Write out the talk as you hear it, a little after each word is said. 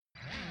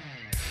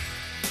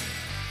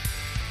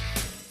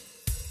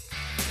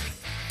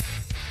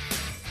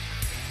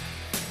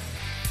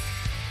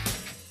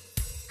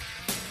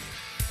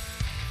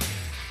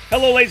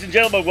Hello, ladies and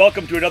gentlemen.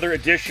 Welcome to another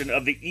edition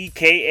of the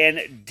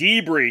EKN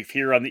Debrief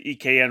here on the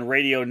EKN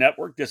Radio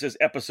Network. This is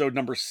episode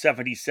number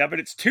 77.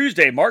 It's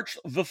Tuesday, March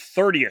the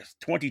 30th,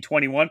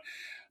 2021.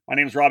 My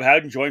name is Rob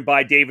Howden, joined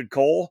by David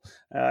Cole.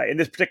 In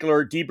this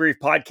particular debrief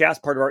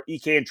podcast, part of our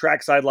EKN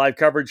Trackside Live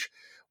coverage,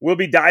 we'll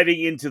be diving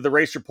into the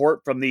race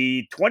report from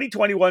the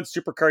 2021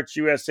 SuperKarts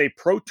USA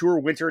Pro Tour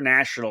Winter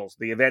Nationals,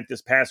 the event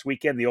this past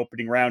weekend, the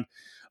opening round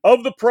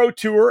of the Pro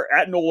Tour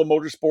at NOLA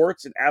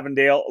Motorsports in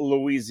Avondale,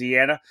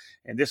 Louisiana.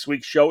 And this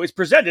week's show is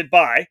presented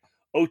by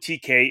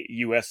OTK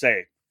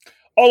USA.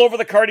 All over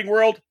the karting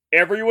world,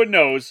 everyone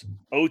knows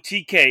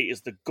OTK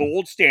is the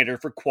gold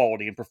standard for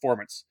quality and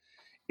performance.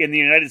 In the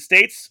United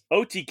States,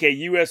 OTK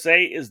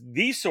USA is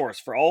the source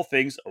for all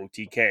things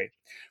OTK.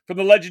 From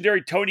the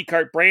legendary Tony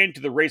Kart brand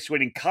to the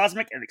race-winning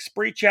Cosmic and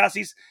Esprit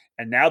chassis,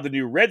 and now the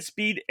new Red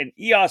Speed and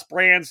EOS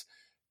brands,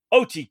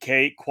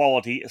 OTK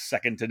quality is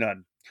second to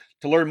none.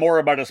 To learn more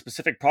about a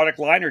specific product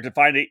line or to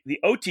find the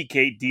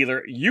OTK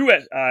dealer,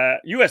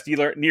 US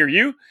dealer near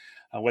you,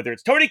 whether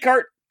it's Tony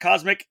Kart,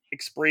 Cosmic,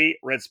 Esprit,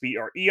 Red Speed,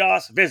 or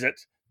EOS,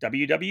 visit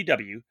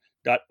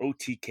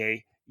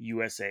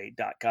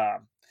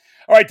www.otkusa.com.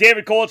 All right,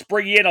 David Cole, let's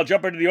bring you in. I'll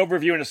jump into the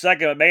overview in a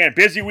second. But man,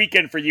 busy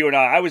weekend for you and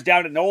I. I was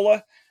down at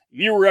NOLA.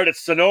 You were out at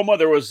Sonoma.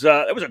 There was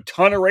a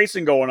ton of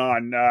racing going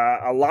on.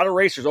 A lot of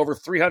racers, over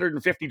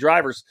 350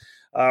 drivers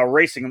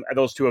racing at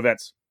those two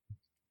events.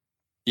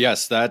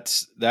 Yes,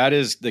 that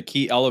is the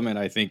key element,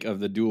 I think, of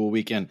the dual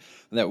weekend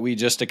that we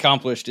just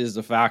accomplished is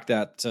the fact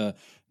that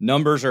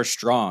numbers are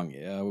strong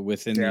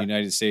within the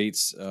United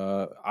States.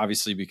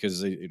 Obviously,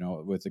 because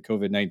with the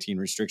COVID-19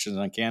 restrictions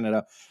on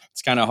Canada,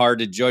 it's kind of hard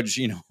to judge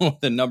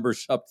the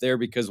numbers up there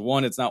because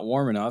one, it's not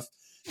warm enough,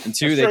 and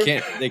two,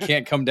 they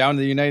can't come down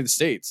to the United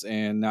States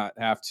and not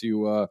have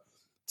to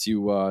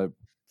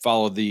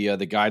follow the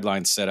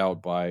guidelines set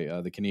out by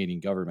the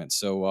Canadian government.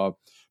 So.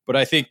 But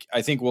I think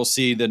we'll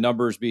see the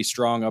numbers be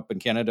strong up in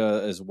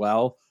Canada as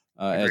well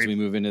as we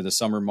move into the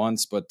summer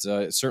months. But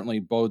it certainly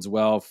bodes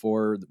well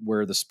for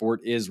where the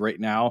sport is right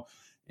now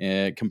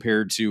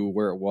compared to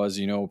where it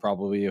was,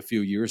 probably a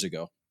few years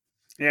ago.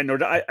 Yeah, no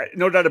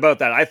doubt about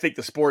that. I think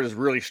the sport is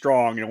really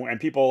strong, and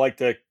people like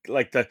to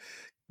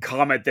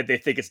comment that they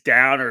think it's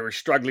down or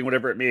struggling,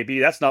 whatever it may be.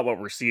 That's not what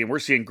we're seeing. We're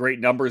seeing great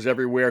numbers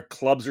everywhere.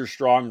 Clubs are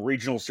strong.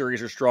 Regional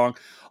series are strong.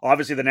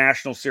 Obviously, the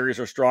national series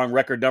are strong.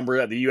 Record number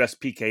at the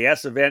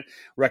USPKS event.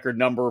 Record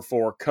number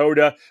for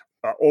COTA.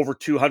 Over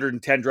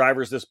 210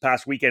 drivers this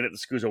past weekend at the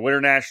SCUSA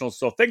Winter Nationals.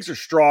 So things are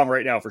strong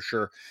right now for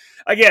sure.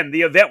 Again,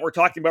 the event we're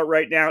talking about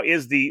right now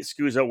is the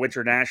SCUSA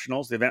Winter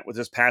Nationals. The event was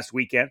this past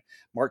weekend,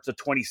 March the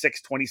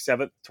 26th,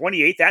 27th,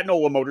 28th at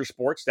NOLA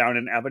Motorsports down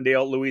in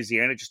Avondale,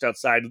 Louisiana, just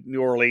outside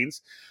New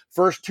Orleans.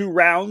 First two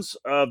rounds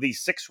of the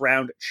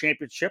 6-round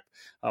championship.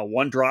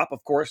 One drop,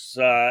 of course,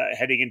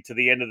 heading into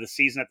the end of the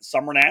season at the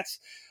Summer Nats.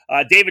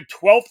 David,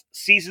 12th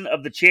season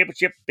of the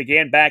championship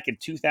began back in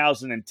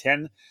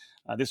 2010.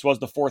 This was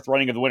the fourth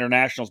running of the Winter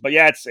Nationals. But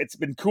yeah, it's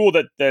been cool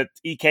that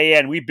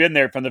EKN, we've been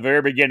there from the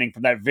very beginning,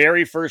 from that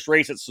very first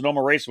race at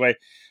Sonoma Raceway.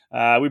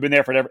 We've been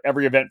there for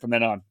every event from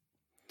then on.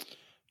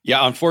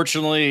 Yeah,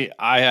 unfortunately,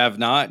 I have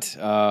not.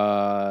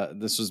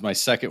 This was my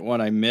second one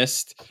I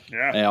missed.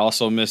 Yeah. I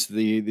also missed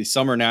the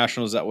Summer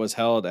Nationals that was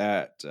held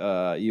at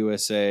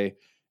USA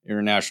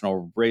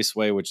International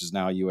Raceway, which is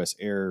now US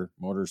Air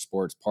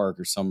Motorsports Park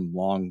or some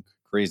long,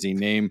 crazy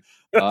name.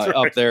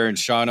 Up there in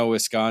Shawano,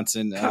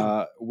 Wisconsin.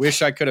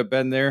 Wish I could have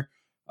been there.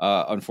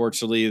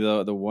 Unfortunately,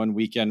 the one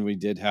weekend we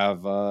did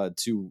have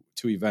two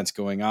events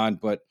going on,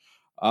 but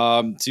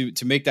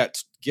to make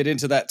that get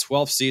into that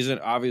 12th season,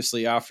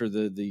 obviously after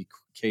the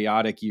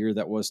chaotic year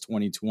that was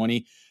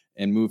 2020,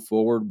 and move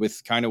forward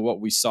with kind of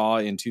what we saw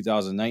in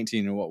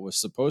 2019 and what was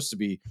supposed to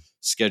be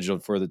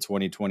scheduled for the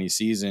 2020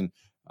 season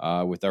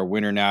with our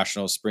Winter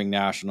Nationals, Spring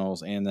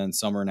Nationals, and then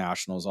Summer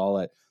Nationals, all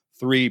at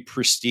three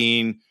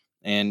pristine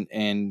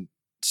and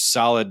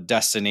solid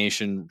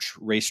destination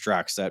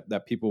racetracks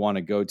that people want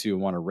to go to and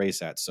want to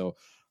race at. So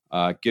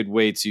good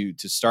way to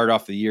start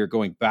off the year,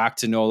 going back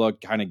to NOLA,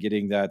 kind of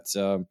getting that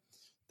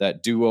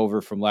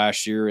do-over from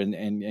last year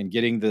and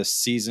getting the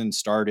season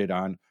started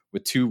on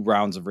with two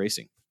rounds of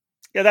racing.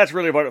 Yeah, that's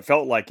really what it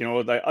felt like,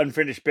 the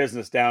unfinished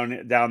business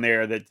down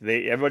there that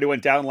everybody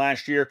went down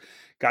last year,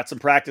 got some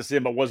practice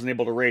in, but wasn't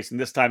able to race. And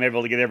this time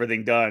able to get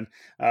everything done.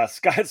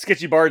 Scott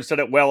Skitchy Barnes said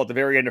it well at the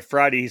very end of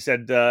Friday. He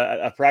said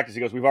at practice, he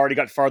goes, we've already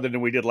got farther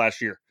than we did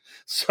last year.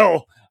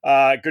 So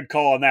good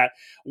call on that.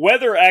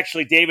 Weather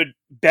actually, David,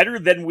 better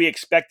than we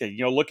expected.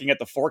 Looking at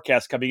the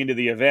forecast coming into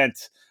the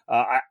event,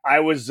 I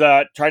was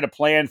trying to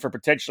plan for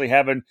potentially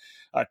having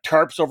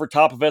tarps over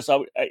top of us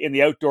out in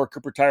the outdoor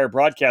Cooper Tire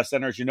Broadcast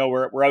Center. As you know,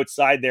 we're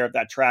outside there at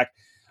that track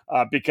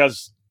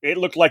because it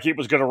looked like it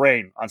was going to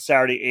rain on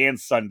Saturday and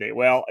Sunday.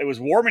 Well, it was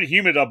warm and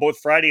humid on both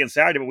Friday and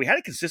Saturday, but we had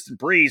a consistent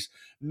breeze.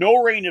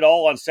 No rain at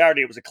all on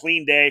Saturday. It was a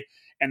clean day.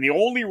 And the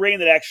only rain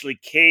that actually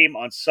came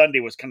on Sunday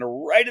was kind of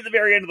right at the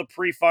very end of the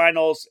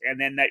pre-finals. And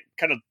then that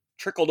kind of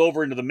trickled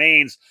over into the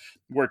mains,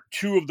 where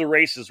two of the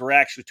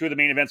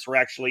main events were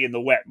actually in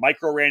the wet.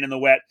 Micro ran in the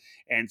wet,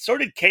 and so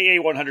did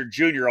KA100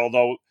 Junior,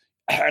 although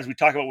as we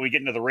talk about when we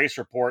get into the race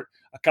report,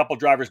 a couple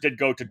drivers did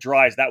go to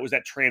dries. That was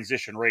that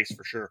transition race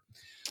for sure.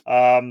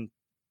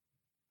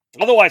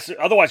 Otherwise,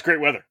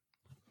 great weather.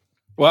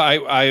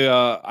 Well,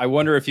 I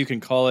wonder if you can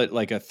call it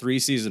like a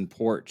 3-season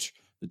porch,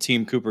 the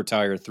Team Cooper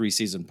Tire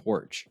 3-season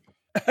porch.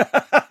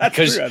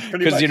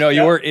 Because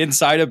you were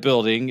inside a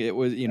building. It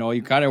was,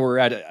 you kind of were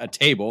at a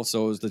table,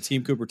 so it was the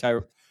Team Cooper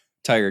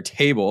Tire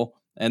table,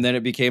 and then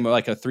it became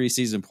like a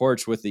 3-season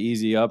porch with the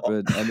easy up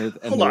and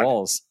the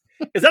walls.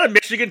 Is that a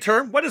Michigan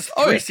term? What is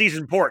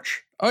 3-season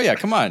porch? Oh yeah,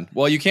 come on.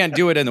 Well, you can't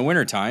do it in the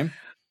wintertime.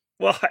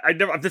 Well,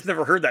 I've just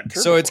never heard that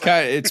term. So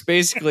it's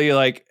basically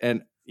like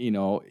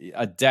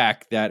a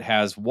deck that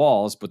has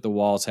walls, but the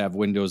walls have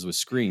windows with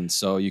screens,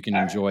 so you can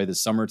enjoy the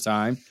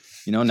summertime.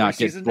 Not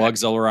get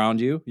bugs all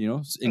around you.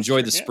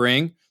 Enjoy the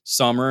spring,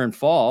 summer, and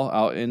fall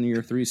out in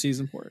your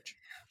 3-season porch.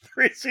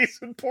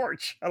 3-season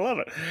porch. I love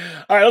it.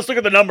 All right, let's look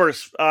at the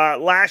numbers.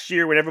 Last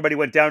year, when everybody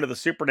went down to the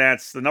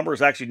Supernats, the number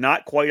is actually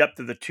not quite up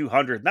to the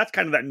 200. That's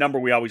kind of that number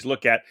we always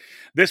look at.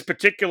 This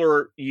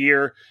particular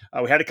year,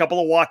 we had a couple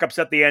of walk-ups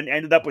at the end,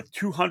 ended up with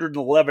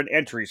 211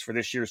 entries for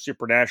this year's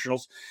Super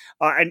Nationals.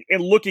 And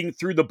looking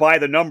through by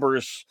the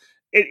numbers,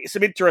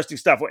 some interesting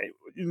stuff.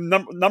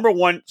 Number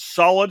one,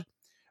 solid.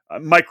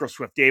 Micro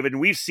Swift, David,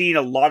 and we've seen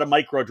a lot of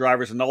micro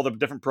drivers in all the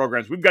different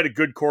programs. We've got a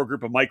good core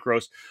group of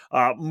micros,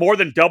 more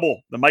than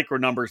double the micro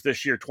numbers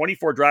this year.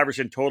 24 drivers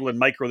in total in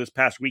micro this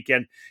past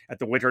weekend at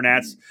the Winter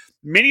Nats.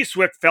 Mini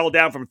Swift fell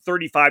down from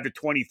 35 to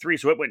 23,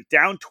 so it went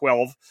down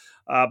 12.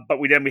 But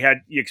we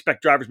had, you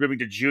expect drivers moving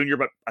to junior,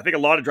 but I think a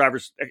lot of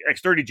drivers,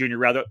 X30 junior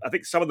rather, I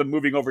think some of them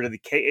moving over to the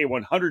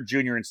KA100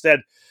 junior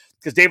instead.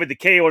 Because, David, the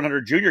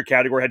KA100 junior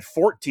category had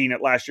 14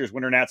 at last year's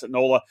Winter Nats at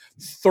NOLA,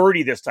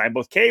 30 this time.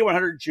 Both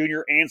KA100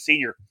 junior and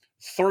senior,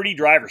 30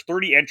 drivers,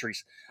 30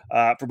 entries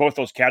for both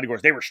those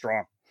categories. They were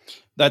strong.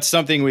 That's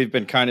something we've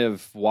been kind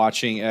of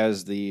watching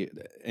as the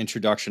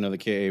introduction of the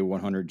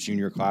KA100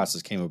 junior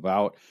classes came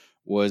about,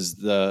 was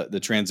the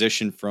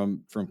transition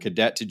from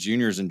cadet to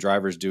juniors and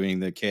drivers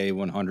doing the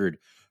KA100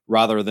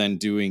 rather than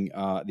doing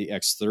the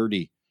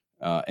X30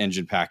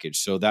 engine package.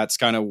 So that's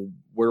kind of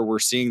where we're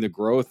seeing the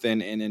growth,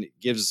 and it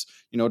gives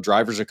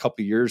drivers a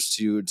couple years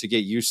to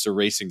get used to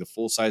racing the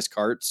full size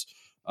karts,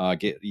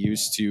 get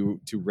used to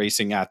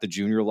racing at the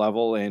junior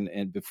level,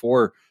 and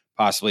before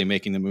possibly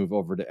making the move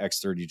over to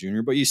X30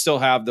 junior. But you still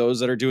have those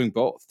that are doing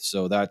both.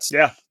 So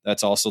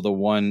that's also the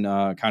one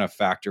kind of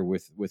factor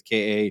with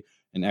KA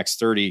and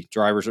X30.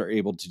 Drivers are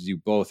able to do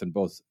both in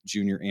both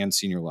junior and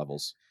senior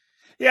levels.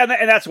 Yeah,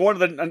 and that's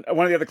one of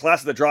the other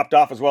classes that dropped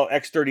off as well.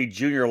 X30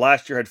 Junior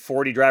last year had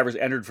 40 drivers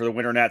entered for the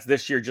Winter Nats.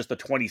 This year, just the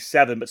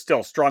 27, but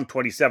still strong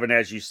 27,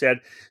 as you said.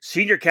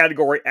 Senior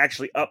category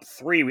actually up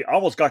 3. We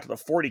almost got to the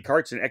 40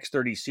 karts in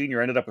X30 Senior,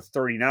 ended up with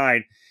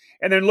 39.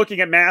 And then looking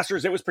at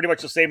Masters, it was pretty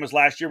much the same as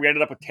last year. We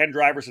ended up with 10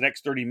 drivers in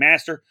X30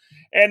 Master.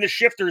 And the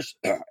shifters,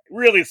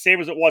 really the same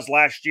as it was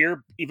last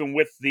year, even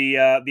with the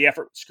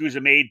effort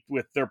SCUSA made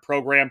with their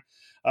program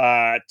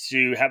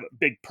to have a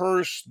big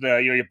purse.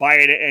 You buy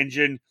an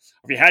engine.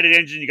 If you had an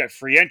engine, you got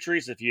free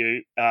entries. If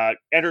you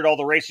entered all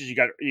the races, you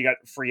got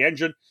free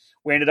engine.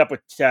 We ended up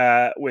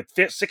with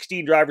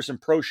 16 drivers in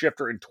Pro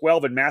Shifter and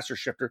 12 in Master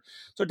Shifter.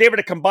 So, David,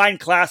 a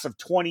combined class of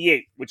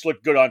 28, which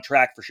looked good on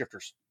track for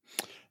shifters.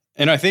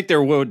 And I think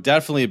there would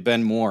definitely have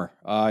been more.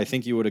 I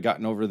think you would have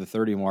gotten over the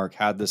 30 mark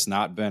had this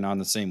not been on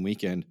the same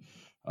weekend.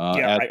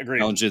 I agree.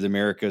 Challenge of the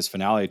Americas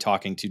finale,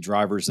 talking to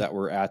drivers that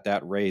were at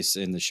that race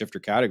in the shifter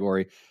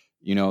category.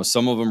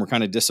 Some of them were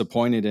kind of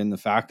disappointed in the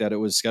fact that it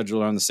was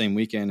scheduled on the same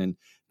weekend and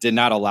did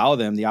not allow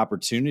them the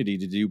opportunity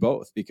to do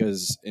both,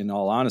 because in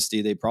all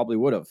honesty, they probably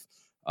would have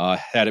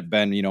had it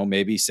been,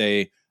 maybe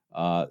say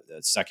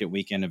second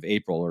weekend of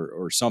April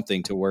or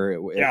something, to where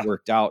it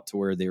worked out to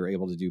where they were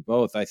able to do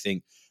both. I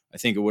think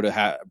it would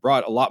have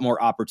brought a lot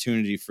more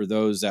opportunity for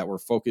those that were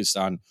focused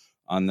on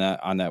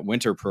that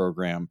winter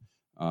program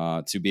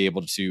to be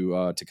able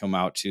to come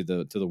out to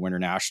the Winter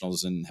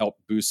Nationals and help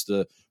boost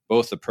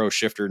both the Pro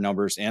Shifter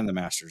numbers and the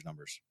Masters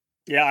numbers.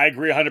 Yeah, I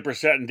agree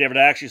 100%. And David,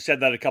 I actually said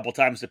that a couple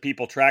times to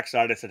people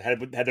trackside. I said,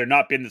 had there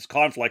not been this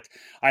conflict,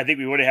 I think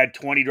we would have had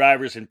 20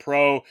 drivers in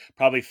Pro,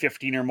 probably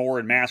 15 or more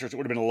in Masters. It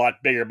would have been a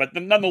lot bigger. But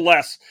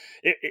nonetheless,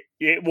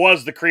 it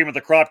was the cream of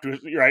the crop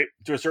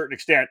to a certain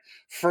extent.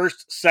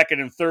 First, second,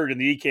 and third in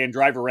the EKN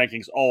driver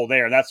rankings, all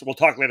there. And we'll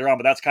talk later on,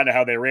 but that's kind of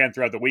how they ran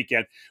throughout the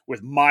weekend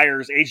with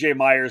Myers, AJ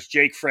Myers,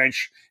 Jake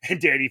French,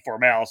 and Danny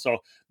Formel. So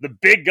the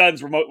big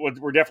guns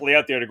were definitely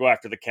out there to go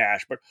after the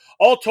cash. But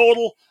all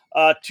total,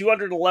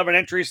 211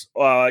 entries,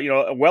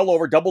 well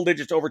over double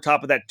digits over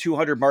top of that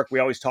 200 mark we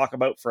always talk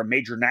about for a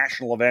major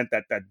national event,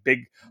 that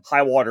big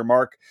high water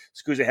mark.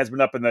 SCUSA has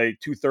been up in the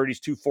 230s,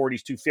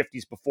 240s,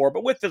 250s before,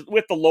 but with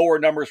the lower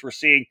numbers we're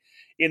seeing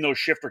in those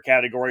shifter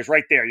categories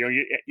right there,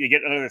 you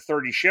get another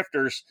 30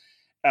 shifters,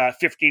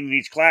 15 in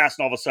each class,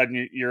 and all of a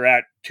sudden you're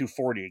at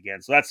 240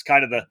 again. So that's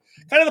kind of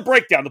the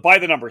breakdown, the by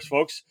the numbers,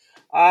 folks.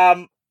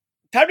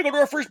 time to go to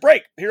our first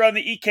break here on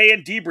the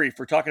EKN Debrief.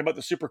 We're talking about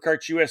the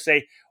SuperKarts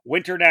USA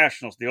Winter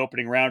Nationals, the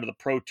opening round of the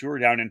Pro Tour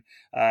down in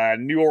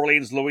New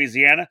Orleans,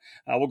 Louisiana.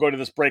 We'll go to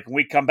this break. When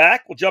we come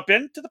back, we'll jump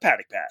into the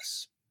Paddock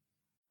Pass.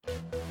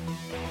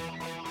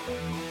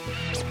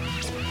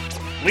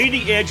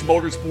 Leading Edge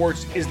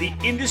Motorsports is the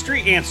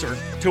industry answer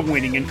to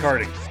winning in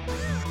karting.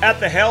 At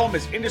the helm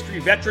is industry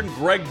veteran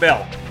Greg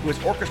Bell, who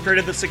has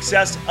orchestrated the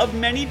success of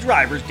many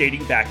drivers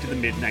dating back to the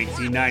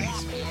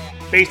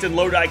mid-1990s. Based in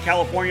Lodi,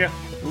 California,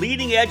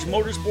 Leading Edge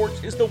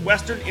Motorsports is the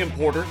Western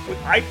importer with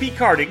IP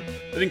karting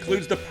that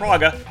includes the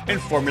Praga and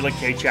Formula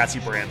K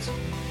chassis brands.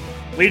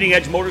 Leading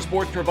Edge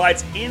Motorsports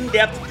provides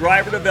in-depth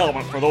driver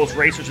development for those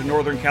racers in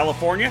Northern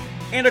California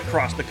and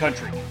across the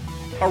country.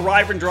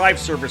 Arrive and drive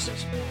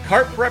services,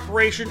 kart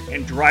preparation,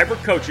 and driver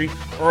coaching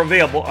are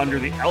available under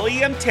the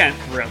LEM tent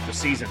throughout the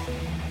season.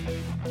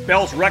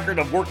 Bell's record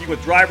of working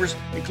with drivers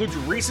includes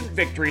recent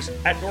victories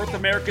at North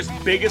America's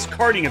biggest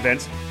karting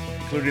events,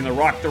 including the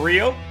Rock the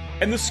Rio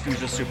and the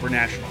SCUSA Super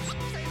Nationals.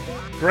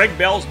 Greg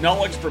Bell's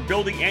knowledge for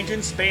building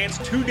engines spans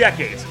 2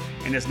 decades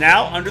and is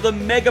now under the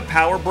Mega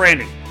Power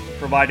branding,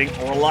 providing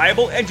a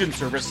reliable engine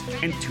service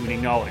and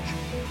tuning knowledge.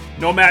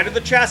 No matter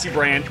the chassis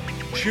brand,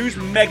 choose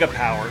Mega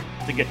Power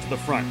to get to the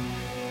front.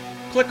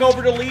 Click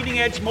over to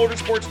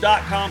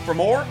leadingedgemotorsports.com for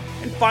more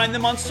and find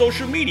them on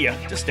social media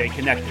to stay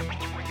connected.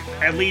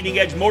 At Leading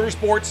Edge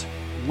Motorsports,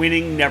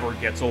 winning never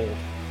gets old.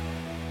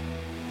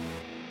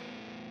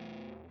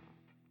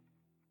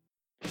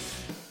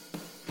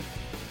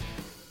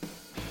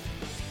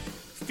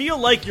 Feel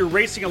like you're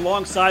racing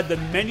alongside the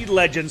many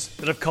legends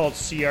that have called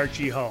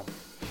CRG home.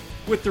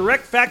 With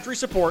direct factory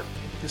support,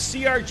 the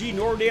CRG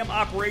Nordam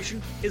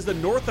operation is the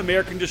North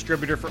American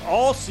distributor for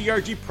all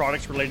CRG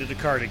products related to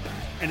karting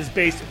and is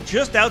based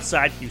just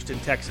outside Houston,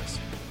 Texas.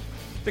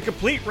 The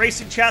complete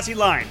racing chassis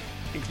line,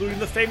 including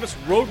the famous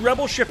Road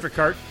Rebel shifter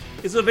kart,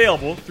 is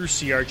available through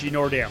CRG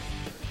Nordam.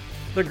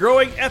 The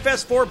growing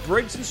FS4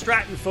 Briggs &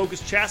 Stratton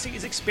Focus chassis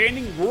is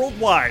expanding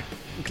worldwide,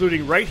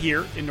 including right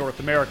here in North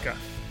America.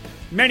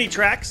 Many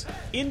tracks,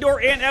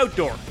 indoor and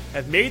outdoor,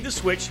 have made the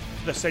switch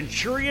to the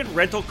Centurion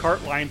rental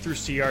kart line through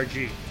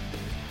CRG.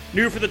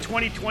 New for the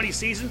 2020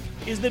 season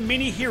is the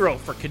Mini Hero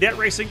for cadet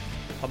racing,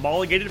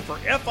 homologated for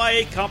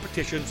FIA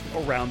competitions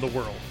around the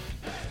world.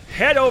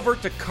 Head over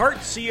to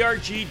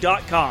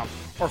kartcrg.com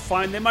or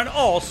find them on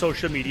all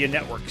social media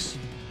networks.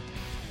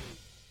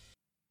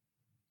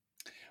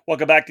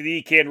 Welcome back to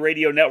the EKN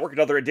Radio Network,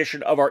 another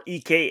edition of our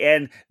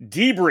EKN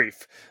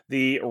Debrief,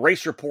 the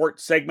race report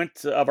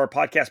segment of our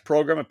podcast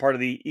program and part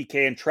of the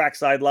EKN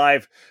Trackside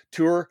Live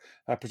Tour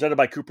presented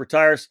by Cooper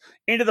Tires.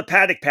 Into the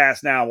Paddock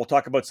Pass now. We'll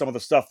talk about some of the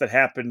stuff that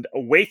happened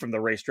away from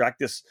the racetrack.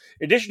 This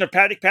edition of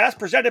Paddock Pass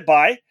presented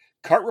by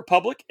Kart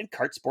Republic and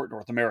Kart Sport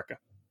North America.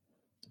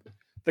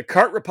 The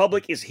Kart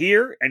Republic is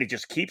here, and it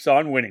just keeps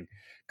on winning.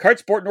 Kart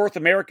Sport North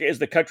America is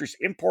the country's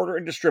importer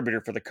and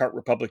distributor for the Kart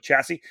Republic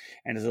chassis,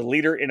 and as a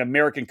leader in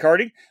American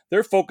karting,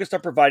 they're focused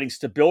on providing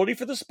stability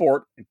for the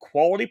sport and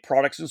quality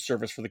products and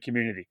service for the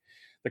community.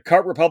 The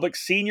Kart Republic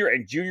senior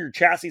and junior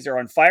chassis are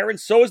on fire, and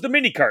so is the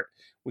mini kart,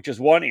 which has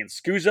won in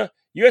SCUSA,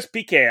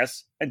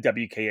 USPKS, and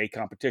WKA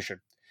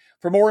competition.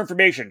 For more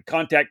information,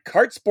 contact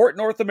Kart Sport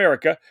North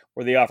America,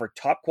 where they offer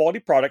top quality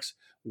products,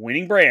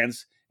 winning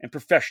brands, and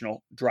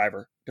professional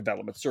driver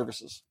development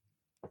services.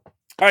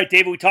 All right,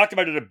 David, we talked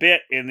about it a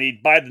bit in the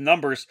by the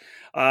numbers.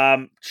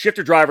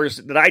 Shifter drivers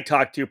that I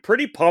talked to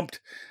pretty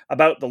pumped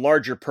about the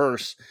larger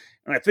purse.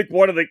 And I think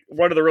one of the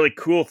really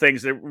cool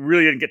things that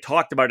really didn't get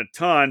talked about a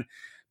ton,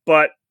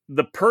 but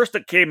the purse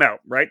that came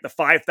out, right? The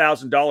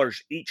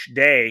 $5,000 each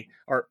day,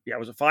 or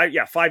was it five?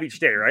 Yeah, 5 each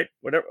day, right?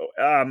 Whatever.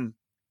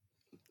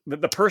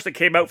 The purse that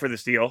came out for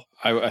this deal.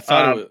 I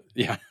thought it was,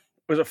 yeah.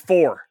 Was it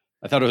 4?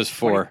 I thought it was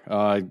 4.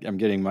 I'm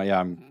getting my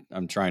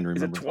I'm trying to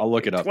remember. I'll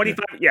look it up.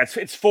 25. Here.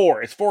 Yeah, it's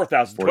 4. It's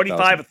 4,000.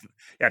 25.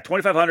 Yeah,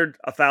 2,500,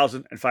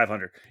 1,000, and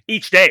 500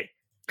 each day.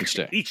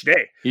 Each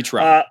day. Each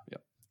round.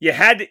 Yep.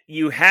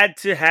 You had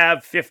to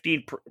have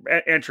 15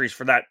 entries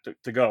for that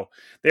to go.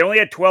 They only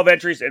had 12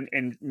 entries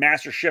in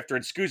Master Shifter,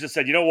 and SCUSA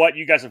said, "You know what?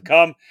 You guys have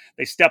come."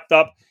 They stepped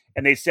up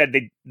and they said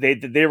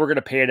they were going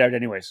to pay it out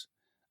anyways.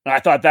 And I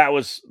thought that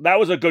was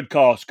a good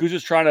call.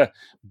 SCUSA's trying to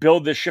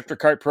build this shifter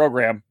kart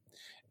program.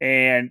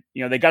 And,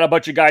 they got a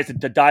bunch of guys to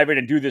dive in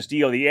and do this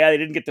deal. Yeah, they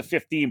didn't get to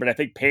 15, but I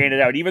think paying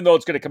it out, even though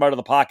it's going to come out of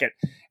the pocket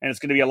and it's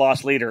going to be a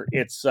loss leader,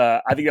 I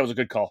think that was a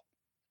good call.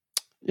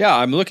 Yeah,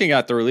 I'm looking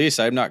at the release.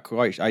 I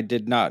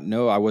did not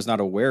know. I was not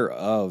aware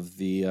of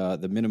the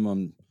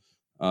minimum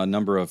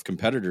number of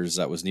competitors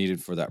that was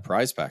needed for that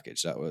prize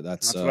package. That's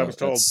what I was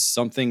told. That's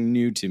something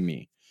new to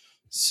me.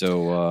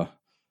 So,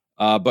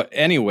 but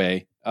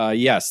anyway,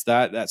 yes,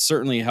 that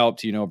certainly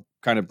helped,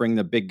 kind of bring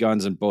the big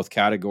guns in both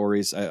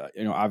categories.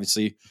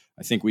 Obviously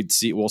I think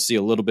we'll see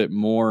a little bit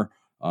more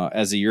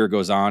as the year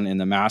goes on in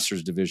the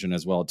Masters division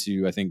as well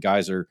too. I think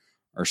guys are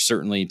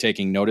certainly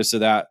taking notice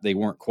of that. They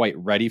weren't quite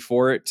ready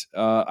for it.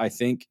 I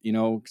think,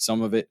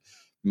 some of it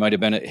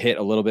might've been hit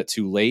a little bit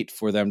too late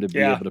for them to be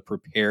able to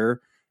prepare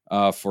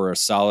for a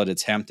solid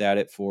attempt at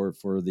it for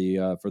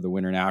the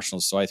Winter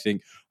Nationals. So I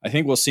think I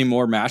think we'll see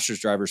more Masters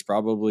drivers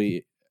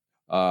probably,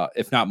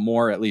 if not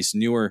more, at least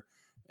newer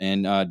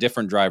and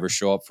different drivers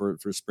show up for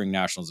spring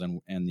nationals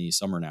and the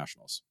summer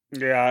nationals.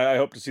 Yeah, I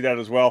hope to see that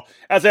as well.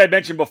 As I had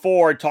mentioned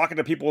before, talking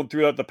to people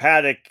throughout the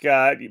paddock,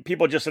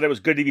 people just said it was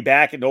good to be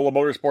back at NOLA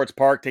Motorsports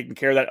Park, taking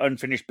care of that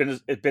unfinished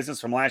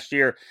business from last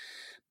year.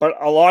 But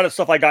a lot of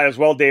stuff I got as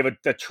well, David.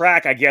 The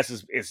track, I guess,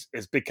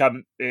 is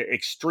become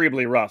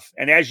extremely rough.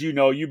 And as you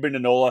know, you've been to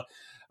NOLA.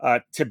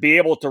 To be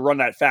able to run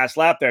that fast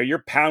lap there,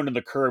 you're pounding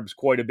the curbs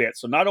quite a bit.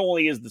 So not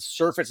only is the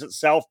surface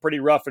itself pretty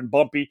rough and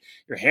bumpy,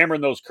 you're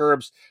hammering those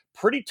curbs.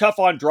 Pretty tough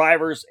on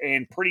drivers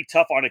and pretty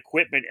tough on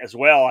equipment as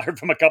well. I heard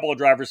from a couple of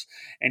drivers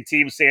and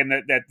teams saying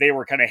that they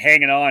were kind of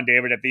hanging on,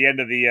 David, at the end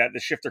of the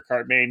shifter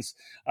cart mains,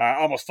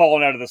 almost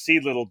falling out of the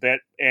seat a little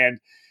bit. And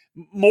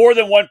more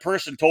than one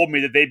person told me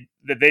that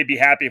they'd be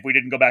happy if we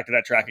didn't go back to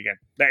that track again.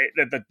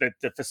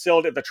 The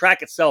facility, the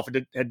track itself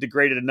had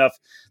degraded enough.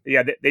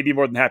 Yeah, they'd be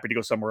more than happy to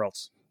go somewhere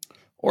else.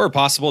 Or a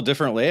possible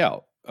different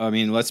layout. I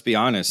mean, let's be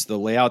honest. The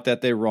layout that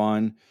they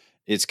run,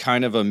 it's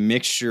kind of a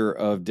mixture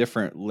of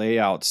different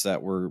layouts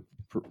that were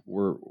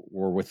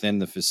within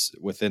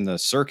the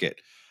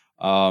circuit.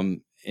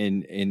 And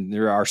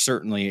there are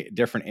certainly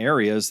different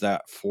areas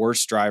that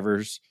force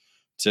drivers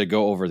to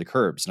go over the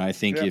curbs. And I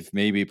think if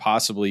maybe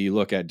possibly you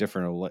look at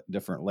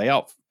different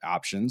layout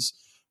options,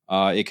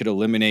 it could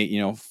eliminate,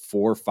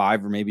 4,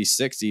 5, or maybe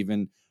 6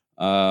 even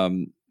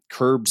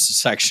curbs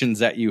sections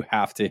that you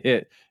have to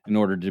hit in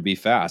order to be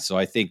fast. So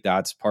I think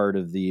that's part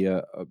of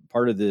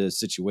the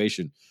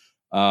situation.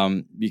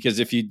 Because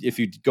if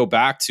you go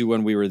back to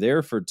when we were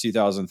there for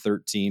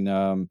 2013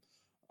 World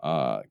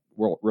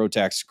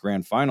Rotax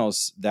Grand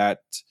Finals, that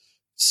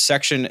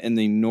section in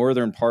the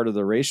northern part of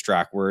the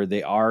racetrack where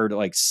they are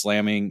like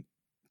slamming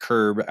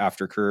curb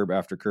after curb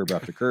after curb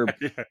after curb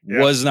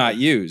was not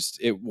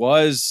used.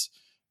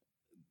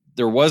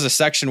 There was a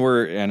section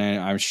where, and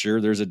I'm sure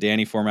there's a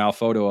Danny Formal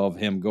photo of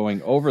him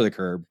going over the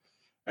curb,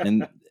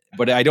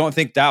 but I don't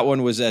think that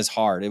one was as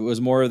hard. It was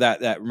more of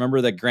that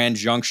remember that Grand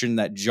Junction,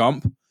 that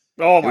jump.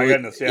 Oh my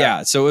goodness.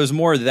 Yeah. So it was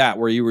more of that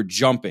where you were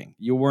jumping.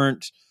 You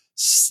weren't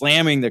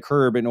slamming the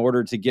curb in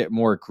order to get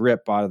more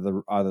grip out of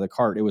the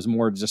cart. It was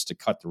more just to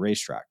cut the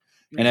racetrack.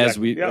 And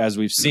exactly. as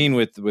we've seen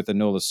with the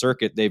NOLA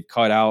circuit, they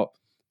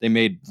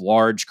made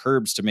large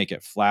curbs to make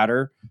it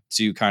flatter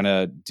to kind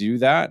of do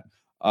that.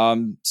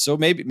 So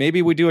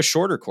maybe we do a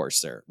shorter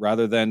course there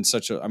rather than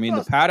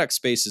the paddock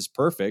space is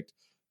perfect.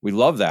 We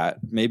love that.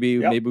 Maybe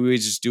we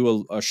just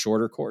do a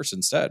shorter course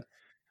instead.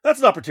 That's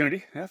an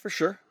opportunity. Yeah, for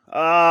sure.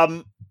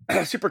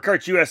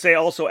 Superkarts USA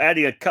also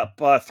adding a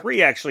Cup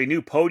 3, actually,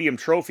 new podium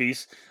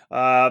trophies.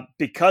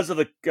 Because of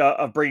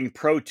bringing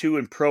Pro 2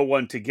 and Pro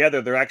 1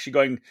 together, they're actually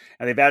going,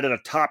 and they've added a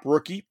top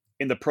rookie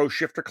in the Pro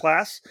Shifter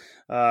class.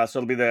 So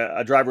it'll be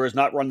a driver who has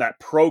not run that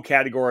Pro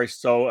category.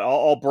 So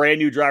all brand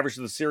new drivers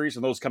of the series,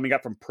 and those coming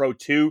up from Pro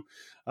 2,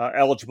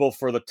 eligible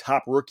for the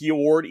top rookie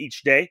award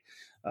each day.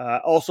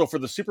 Also for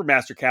the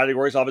Supermaster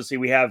categories, obviously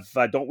we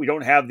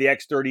don't have the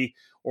X30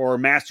 or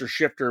Master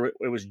Shifter.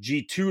 It was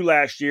G2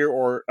 last year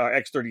or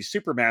X30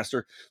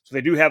 Supermaster. So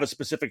they do have a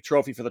specific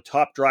trophy for the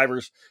top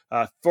drivers,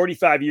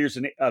 45 years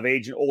of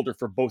age and older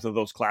for both of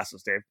those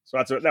classes, Dave.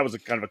 So that was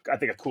I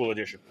think a cool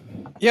addition.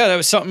 Yeah, that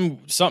was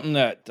something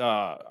that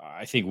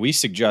I think we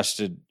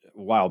suggested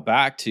a while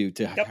back to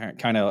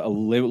kind of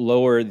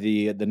lower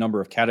the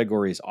number of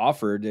categories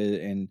offered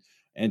and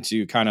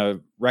to kind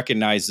of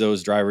recognize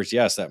those drivers,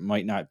 yes, that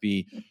might not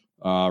be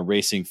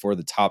racing for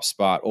the top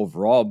spot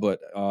overall, but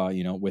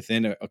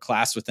within a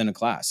class within a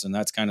class. And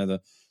that's kind of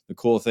the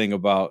cool thing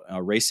about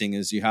racing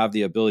is you have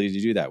the ability to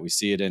do that. We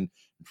see it in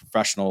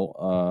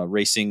professional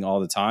racing all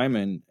the time,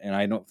 and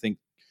I don't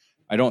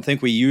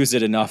think we use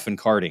it enough in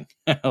karting.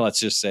 Let's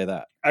just say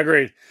that.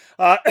 Agreed.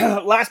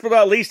 Last but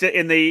not least,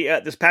 in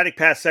the this Paddock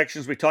Pass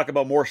sections, we talk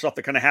about more stuff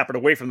that kind of happened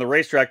away from the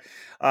racetrack.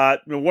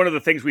 One of the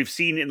things we've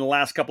seen in the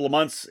last couple of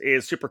months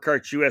is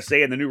Superkarts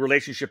USA and the new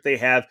relationship they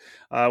have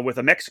with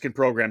a Mexican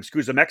program,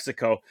 SCUSA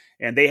Mexico.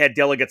 And they had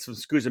delegates from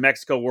SCUSA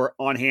Mexico were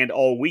on hand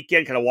all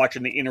weekend, kind of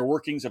watching the inner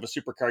workings of a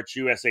Superkarts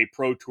USA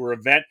Pro Tour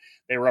event.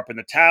 They were up in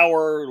the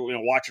tower,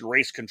 watching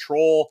race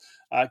control.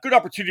 Good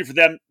opportunity for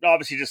them,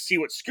 obviously, to see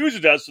what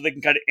SCUSA does so they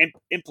can kind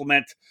of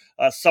implement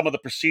some of the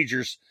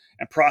procedures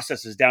and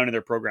processes down in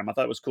their program. I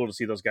thought it was cool to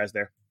see those guys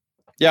there.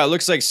 Yeah, it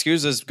looks like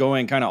SCUSA's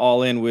going kind of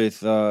all in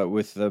with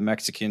the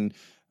Mexican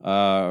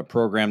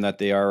program that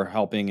they are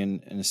helping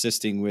and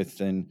assisting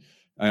with. And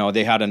I know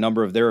they had a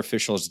number of their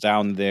officials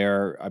down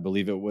there. I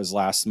believe it was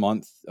last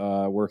month,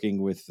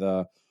 working with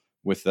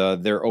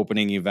their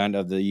opening event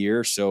of the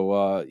year.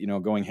 So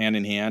going hand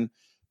in hand.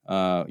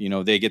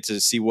 They get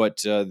to see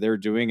what they're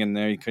doing, and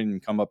they can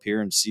come up here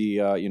and see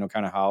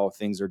kind of how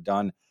things are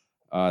done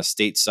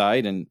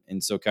stateside,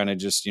 and so kind of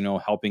just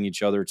helping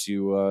each other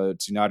to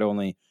not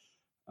only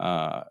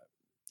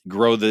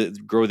grow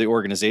the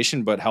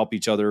organization, but help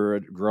each other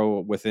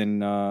grow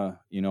within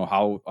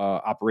how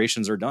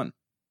operations are done.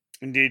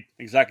 Indeed,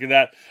 exactly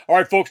that. All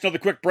right, folks, another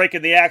quick break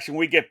in the action.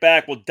 When we get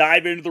back, we'll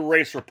dive into the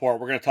race report.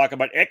 We're going to talk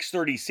about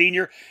X30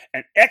 Senior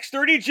and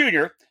X30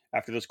 Junior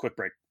after this quick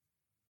break.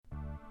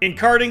 In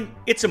karting,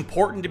 it's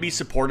important to be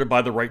supported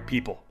by the right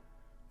people.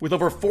 With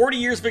over 40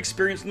 years of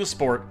experience in the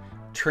sport,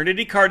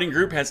 Trinity Karting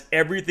Group has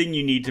everything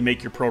you need to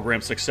make your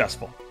program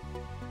successful.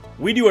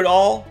 We do it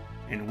all,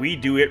 and we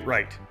do it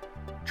right.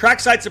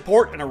 Trackside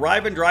support and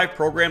arrive and drive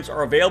programs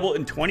are available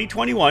in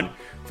 2021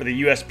 for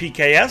the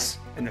USPKS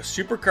and the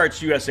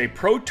SuperKarts USA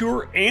Pro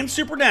Tour and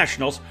Super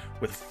Nationals,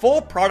 with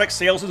full product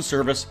sales and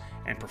service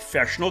and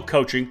professional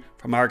coaching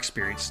from our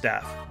experienced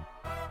staff.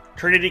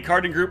 Trinity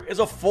Karting Group is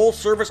a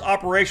full-service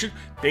operation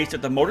based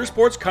at the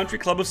Motorsports Country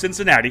Club of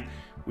Cincinnati,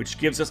 which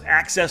gives us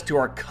access to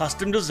our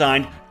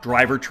custom-designed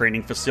driver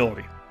training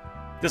facility.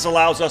 This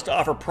allows us to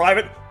offer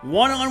private,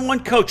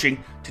 one-on-one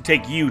coaching to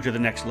take you to the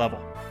next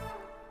level.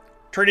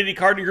 Trinity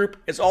Karting Group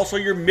is also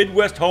your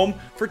Midwest home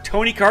for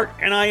Tony Kart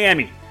and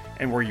IAME,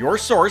 and we're your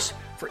source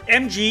for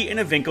MG and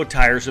Iveco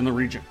tires in the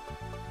region.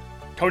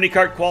 Tony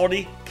Kart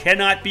quality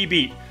cannot be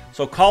beat,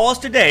 so call us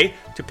today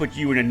to put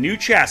you in a new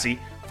chassis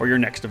for your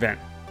next event.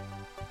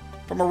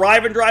 From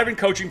arrive and drive and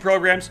coaching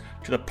programs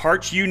to the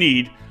parts you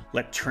need,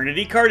 let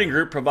Trinity Karting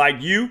Group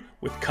provide you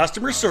with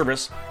customer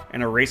service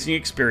and a racing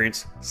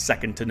experience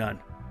second to none.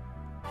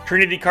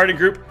 Trinity Karting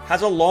Group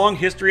has a long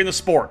history in the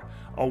sport,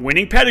 a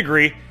winning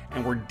pedigree,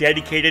 and we're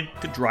dedicated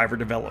to driver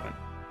development.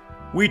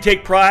 We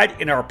take pride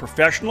in our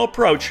professional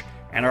approach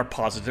and our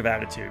positive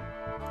attitude.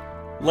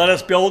 Let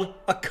us build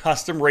a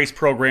custom race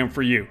program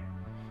for you.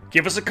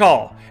 Give us a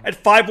call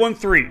at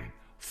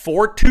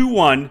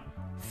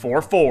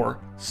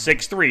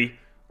 513-421-4463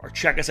 or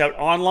check us out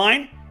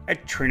online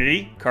at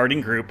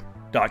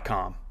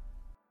trinitykartinggroup.com.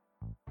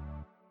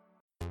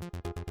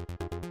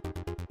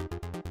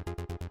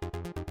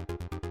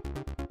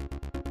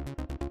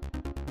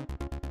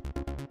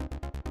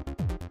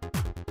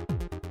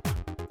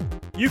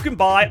 You can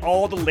buy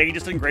all the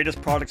latest and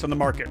greatest products on the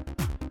market,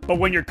 but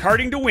when you're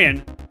karting to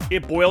win,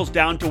 it boils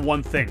down to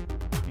one thing: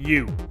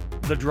 you,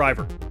 the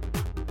driver.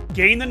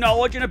 Gain the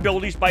knowledge and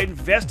abilities by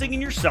investing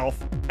in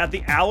yourself at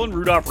the Alan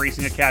Rudolph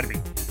Racing Academy,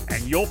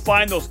 and you'll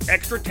find those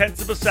extra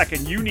tenths of a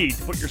second you need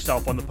to put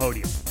yourself on the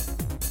podium.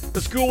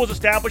 The school was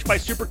established by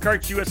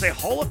SuperKarts USA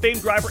Hall of Fame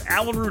driver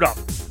Alan Rudolph,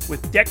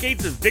 with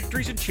decades of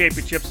victories and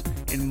championships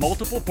in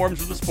multiple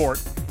forms of the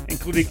sport,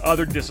 including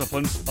other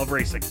disciplines of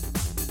racing.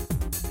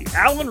 The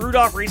Alan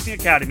Rudolph Racing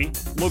Academy,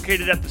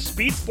 located at the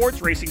Speed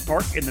Sports Racing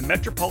Park in the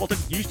metropolitan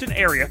Houston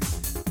area,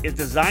 is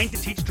designed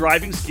to teach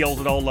driving skills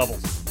at all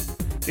levels.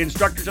 The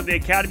instructors of the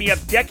Academy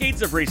have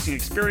decades of racing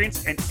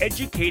experience and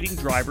educating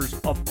drivers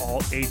of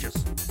all ages.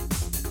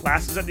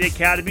 Classes at the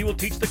Academy will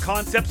teach the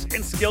concepts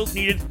and skills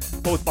needed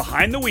both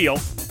behind the wheel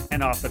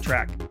and off the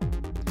track.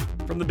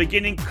 From the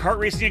beginning kart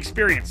racing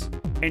experience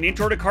and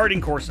intro to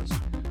karting courses,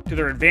 to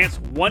their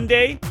advanced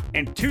 1-day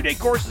and 2-day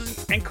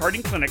courses and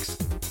karting clinics,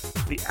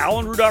 the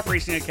Alan Rudolph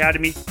Racing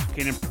Academy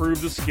can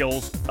improve the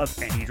skills of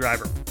any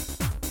driver.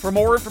 For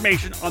more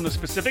information on the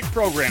specific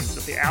programs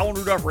that the Alan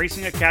Rudolph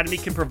Racing Academy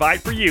can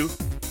provide for you,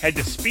 head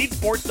to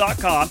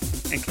speedsports.com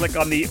and click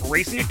on the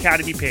Racing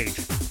Academy page.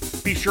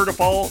 Be sure to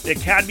follow the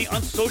Academy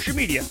on social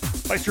media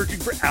by searching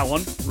for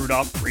Alan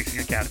Rudolph Racing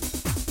Academy.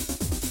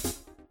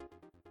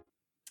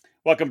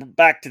 Welcome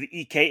back to the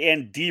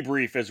EKN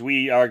Debrief, as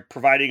we are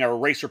providing our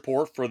race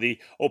report for the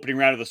opening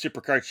round of the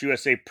SuperKarts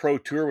USA Pro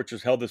Tour, which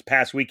was held this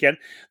past weekend,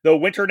 the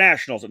Winter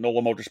Nationals at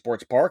NOLA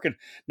Motorsports Park. And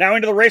now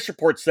into the race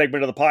report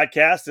segment of the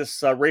podcast.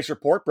 This race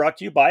report brought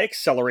to you by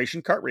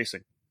Acceleration Kart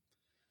Racing.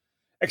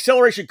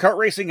 Acceleration Kart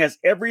Racing has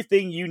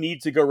everything you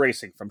need to go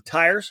racing, from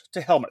tires to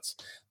helmets.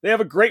 They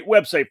have a great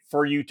website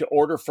for you to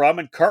order from,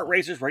 and kart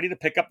racers ready to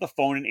pick up the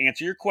phone and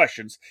answer your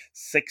questions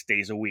 6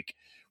 days a week.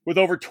 With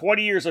over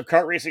 20 years of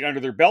kart racing under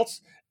their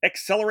belts,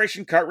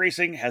 Acceleration Kart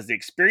Racing has the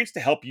experience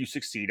to help you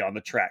succeed on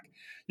the track.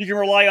 You can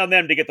rely on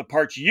them to get the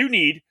parts you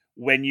need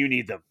when you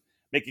need them.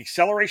 Make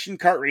Acceleration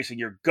Kart Racing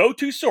your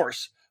go-to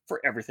source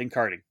for everything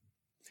karting.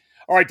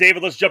 All right,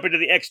 David, let's jump into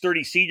the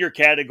X30 senior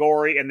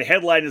category, and the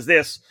headline is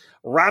this: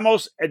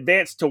 Ramos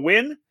advanced to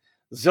win,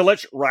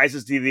 Zilich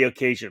rises to the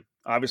occasion.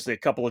 Obviously, a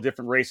couple of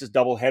different races,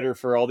 doubleheader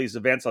for all these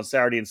events on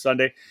Saturday and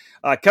Sunday.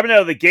 Coming out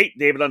of the gate,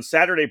 David, on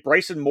Saturday,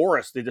 Bryson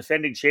Morris, the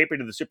defending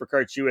champion of the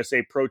SuperKarts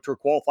USA Pro Tour,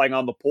 qualifying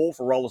on the pole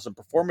for Rollison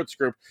Performance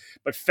Group,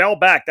 but fell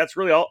back. That's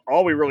really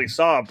all we really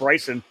saw of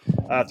Bryson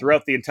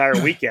throughout the entire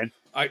weekend.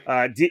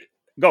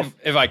 Go.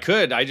 If I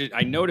could,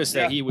 I noticed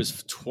that he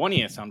was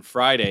 20th on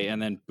Friday, and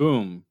then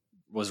boom,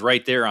 was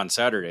right there on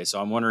Saturday.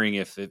 So I'm wondering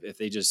if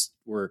they just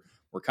were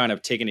kind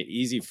of taking it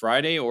easy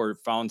Friday, or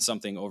found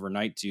something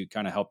overnight to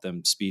kind of help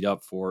them speed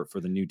up for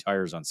the new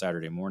tires on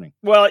Saturday morning.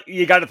 Well,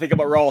 you got to think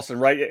about Rollison,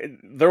 right?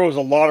 There was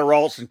a lot of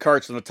Rollison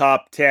karts in the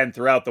top 10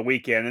 throughout the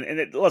weekend.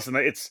 And listen,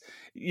 it's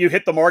you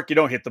hit the mark, you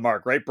don't hit the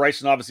mark, right?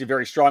 Bryson obviously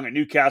very strong at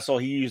Newcastle.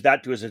 He used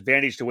that to his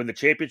advantage to win the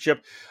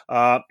championship.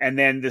 And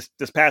then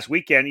this past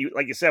weekend,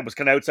 like you said, was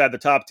kind of outside the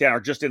top 10 or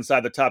just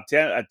inside the top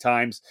 10 at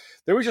times.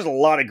 There was just a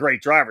lot of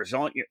great drivers.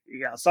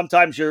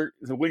 Sometimes you're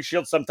the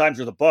windshield, sometimes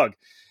you're the bug.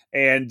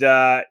 And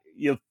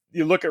you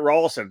look at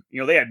Rollison,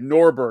 they had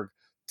Norberg,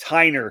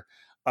 Tyner,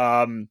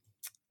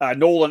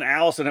 Nolan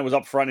Allison that was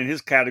up front in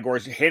his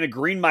categories. Hannah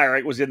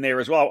Greenmeyer was in there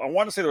as well. I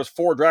want to say there was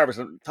 4 drivers.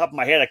 On the top of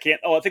my head, I can't.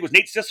 Oh, I think it was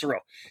Nate Cicero.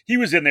 He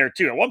was in there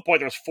too. At one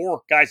point, there was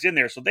 4 guys in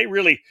there. So they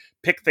really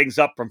picked things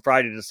up from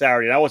Friday to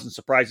Saturday. And I wasn't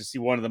surprised to see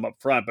one of them up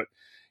front. But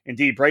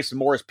indeed, Bryson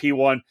Morris,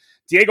 P1.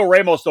 Diego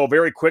Ramos, though,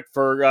 very quick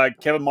for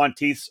Kevin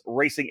Monteith's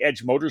Racing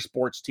Edge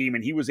Motorsports team,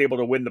 and he was able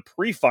to win the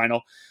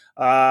pre-final.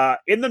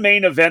 In the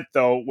main event,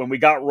 though, when we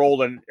got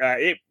rolling,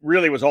 it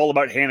really was all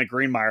about Hannah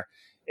Greenmeyer.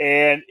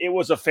 And it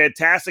was a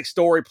fantastic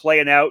story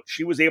playing out.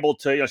 She was able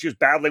to, she was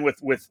battling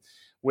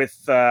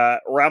with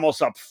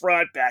Ramos up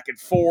front, back and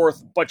forth.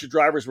 A bunch of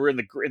drivers were in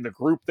the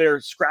group there,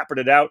 scrapping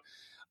it out.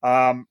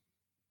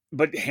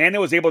 But Hannah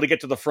was able to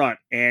get to the front.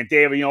 And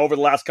David, over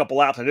the last couple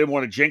laps, I didn't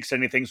want to jinx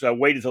anything, so I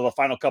waited until the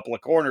final couple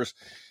of corners.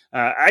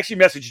 I actually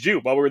messaged you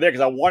while we were there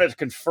because I wanted to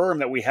confirm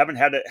that we hadn't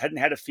had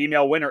a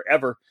female winner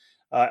ever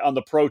on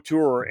the Pro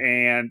Tour.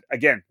 And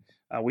again,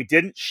 we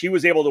didn't. She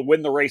was able to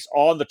win the race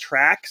on the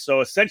track.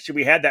 So essentially,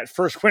 we had that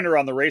first winner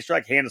on the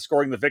racetrack, Hannah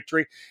scoring the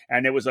victory,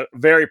 and it was a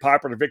very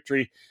popular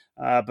victory.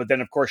 But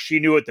then, of course, she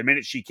knew it the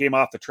minute she came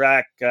off the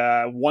track.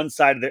 One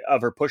side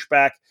of her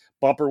pushback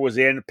bumper was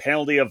in,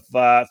 penalty of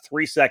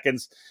 3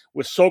 seconds.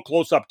 Was so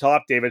close up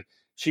top, David.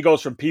 She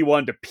goes from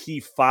P1 to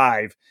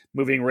P5,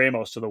 moving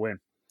Ramos to the win.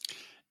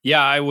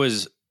 Yeah, I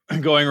was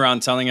going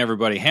around telling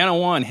everybody, Hannah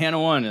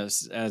won,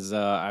 as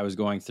I was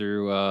going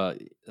through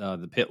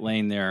the pit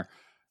lane there.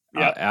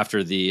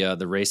 After the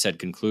race had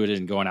concluded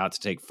and going out to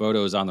take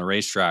photos on the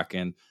racetrack.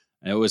 And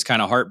it was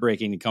kind of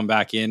heartbreaking to come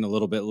back in a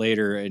little bit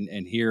later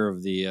and hear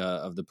of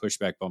the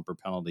pushback bumper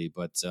penalty.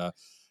 But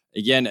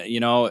again,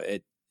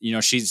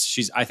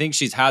 she's I think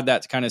she's had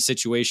that kind of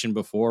situation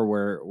before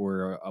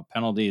where a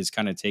penalty has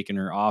kind of taken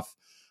her off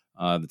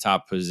the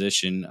top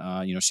position.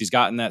 She's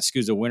gotten that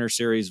SCUSA Winter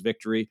Series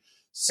victory.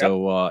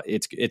 So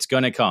it's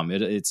going to come.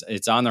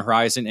 It's on the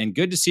horizon, and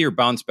good to see her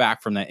bounce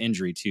back from that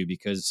injury too,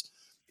 because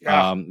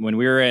when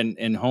we were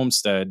in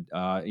Homestead,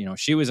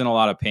 she was in a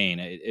lot of pain.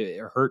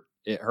 It hurt.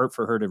 It hurt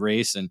for her to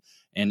race, and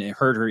it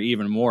hurt her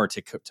even more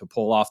to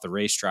pull off the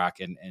racetrack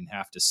and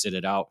have to sit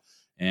it out,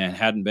 and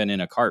hadn't been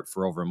in a cart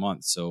for over a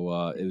month.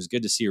 So it was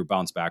good to see her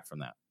bounce back from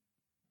that.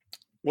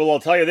 Well, I'll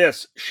tell you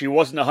this: she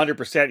wasn't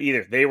 100%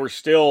 either. They were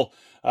still.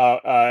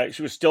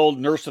 She was still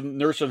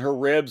nursing her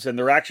ribs, and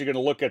they're actually going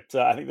to look at.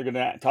 I think they're going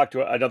to talk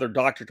to another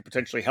doctor to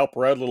potentially help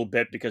her out a little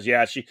bit because,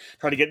 she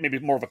tried to get maybe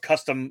more of a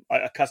custom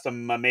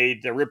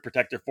made rib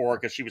protector for her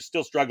because she was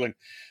still struggling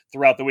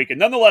throughout the week. And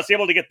nonetheless,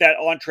 able to get that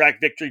on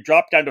track victory,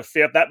 dropped down to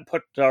 5th. That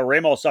put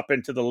Ramos up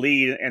into the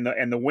lead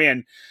and the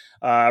win.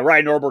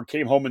 Ryan Norberg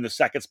came home in the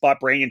 2nd spot.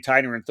 Brandon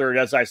Tyner in 3rd.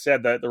 As I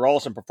said, the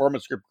Rawlson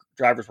Performance Group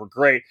drivers were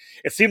great.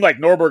 It seemed like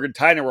Norberg and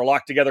Tyner were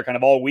locked together kind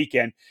of all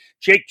weekend.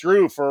 Jake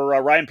Drew for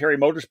Ryan Perry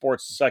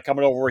Motorsports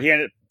coming over. He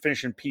ended up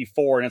finishing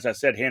P4, and as I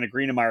said, Hannah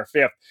Greenmeyer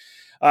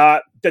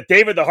 5th.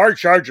 David, the hard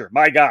charger,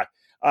 my God.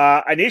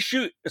 An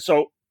issue.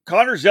 So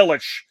Connor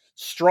Zilich,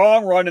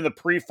 strong run in the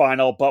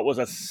pre-final, but was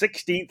a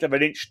 16th of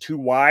an inch too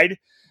wide.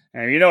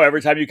 And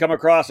every time you come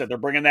across it, they're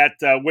bringing that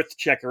width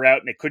checker out,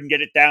 and they couldn't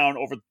get it down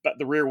over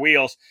the rear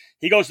wheels.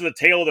 He goes to the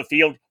tail of the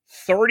field,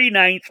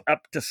 39th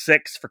up to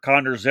 6th for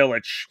Connor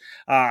Zilich.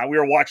 We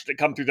were watching it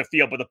come through the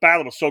field, but the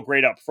battle was so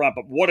great up front.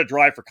 But what a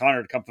drive for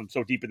Connor to come from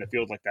so deep in the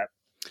field like that.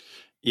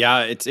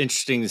 Yeah, it's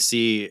interesting to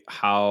see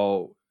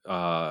how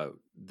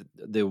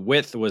the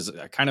width was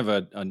kind of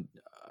a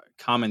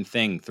common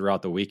thing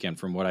throughout the weekend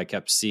from what I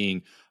kept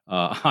seeing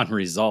on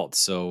results.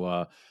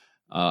 So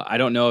I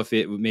don't know if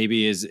it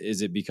maybe is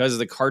it because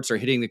the carts are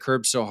hitting the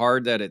curb so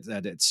hard that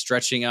it's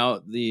stretching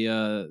out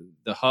the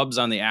hubs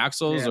on the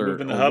axles or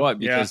what?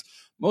 Because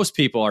most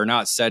people are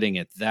not setting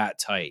it that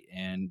tight,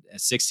 and a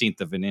 16th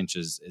of an inch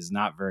is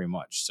not very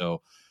much.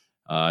 So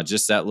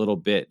just that little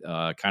bit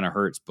kind of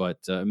hurts, but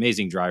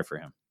amazing drive for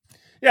him.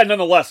 Yeah,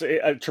 nonetheless,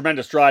 a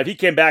tremendous drive. He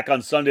came back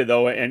on Sunday,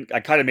 though, and I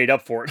kind of made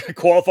up for it.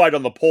 Qualified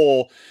on the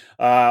pole,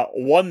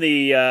 won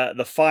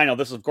the final.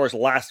 This is, of course,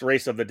 last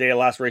race of the day,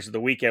 last race of the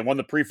weekend. Won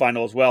the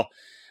pre-final as well.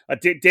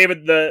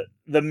 David, the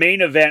main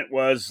event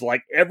was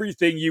like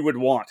everything you would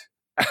want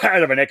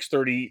out of an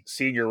X30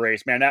 senior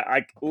race, man.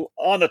 I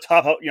on the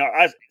top, I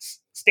was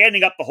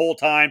standing up the whole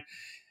time.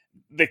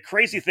 The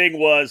crazy thing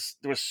was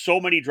there was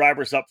so many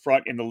drivers up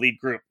front in the lead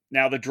group.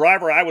 Now, the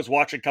driver I was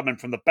watching coming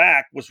from the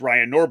back was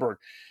Ryan Norberg.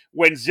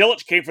 When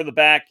Zilich came from the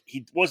back,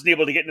 he wasn't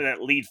able to get into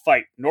that lead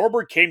fight.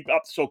 Norberg came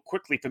up so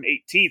quickly from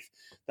 18th.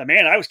 The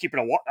man, I was keeping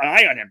an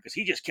eye on him because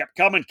he just kept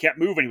coming, kept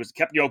moving. He was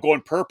kept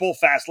going purple,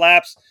 fast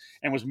laps,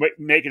 and was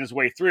making his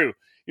way through.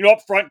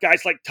 Up front,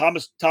 guys like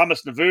Thomas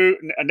Nepfu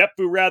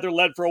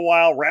led for a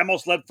while.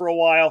 Ramos led for a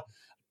while.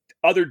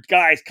 Other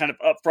guys kind of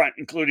up front,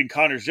 including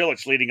Connor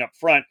Zilich leading up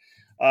front.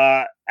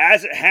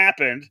 As it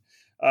happened,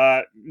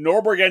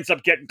 Norberg ends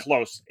up getting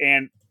close.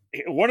 And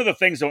one of the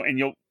things, though,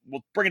 and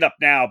we'll bring it up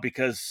now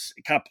because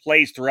it kind of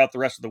plays throughout the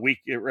rest of the week,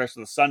 the rest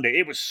of the Sunday.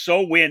 It was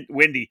so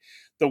windy.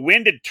 The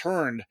wind had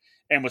turned,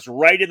 and was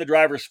right in the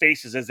drivers'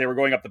 faces as they were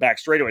going up the back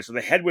straightaway. So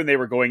the headwind they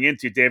were going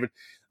into, David,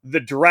 the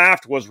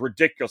draft was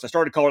ridiculous. I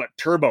started calling it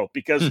turbo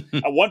because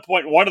at one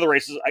point in one of the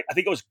races, I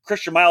think it was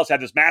Christian Miles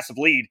had this massive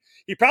lead.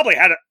 He probably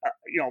had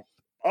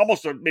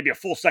almost maybe a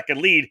full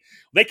second lead.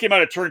 They came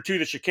out of turn 2,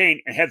 the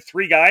chicane, and had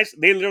 3 guys.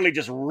 They literally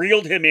just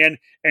reeled him in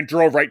and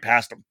drove right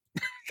past him.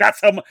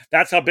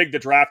 That's how big the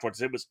draft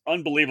was. It was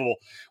unbelievable.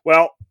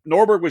 Well,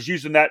 Norberg was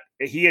using that.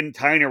 He and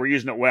Tyner were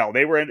using it well.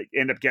 They were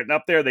end up getting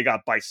up there. They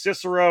got by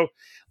Cicero.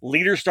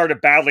 Leaders started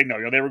battling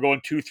though. They were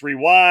going 2-3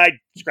 wide,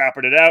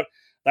 scrapping it out.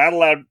 That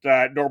allowed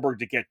Norberg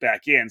to get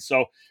back in.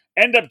 So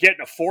end up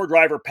getting a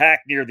 4-driver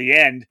pack near the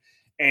end.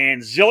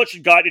 And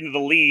Zilich got into the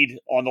lead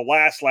on the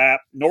last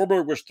lap.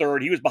 Norberg was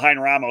third. He was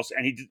behind Ramos,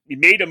 and he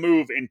made a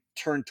move in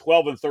turn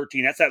 12 and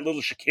 13. That's that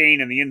little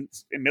chicane in the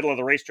middle of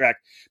the racetrack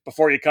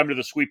before you come to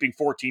the sweeping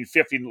 14,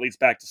 15 that leads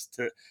back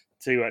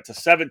to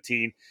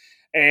 17.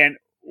 And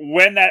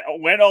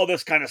when all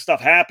this kind of stuff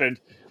happened,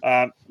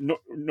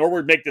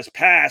 Norberg make this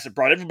pass. It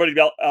brought everybody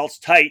else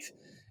tight.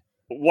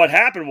 What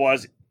happened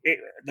was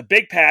the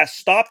big pass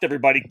stopped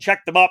everybody,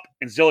 checked them up,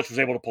 and Zilich was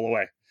able to pull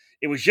away.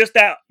 It was just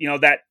that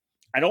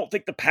I don't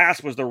think the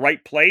pass was the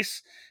right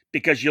place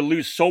because you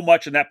lose so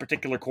much in that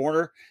particular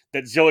corner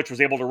that Zilich was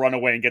able to run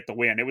away and get the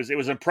win. It was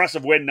an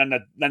impressive win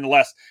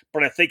nonetheless,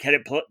 but I think had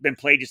it been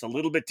played just a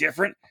little bit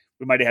different,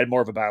 we might have had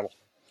more of a battle.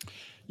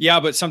 Yeah,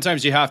 but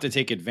sometimes you have to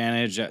take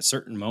advantage at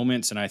certain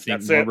moments, and I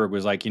think Norberg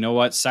was like, you know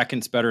what,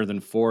 second's better than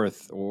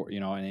fourth, or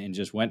and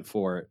just went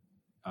for it.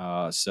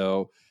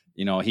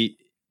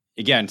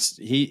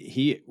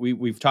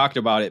 We've talked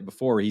about it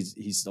before.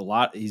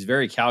 He's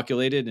very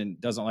calculated and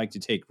doesn't like to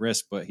take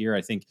risks, but here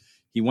I think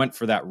he went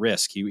for that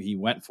risk. He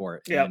went for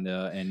it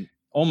and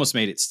almost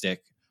made it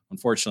stick.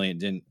 Unfortunately, it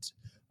didn't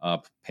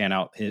pan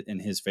out in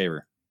his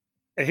favor.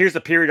 And here's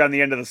the period on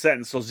the end of the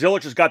sentence. So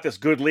Zilich has got this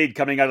good lead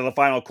coming out of the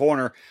final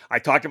corner. I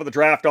talked about the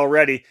draft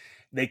already.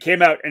 They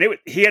came out, and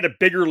he had a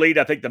bigger lead,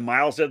 I think, than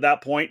Miles at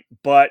that point.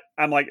 But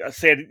I'm like, I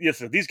said, if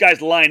these guys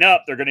line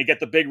up, they're going to get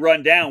the big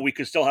run down. We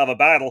could still have a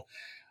battle.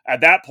 At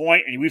that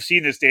point, and we've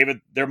seen this,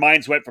 David, their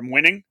minds went from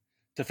winning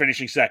to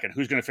finishing second.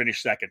 Who's going to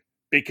finish second?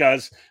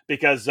 Because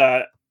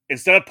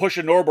instead of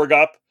pushing Norberg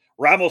up,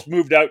 Ramos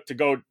moved out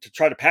to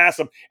try to pass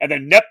him, and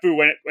then Nepvu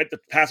went to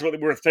pass him.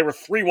 They were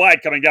 3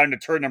 wide coming down to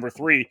turn number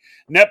 3.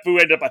 Nepvu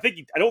ended up, I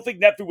don't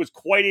think Nepvu was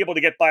quite able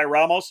to get by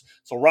Ramos,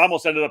 so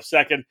Ramos ended up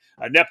second,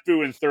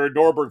 Nepvu in third,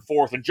 Norberg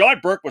fourth, and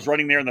John Burke was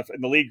running there in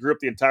the lead group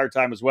the entire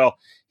time as well.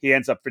 He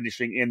ends up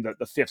finishing in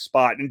the 5th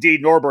spot.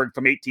 Indeed, Norberg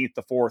from 18th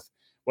to 4th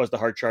was the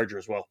hard charger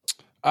as well.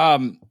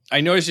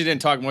 I noticed you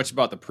didn't talk much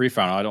about the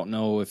pre-final. I don't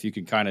know if you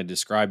could kind of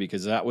describe,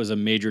 because that was a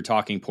major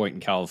talking point in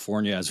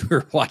California as we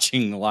were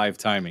watching the live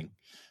timing.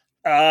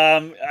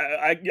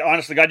 I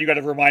honestly, God, you got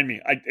to remind me.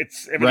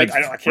 It's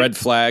red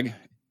flag.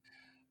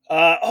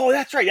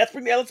 That's right. Let's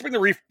bring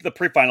the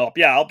pre-final up.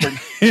 Yeah, I'll bring.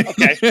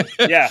 Okay,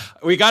 yeah,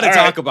 we got to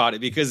talk about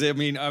it because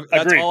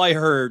that's all I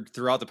heard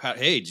throughout the past.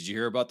 Hey, did you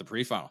hear about the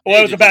pre-final?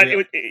 Well,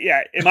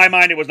 in my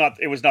mind, it was not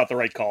the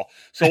right call.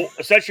 So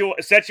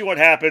essentially, what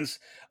happens?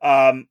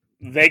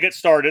 They get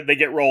started, they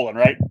get rolling.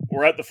 Right,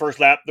 we're at the first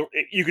lap.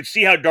 You could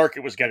see how dark it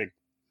was getting.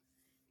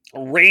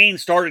 Rain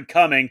started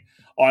coming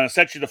on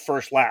essentially the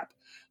first lap.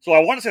 So I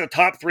want to say the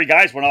top 3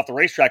 guys went off the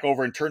racetrack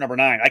over in turn number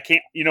 9. I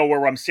can't,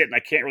 where I'm sitting, I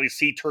can't really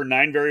see turn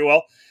 9 very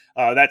well.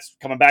 That's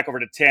coming back over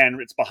to 10.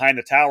 It's behind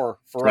the tower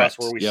for us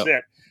where we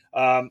sit.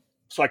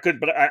 So I couldn't,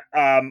 but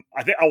I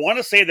want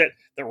to say that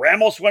the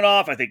Ramos went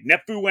off. I think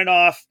Nepvu went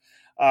off.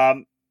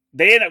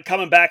 They ended up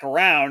coming back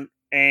around,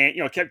 and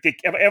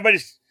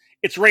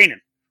it's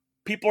raining.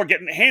 People are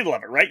getting the handle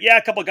of it, right? Yeah,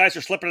 a couple of guys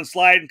are slipping and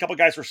sliding, a couple of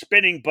guys were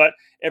spinning, but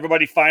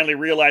everybody finally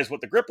realized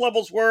what the grip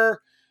levels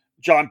were.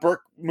 John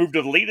Burke moved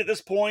to the lead at this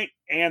point,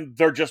 and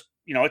they're just,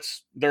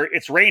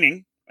 it's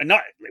raining, and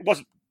it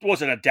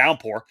wasn't a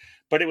downpour,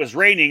 but it was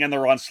raining, and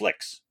they're on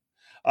slicks.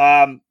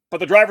 But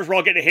the drivers were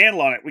all getting a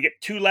handle on it. We get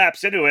 2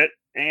 laps into it,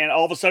 and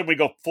all of a sudden we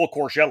go full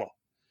course yellow.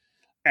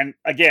 And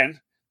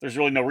again, there's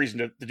really no reason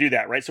to do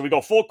that, right? So we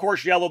go full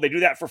course yellow. They do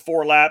that for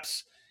 4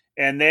 laps,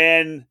 and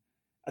then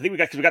I think we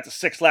got to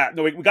 6th lap.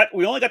 No,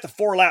 we only got to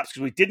 4 laps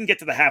because we didn't get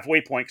to the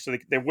halfway point, so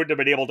they wouldn't have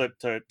been able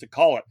to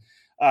call it.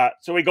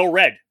 So we go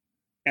red.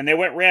 And they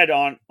went red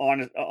on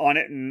it,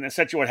 and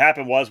essentially what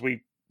happened was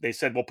they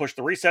said we'll push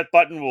the reset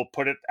button, we'll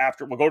put it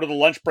after, we'll go to the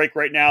lunch break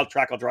right now. The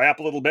track will dry up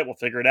a little bit, we'll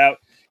figure it out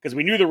because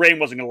we knew the rain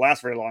wasn't going to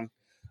last very long,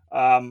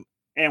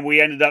 and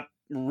we ended up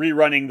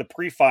rerunning the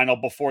pre-final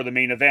before the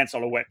main events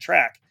on a wet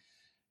track.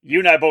 You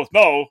and I both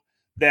know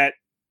that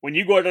when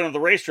you go down to the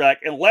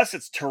racetrack, unless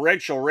it's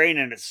torrential rain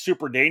and it's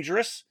super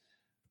dangerous,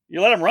 you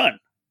let them run.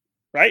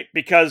 Right?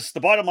 Because the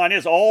bottom line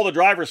is all the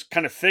drivers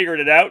kind of figured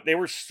it out. They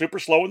were super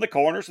slow in the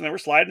corners and they were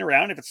sliding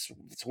around. If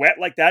it's wet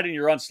like that and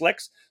you're on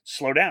slicks,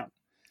 slow down.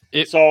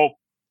 So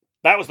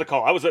that was the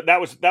call. That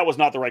was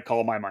not the right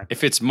call in my mind.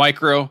 If it's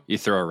micro, you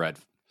throw a red.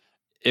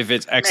 If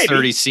it's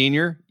X30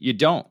 senior, you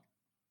don't.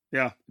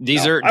 Yeah.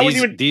 This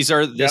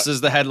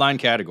is the headline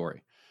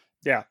category.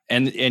 Yeah.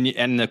 And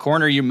the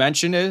corner you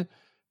mentioned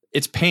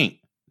it's paint.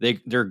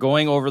 They're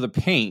going over the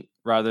paint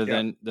rather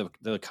than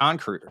the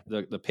concrete,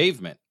 the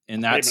pavement.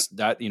 And that's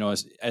that,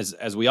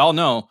 as we all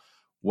know,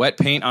 wet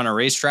paint on a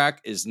racetrack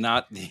is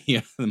not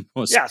the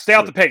most. Yeah, stay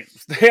off the paint.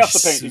 Stay off the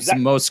paint. It's the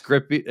most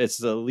grippy. It's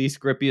the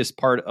least grippiest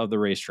part of the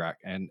racetrack.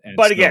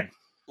 But again,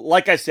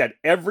 like I said,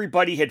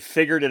 everybody had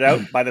figured it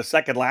out by the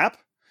second lap.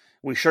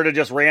 We should have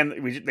just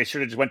they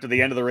should have just went to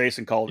the end of the race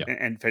and called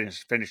and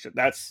finished it.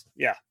 That's.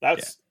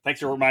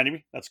 Thanks for reminding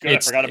me. That's good. I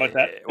forgot about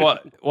that.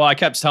 well, I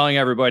kept telling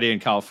everybody in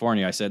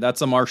California. I said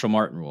that's a Marshall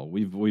Martin rule.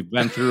 We've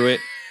been through it.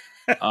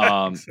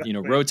 Exactly.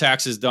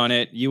 Rotax has done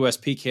it.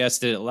 USPKS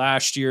did it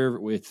last year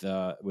with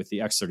the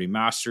X30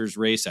 Masters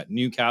race at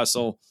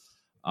Newcastle.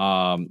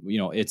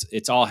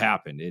 It's all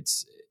happened.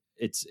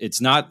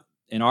 It's not,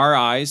 in our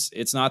eyes,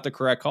 it's not the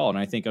correct call. And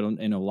I think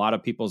in a lot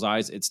of people's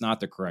eyes, it's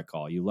not the correct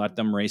call. You let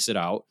them race it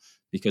out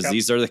because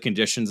these are the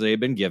conditions they've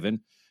been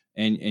given.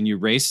 And you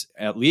race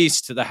at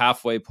least to the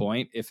halfway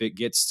point. If it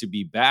gets to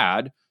be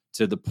bad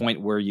to the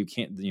point where you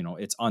can't,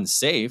 it's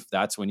unsafe,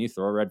 that's when you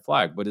throw a red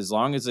flag. But as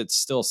long as it's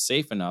still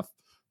safe enough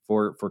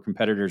for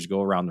competitors to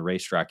go around the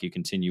racetrack, you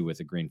continue with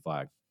a green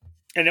flag.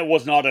 And it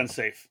was not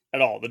unsafe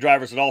at all. The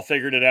drivers had all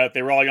figured it out.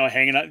 They were all,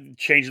 hanging out,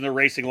 changing their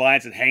racing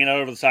lines and hanging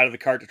out over the side of the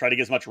cart to try to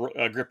get as much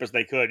grip as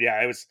they could.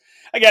 Yeah, it was,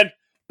 again,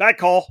 bad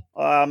call.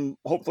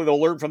 Hopefully they'll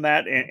learn from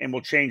that and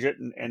we'll change it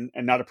and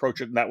not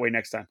approach it that way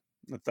next time.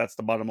 That's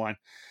the bottom line.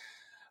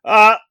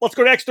 Let's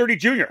go to X30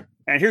 Junior.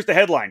 And here's the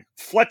headline.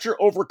 Fletcher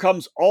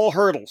overcomes all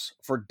hurdles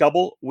for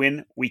double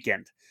win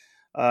weekend.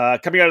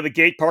 Coming out of the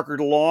gate, Parker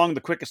DeLong,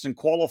 the quickest in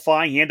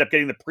qualifying. He ended up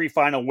getting the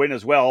pre-final win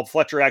as well.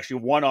 Fletcher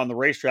actually won on the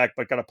racetrack,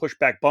 but got a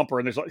pushback bumper.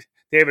 And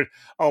David,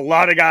 a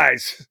lot of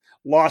guys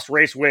lost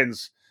race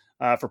wins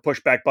for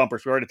pushback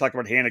bumpers. We already talked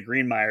about Hannah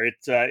Greenmeyer.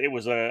 It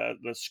was the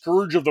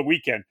scourge of the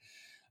weekend.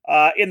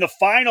 In the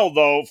final,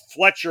 though,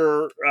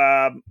 Fletcher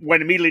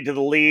went immediately to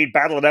the lead,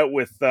 battled it out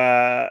with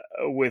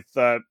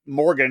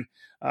Morgan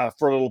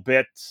for a little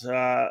bit,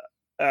 for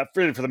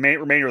the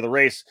remainder of the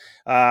race.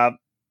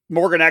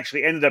 Morgan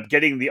actually ended up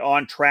getting the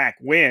on-track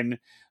win,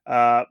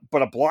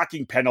 but a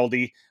blocking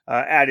penalty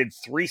added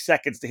 3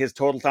 seconds to his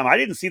total time. I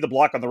didn't see the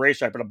block on the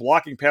racetrack, but a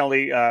blocking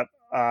penalty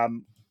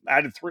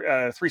added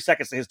 3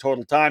 seconds to his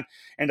total time,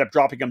 ended up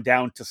dropping him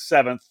down to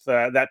seventh.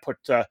 That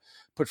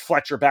put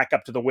Fletcher back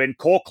up to the win.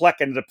 Cole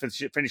Kleck ended up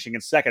finishing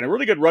in second. A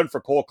really good run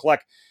for Cole Kleck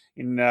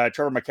in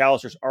Trevor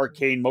McAllister's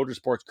Arcane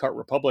Motorsports Kart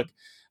Republic.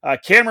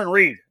 Cameron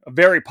Reed, a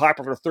very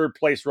popular third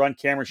place run.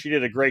 Cameron, she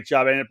did a great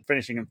job. Ended up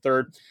finishing in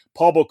third.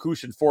 Paul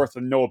Bocuse in fourth,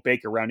 and Noah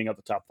Baker rounding out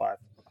the top five.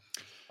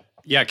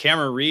 Yeah,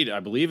 Cameron Reed, I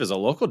believe, is a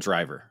local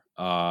driver.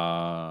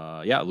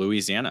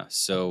 Louisiana.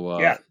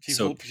 So she's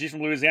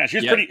from Louisiana.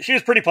 She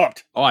was pretty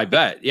pumped. Oh, I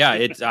bet.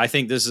 Yeah, I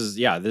think this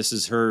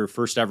is her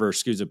first ever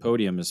SCUSA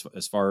podium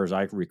as far as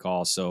I can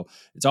recall. So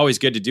it's always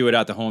good to do it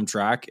at the home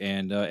track.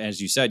 And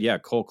as you said,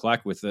 Cole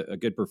Kleck with a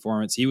good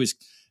performance.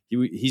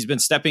 He's been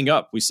stepping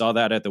up. We saw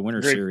that at the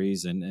Winter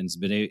Series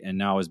and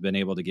now has been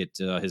able to get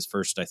his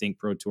first, I think,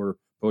 Pro Tour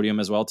podium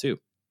as well too.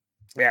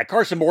 Yeah,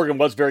 Carson Morgan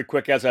was very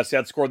quick, as I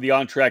said, scored the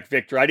on-track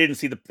victory. I didn't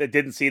see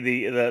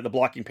the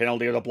blocking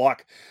penalty or the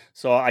block,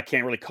 so I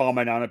can't really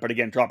comment on it. But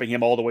again, dropping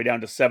him all the way down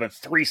to seventh,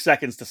 3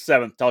 seconds to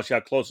seventh, tells you how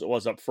close it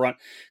was up front.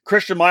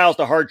 Christian Miles,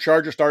 the hard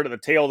charger, started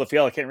at the tail of the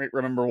field. I can't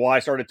remember why.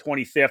 Started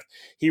 25th.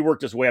 He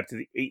worked his way up to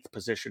the 8th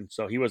position,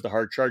 so he was the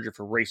hard charger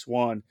for race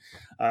one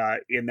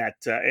in that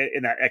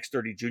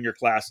X30 junior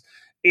class.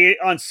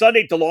 On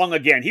Sunday, DeLong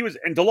again.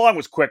 DeLong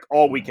was quick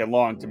all weekend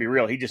long, to be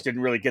real. He just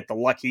didn't really get the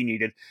luck he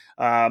needed.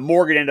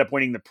 Morgan ended up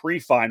winning the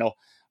pre-final.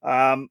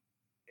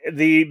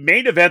 The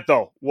main event,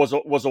 though, was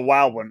a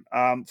wild one.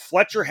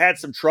 Fletcher had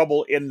some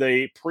trouble in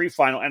the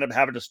pre-final, ended up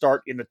having to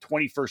start in the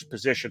 21st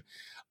position.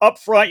 Up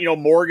front,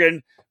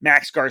 Morgan,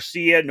 Max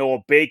Garcia,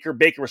 Noah Baker.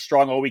 Baker was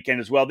strong all weekend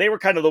as well. They were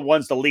kind of the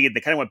ones to lead. They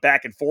kind of went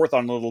back and forth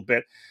on a little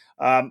bit.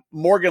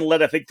 Morgan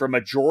led, I think, for a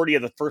majority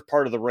of the first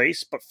part of the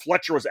race, but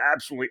Fletcher was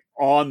absolutely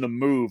on the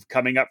move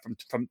coming up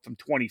from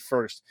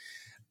 21st.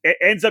 It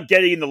ends up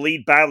getting in the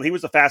lead battle. He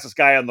was the fastest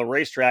guy on the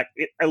racetrack.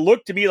 It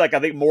looked to me like I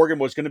think Morgan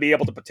was going to be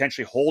able to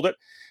potentially hold it,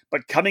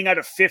 but coming out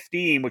of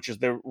 15, which is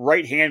the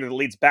right-hander that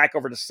leads back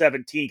over to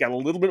 17, got a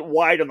little bit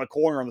wide on the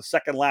corner on the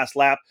second last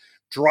lap,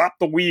 dropped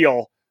the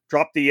wheel,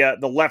 dropped the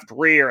left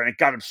rear, and it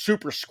got him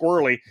super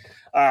squirrely.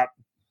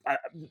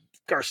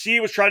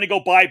 Garcia was trying to go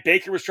by.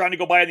 Baker was trying to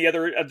go by in the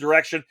other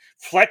direction.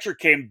 Fletcher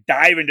came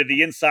diving to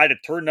the inside of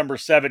turn number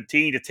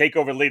 17 to take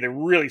over the lead. A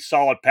really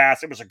solid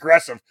pass. It was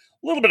aggressive.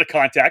 A little bit of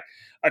contact.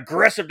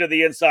 Aggressive to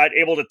the inside,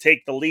 able to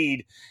take the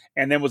lead,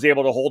 and then was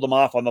able to hold him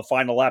off on the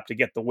final lap to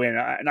get the win.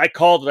 And I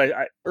called it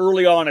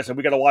early on. I said,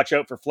 we got to watch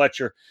out for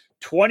Fletcher.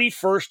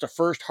 21st to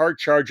first hard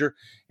charger,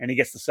 and he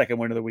gets the second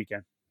win of the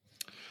weekend.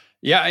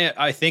 Yeah,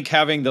 I think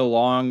having the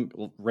long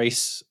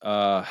race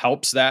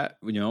helps that,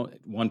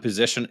 one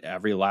position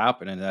every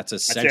lap. And that's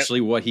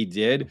essentially what he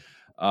did,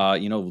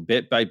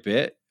 bit by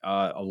bit.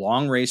 A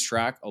long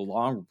racetrack, a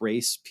long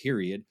race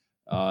period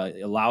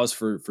allows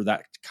for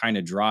that kind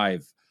of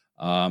drive.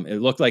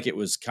 It looked like he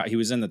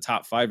was in the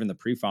top 5 in the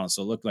pre-final,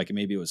 so it looked like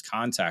maybe it was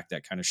contact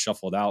that kind of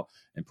shuffled out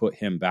and put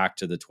him back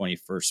to the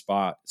 21st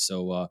spot.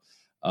 So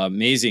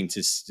amazing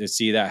to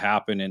see that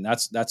happen, and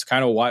that's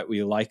kind of what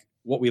we like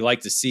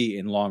to see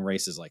in long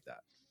races like that.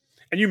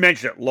 And you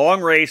mentioned it,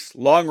 long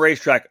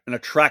racetrack, and a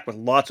track with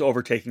lots of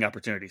overtaking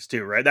opportunities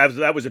too, right?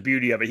 That was the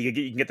beauty of it. You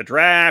can get the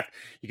draft,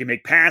 you can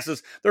make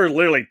passes. There are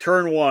literally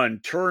turn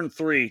 1, turn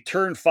 3,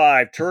 turn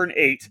 5, turn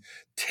 8,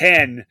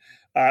 10,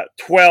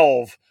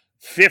 12,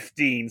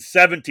 15,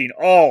 17,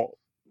 all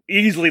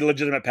easily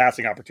legitimate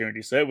passing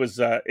opportunities. So it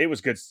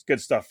was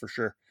good stuff for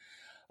sure.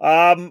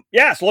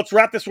 So let's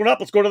wrap this one up.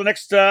 Let's go to the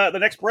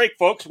next break,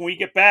 folks. When we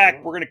get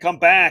back, we're going to come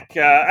back.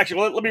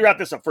 Actually, let me wrap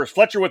this up first.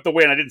 Fletcher with the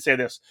win. I didn't say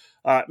this.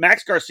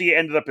 Max Garcia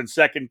ended up in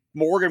second.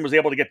 Morgan was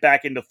able to get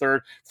back into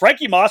third.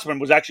 Frankie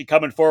Mossman was actually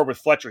coming forward with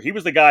Fletcher. He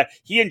was the guy.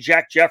 He and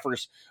Jack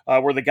Jeffers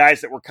were the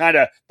guys that were kind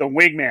of the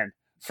wingman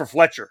for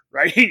Fletcher,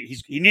 right?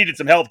 He needed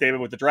some help,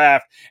 David, with the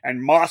draft, and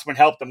Mossman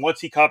helped him.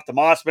 Once he caught up to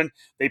Mossman,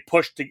 they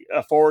pushed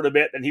forward a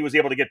bit, and he was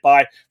able to get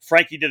by.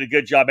 Frankie did a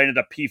good job, ended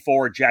up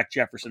P4, Jack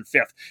Jefferson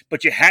 5th.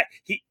 But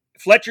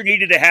Fletcher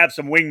needed to have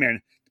some wingmen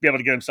to be able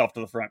to get himself to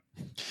the front.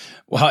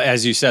 Well,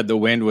 as you said, the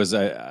wind was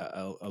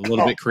a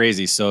little bit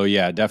crazy. So,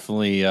 yeah,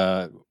 definitely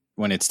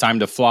when it's time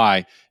to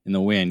fly in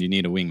the wind, you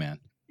need a wingman.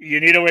 You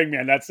need a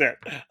wingman. That's it.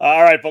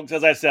 All right, folks.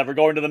 As I said, we're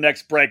going to the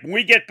next break. When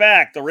we get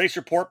back, the race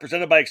report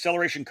presented by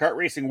Acceleration Kart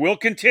Racing will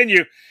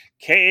continue.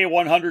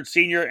 KA100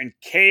 Senior and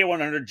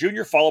KA100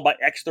 Junior, followed by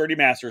X30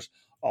 Masters,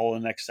 all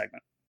in the next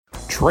segment.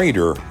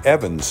 Trader,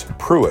 Evans,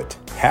 Pruitt,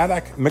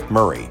 Haddock,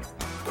 McMurray.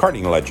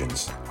 Karting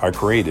legends are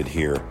created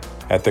here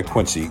at the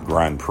Quincy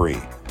Grand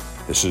Prix.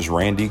 This is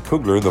Randy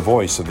Kugler, the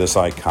voice of this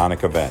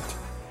iconic event.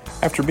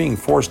 After being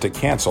forced to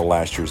cancel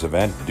last year's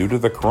event due to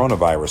the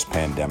coronavirus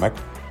pandemic,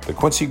 the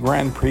Quincy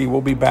Grand Prix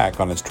will be back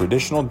on its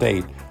traditional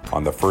date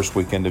on the first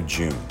weekend of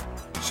June.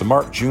 So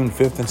mark June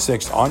 5th and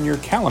 6th on your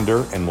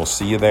calendar and we'll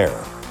see you there.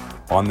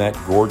 On that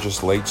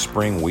gorgeous late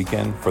spring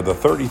weekend, for the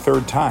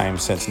 33rd time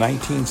since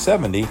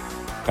 1970,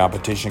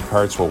 competition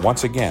karts will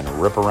once again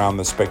rip around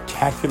the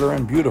spectacular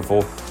and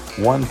beautiful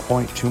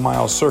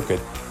 1.2-mile circuit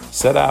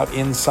set out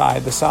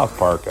inside the South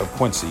Park of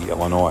Quincy,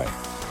 Illinois.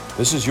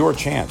 This is your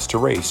chance to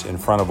race in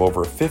front of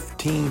over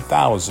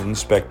 15,000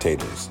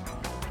 spectators.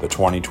 The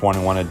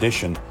 2021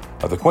 edition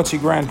of the Quincy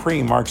Grand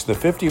Prix marks the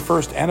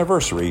 51st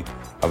anniversary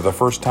of the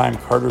first time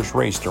karters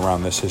raced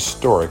around this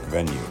historic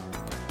venue.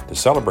 To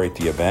celebrate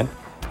the event,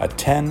 a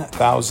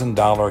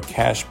 $10,000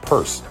 cash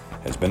purse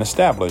has been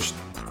established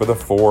for the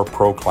 4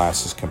 pro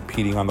classes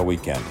competing on the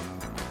weekend.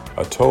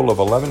 A total of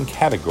 11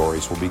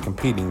 categories will be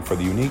competing for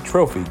the unique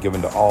trophy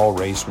given to all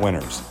race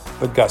winners,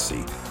 the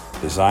Gussie,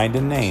 designed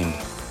and named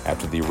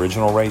after the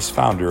original race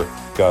founder,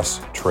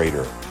 Gus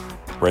Trader.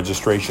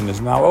 Registration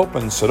is now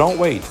open, so don't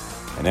wait,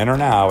 and enter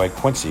now at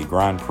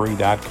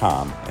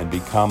QuincyGrandPrix.com and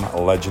become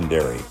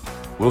legendary.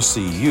 We'll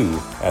see you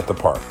at the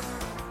park.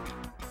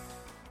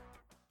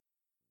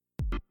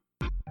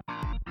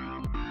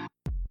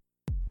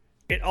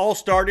 It all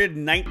started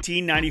in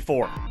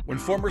 1994 when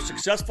former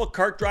successful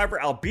kart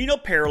driver Albino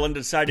Parolin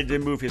decided to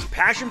move his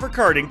passion for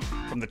karting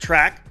from the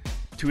track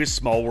to his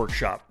small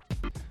workshop.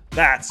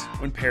 That's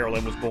when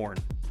Parolin was born.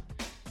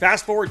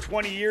 Fast forward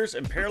 20 years,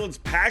 and Parolin's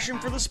passion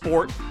for the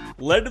sport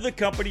led to the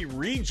company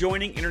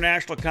rejoining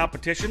international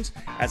competitions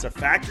as a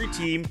factory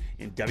team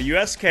in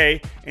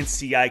WSK and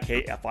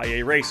CIK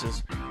FIA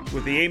races,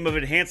 with the aim of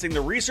enhancing the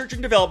research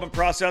and development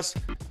process,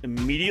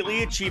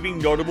 immediately achieving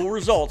notable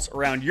results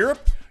around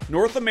Europe,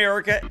 North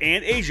America,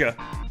 and Asia,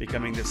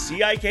 becoming the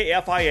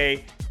CIK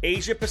FIA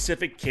Asia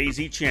Pacific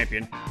KZ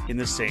champion in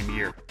the same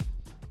year.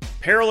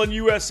 Parolin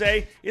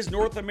USA is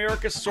North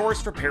America's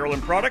source for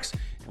Parolin products,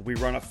 and we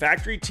run a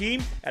factory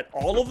team at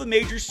all of the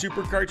major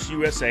Superkarts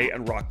USA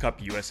and Rock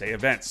Cup USA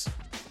events.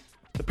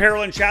 The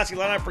Parolin chassis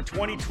lineup for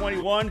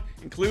 2021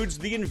 includes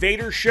the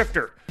Invader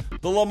Shifter,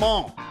 the Le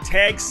Mans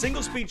Tag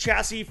single-speed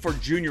chassis for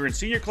junior and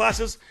senior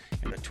classes,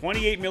 and the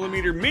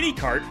 28mm mini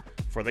kart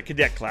for the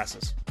cadet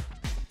classes.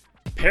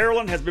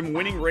 Parolin has been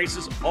winning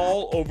races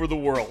all over the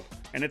world,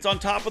 and it's on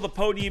top of the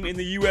podium in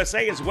the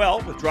USA as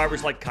well, with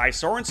drivers like Kai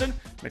Sorensen,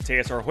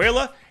 Mateus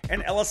Orjuela,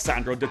 and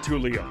Alessandro De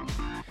Tullio.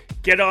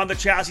 Get on the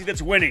chassis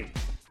that's winning.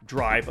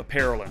 Drive a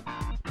Parolin.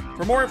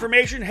 For more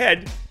information,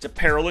 head to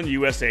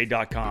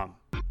ParolinUSA.com.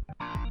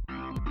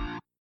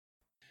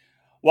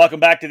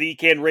 Welcome back to the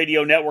EKN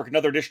Radio Network,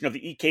 another edition of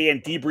the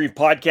EKN Debrief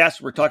Podcast.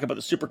 We're talking about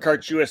the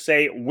Superkarts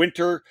USA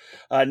Winter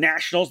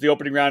Nationals, the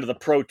opening round of the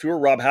Pro Tour.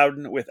 Rob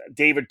Howden with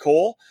David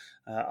Cole.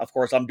 Of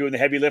course, I'm doing the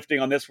heavy lifting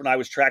on this one. I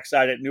was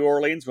trackside at New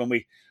Orleans when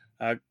we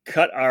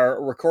cut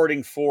our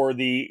recording for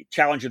the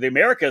Challenge of the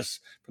Americas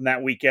from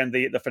that weekend,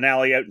 the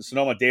finale out in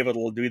Sonoma. David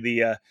will do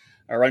the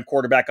run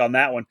quarterback on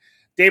that one.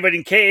 David,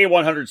 in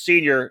KA100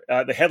 Senior,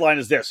 the headline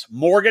is this: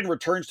 Morgan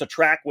returns to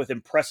track with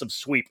impressive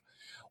sweep.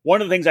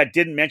 One of the things I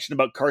didn't mention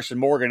about Carson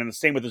Morgan, and the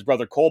same with his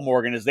brother Cole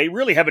Morgan, is they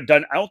really haven't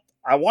done out.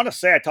 I want to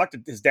say I talked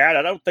to his dad.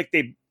 I don't think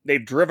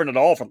they've driven at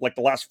all for like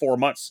the last 4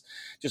 months.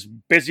 Just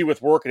busy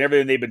with work and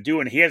everything they've been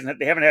doing. They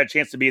haven't had a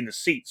chance to be in the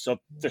seat. So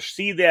to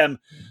see them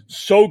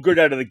so good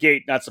out of the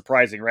gate, not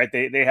surprising, right?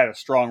 They had a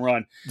strong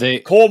run.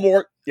 Cole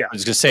Morgan. Yeah, I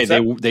was going to say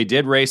they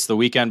did race the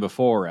weekend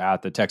before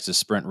at the Texas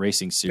Sprint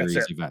Racing Series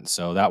event,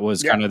 so that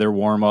was kind of their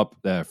warm up,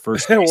 the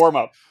first warm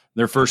up.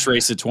 Their first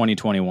race of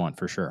 2021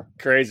 for sure.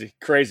 Crazy.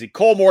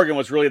 Cole Morgan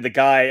was really the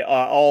guy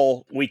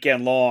all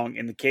weekend long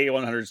in the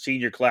K100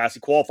 senior class. He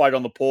qualified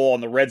on the pole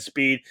on the red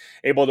speed,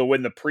 able to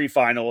win the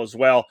pre-final as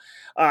well.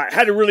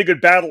 Had a really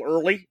good battle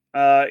early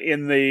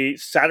in the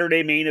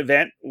Saturday main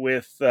event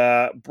with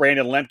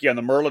Brandon Lemke on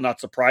the Merlin, not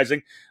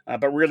surprising.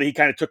 But really he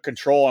kind of took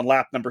control on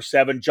lap number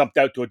 7, jumped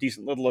out to a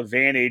decent little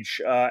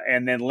advantage.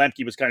 And then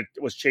Lemke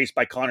was chased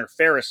by Connor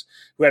Ferris,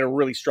 who had a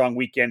really strong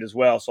weekend as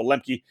well. So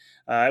Lemke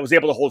was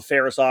able to hold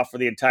Ferris off for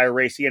the entire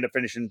race. He ended up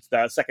finishing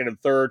second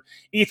and third.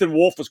 Ethan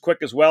Wolf was quick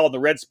as well on the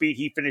red speed.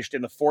 He finished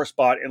in the 4th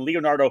spot. And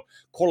Leonardo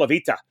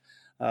Colavita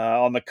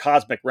on the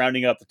Cosmic,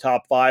 rounding up the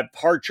top 5.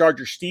 Hard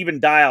charger Stephen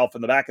Dial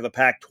from the back of the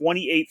pack,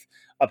 28th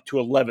up to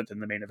 11th in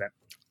the main event.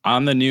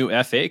 On the new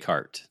FA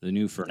kart, the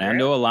new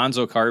Fernando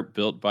Alonso kart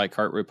built by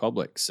Kart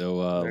Republic.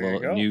 So a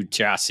little new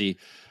chassis,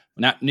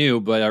 not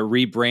new, but a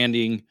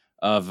rebranding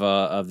of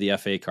the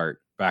FA kart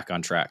back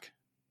on track.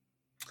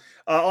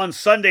 On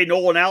Sunday,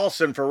 Nolan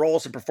Allison for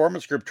Rollison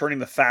Performance Group turning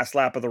the fast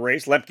lap of the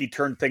race. Lemke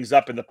turned things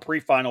up in the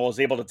pre-final, was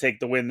able to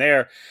take the win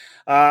there.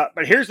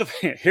 But here's the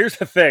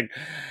thing.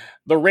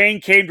 The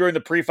rain came during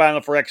the pre-final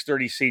for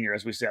X30 Senior,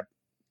 as we said.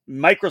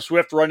 Micro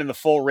Swift running the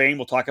full rain.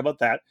 We'll talk about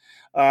that.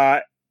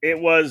 It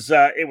was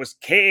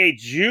KA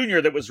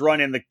Junior that was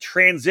run in the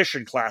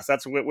transition class.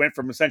 That's what went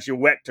from essentially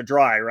wet to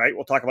dry, right?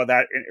 We'll talk about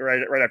that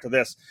right after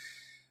this.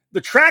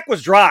 The track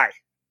was dry,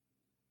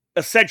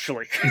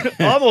 essentially.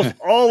 Almost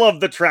all of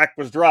the track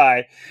was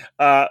dry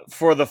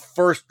for the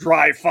first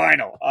dry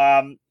final.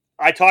 I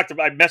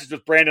messaged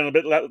with Brandon a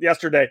bit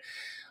yesterday.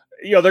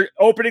 Their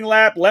opening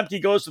lap,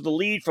 Lemke goes to the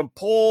lead from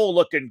pole,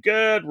 looking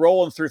good,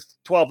 rolling through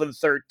 12 and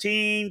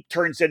 13,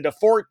 turns into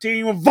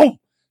 14, boom,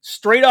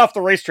 straight off the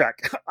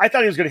racetrack. I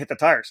thought he was going to hit the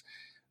tires.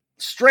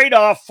 Straight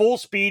off, full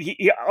speed.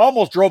 He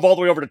almost drove all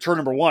the way over to turn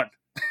number 1.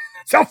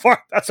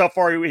 That's how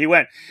far he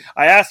went.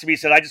 I asked him, he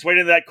said, I just went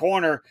into that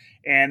corner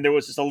and there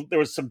was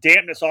some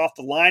dampness off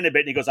the line a bit.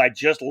 And he goes, I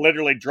just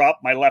literally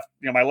dropped my left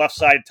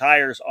side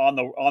tires on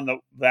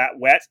that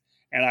wet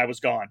and I was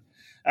gone.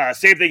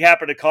 Same thing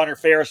happened to Connor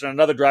Ferris and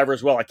another driver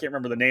as well. I can't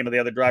remember the name of the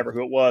other driver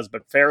who it was,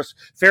 but Ferris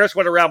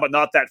went around, but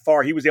not that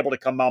far. He was able to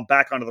come on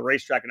back onto the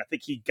racetrack, and I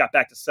think he got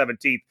back to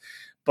 17th.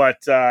 But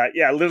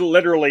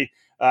literally,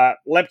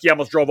 Lemke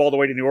almost drove all the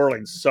way to New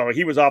Orleans, so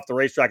he was off the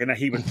racetrack, and then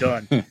he was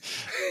done.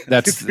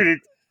 That's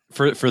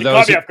for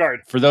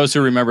those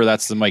who remember.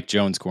 That's the Mike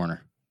Jones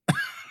corner.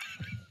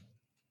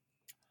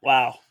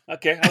 Wow.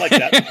 Okay, I like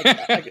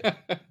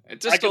that.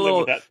 Just a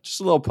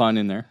little pun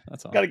in there.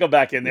 That's all. Got to go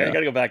back in there. You got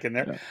to go back in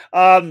there.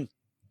 Yeah.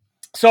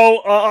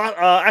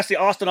 Actually,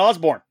 Austin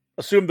Osborne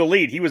assumed the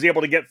lead. He was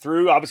able to get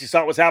through. Obviously, saw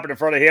what was happening in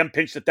front of him.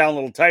 Pinched it down a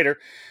little tighter.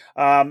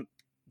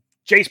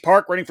 Jace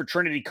Park, running for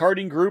Trinity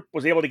Karting Group,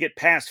 was able to get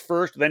past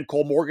first. Then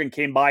Cole Morgan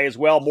came by as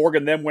well.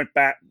 Morgan then went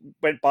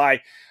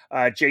by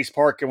Jace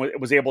Park and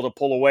was able to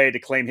pull away to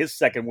claim his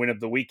second win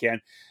of the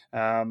weekend.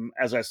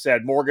 As I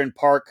said, Morgan,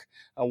 Park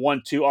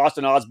 1-2,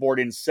 Austin Osborne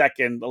in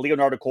second,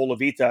 Leonardo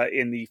Colavita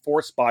in the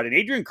 4th spot, and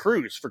Adrian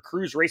Cruz for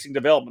Cruz Racing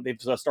Development.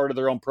 They've started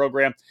their own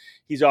program.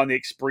 He's on the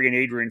Xpree, and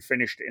Adrian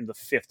finished in the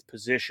 5th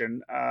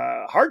position.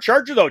 Hard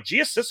charger, though,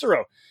 Gia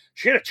Cicero.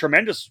 She had a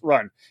tremendous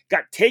run.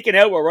 Got taken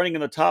out while running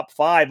in the top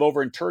 5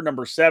 over in turn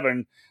number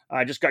 7.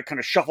 Just got kind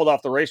of shuffled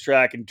off the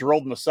racetrack and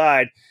drilled on the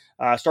side.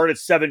 Started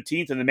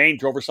 17th in the main,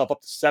 drove herself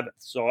up to 7th.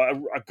 So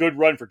a good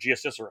run for Gia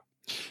Cicero.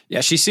 Yeah,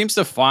 she seems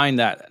to find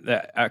that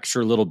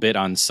extra little bit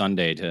on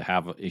Sunday to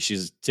have.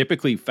 She's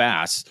typically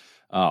fast,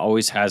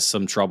 always has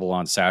some trouble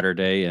on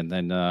Saturday, and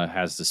then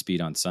has the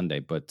speed on Sunday.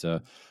 But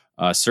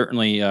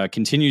certainly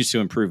continues to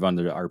improve on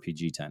the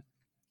RPG 10.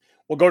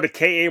 We'll go to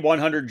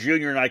KA100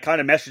 Junior, and I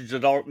kind of mentioned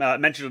it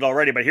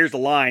already, but here's the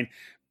line.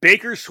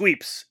 Baker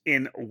sweeps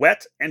in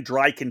wet and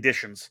dry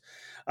conditions.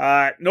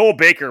 Noah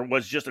Baker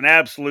was just an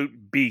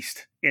absolute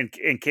beast in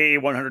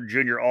KA100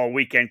 Junior all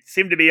weekend.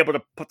 Seemed to be able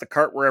to put the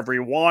cart wherever he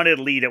wanted,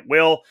 lead at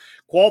will.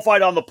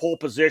 Qualified on the pole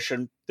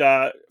position.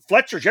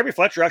 Jeremy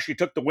Fletcher actually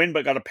took the win,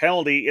 but got a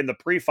penalty in the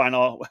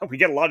pre-final. We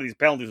get a lot of these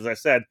penalties, as I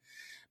said.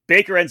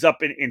 Baker ends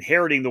up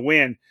inheriting the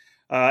win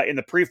in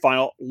the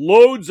pre-final.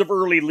 Loads of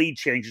early lead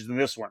changes in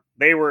this one.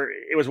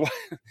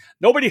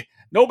 Nobody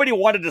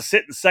wanted to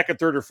sit in second,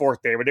 third, or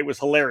fourth, David. It was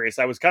hilarious.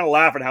 I was kind of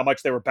laughing how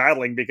much they were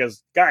battling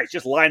because guys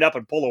just line up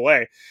and pull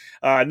away.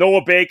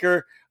 Noah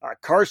Baker,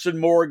 Carson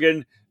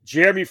Morgan,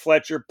 Jeremy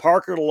Fletcher,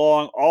 Parker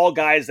DeLong, all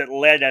guys that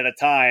led at a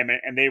time,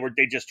 and they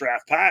just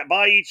draft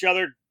by each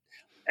other.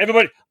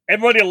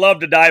 Everybody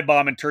loved a dive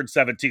bomb in turn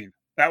 17.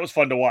 That was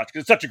fun to watch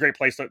because it's such a great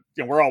place.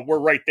 We're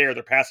right there.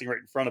 They're passing right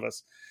in front of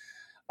us.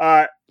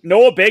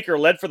 Noah Baker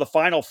led for the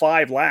final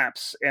 5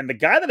 laps, and the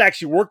guy that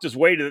actually worked his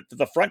way to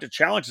the front to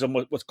challenge him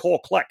was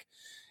Cole Kleck.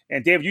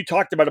 And David, you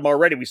talked about him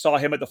already. We saw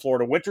him at the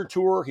Florida Winter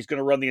Tour. He's going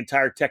to run the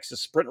entire Texas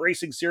Sprint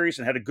Racing Series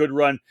and had a good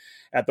run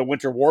at the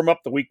Winter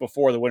Warm-Up the week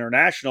before the Winter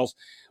Nationals.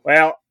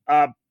 Well,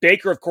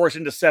 Baker, of course,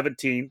 into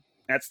 17.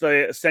 That's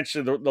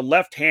essentially the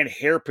left-hand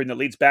hairpin that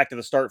leads back to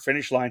the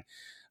start-finish line.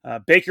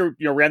 Baker,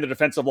 ran the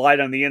defensive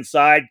line on the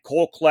inside.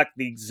 Cole Kleck,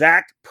 the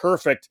exact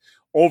perfect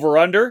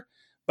over-under,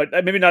 but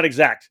maybe not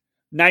exact.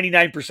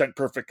 99%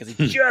 perfect because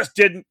he just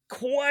didn't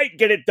quite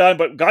get it done,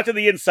 but got to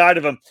the inside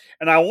of him.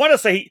 And I want to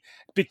say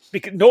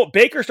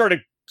Baker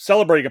started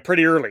celebrating it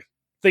pretty early,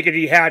 thinking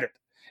he had it.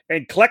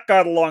 And Kleck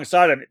got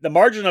alongside him. The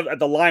margin at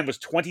the line was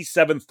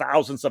 27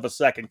 thousandths of a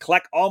second.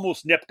 Kleck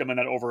almost nipped him in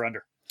that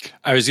over-under.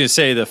 I was going to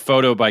say the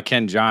photo by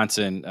Ken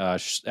Johnson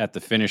at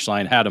the finish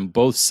line had them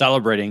both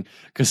celebrating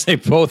because they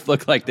both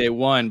looked like they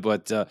won.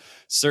 But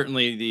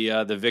certainly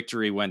the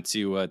victory went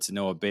to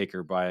Noah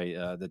Baker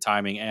by the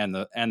timing and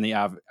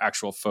the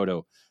actual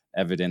photo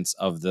evidence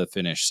of the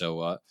finish.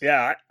 So I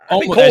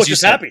think Cole was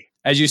just happy.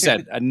 As you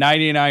said, a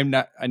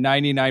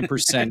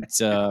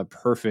 99%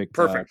 perfect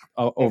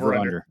over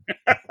under.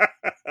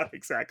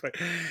 Exactly.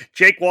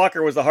 Jake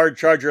Walker was the hard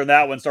charger in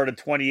that one, started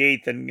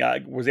 28th and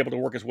was able to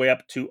work his way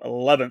up to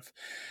 11th.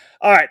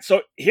 All right,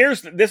 so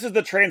this is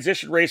the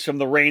transition race from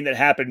the rain that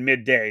happened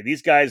midday.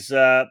 These guys,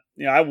 I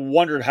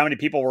wondered how many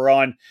people were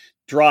on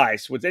dry.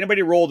 So would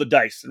anybody roll the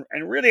dice?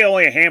 And really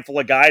only a handful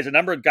of guys, a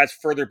number of guys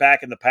further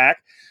back in the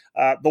pack.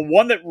 The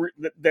one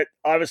that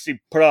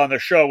obviously put on the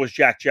show was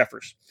Jack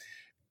Jeffers.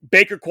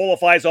 Baker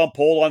qualifies on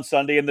pole on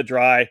Sunday in the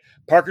dry.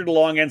 Parker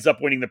DeLong ends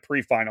up winning the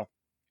pre-final.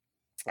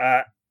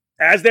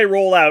 As they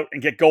roll out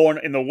and get going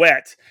in the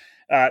wet,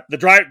 the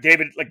dry,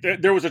 David,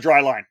 there was a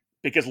dry line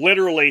because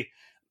literally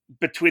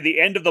between the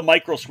end of the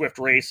Micro Swift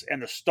race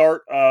and the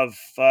start of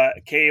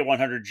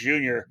KA100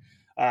 Junior,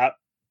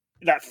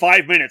 that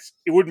 5 minutes,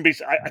 it wouldn't be.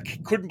 I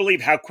couldn't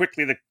believe how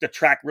quickly the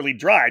track really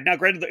dried. Now,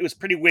 granted, it was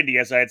pretty windy,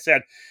 as I had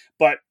said,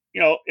 but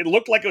it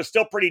looked like it was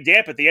still pretty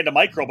damp at the end of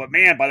Micro. But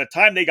man, by the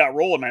time they got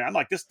rolling, man, I'm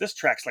like, this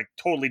track's like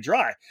totally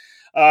dry.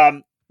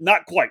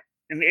 Not quite.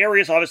 In the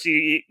areas,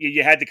 obviously,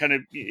 you had to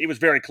it was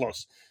very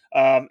close.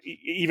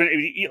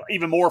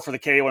 Even more for the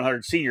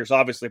KA100 seniors,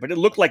 obviously. But it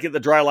looked like the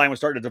dry line was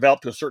starting to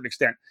develop to a certain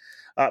extent.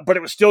 But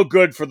it was still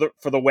good for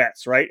the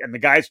wets, right? And the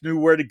guys knew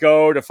where to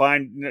go to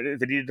find.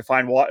 They needed to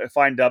find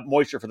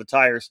moisture for the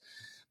tires.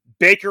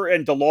 Baker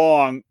and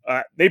DeLong,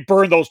 they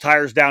burned those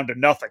tires down to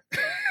nothing.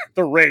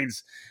 The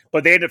rains,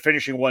 but they ended up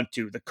finishing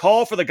 1-2. The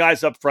call for the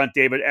guys up front,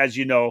 David, as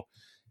you know,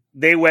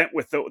 they went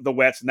with the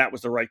wets, and that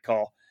was the right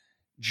call.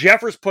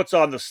 Jeffers puts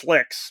on the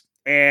slicks,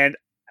 and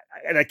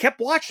I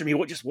kept watching him.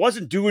 He just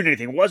wasn't doing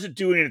anything,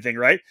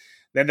 right?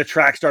 Then the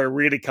track started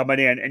really coming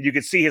in, and you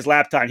could see his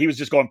lap time. He was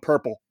just going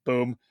purple,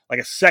 boom, like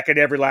a second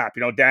every lap,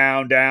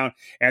 down.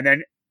 And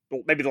then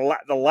maybe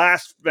the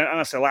last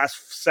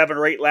 7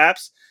 or 8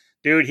 laps,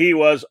 dude, he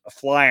was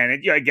flying.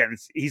 And again,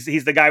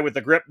 he's the guy with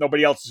the grip.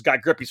 Nobody else has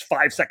got grip. He's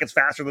 5 seconds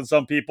faster than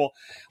some people.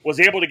 Was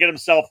able to get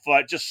himself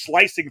just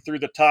slicing through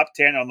the top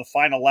 10 on the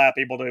final lap,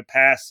 able to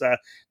pass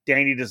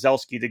Danny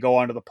Dzelski to go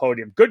onto the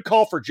podium. Good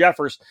call for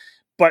Jeffers,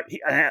 but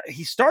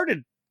he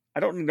started. I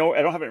don't know.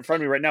 I don't have it in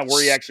front of me right now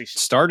where he actually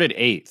started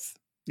 8th.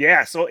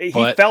 Yeah, so he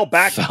fell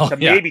back to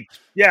maybe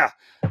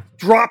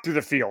drop through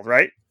the field,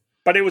 right?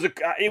 But it was a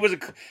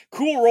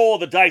cool roll of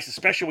the dice,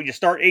 especially when you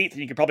start 8th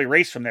and you can probably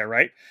race from there,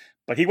 right?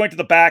 But he went to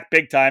the back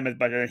big time,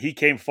 but he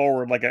came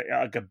forward like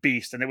a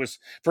beast. And it was,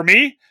 for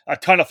me, a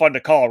ton of fun to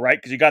call, right?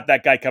 Because you got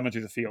that guy coming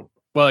through the field.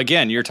 Well,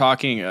 again, you're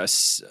talking,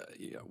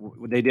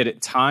 they did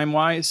it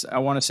time-wise, I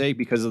want to say,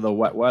 because of the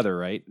wet weather,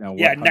 right? Now,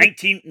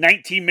 19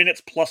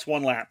 minutes plus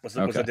 1 lap was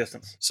the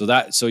distance.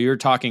 So you're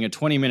talking a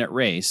 20-minute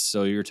race.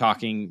 So you're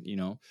talking,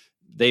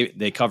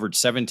 they covered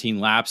 17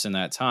 laps in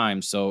that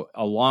time. So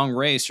a long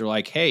race, you're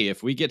like, hey,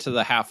 if we get to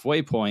the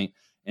halfway point,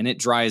 and it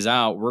dries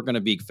out, we're going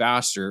to be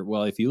faster.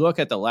 Well, if you look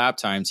at the lap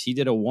times, he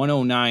did a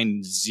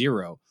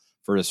 109.0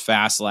 for his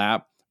fast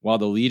lap, while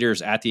the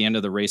leaders at the end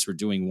of the race were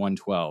doing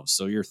 112.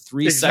 So you're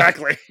 3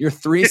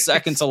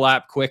 seconds a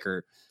lap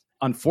quicker.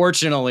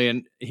 Unfortunately,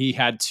 and he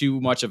had too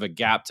much of a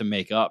gap to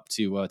make up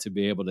to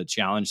be able to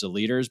challenge the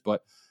leaders.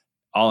 But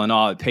all in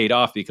all, it paid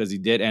off because he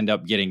did end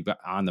up getting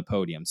on the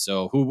podium.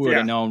 So who would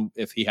have known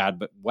if he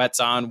had wets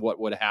on what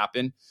would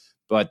happen?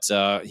 But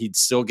he'd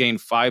still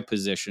gained 5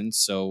 positions.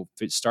 So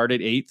it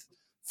started 8th,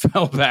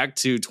 fell back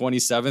to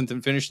 27th,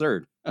 and finished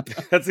 3rd.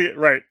 That's it,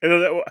 right. A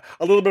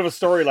little bit of a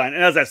storyline.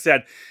 And as I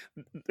said,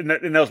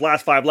 in those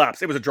last 5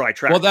 laps, it was a dry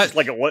track. Well, just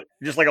like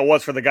it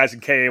was for the guys in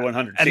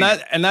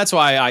KA100. And that's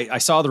why I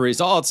saw the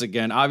results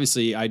again.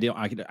 Obviously, I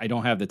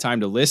don't have the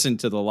time to listen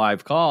to the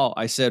live call.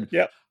 I said,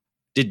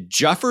 "Did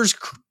Jeffers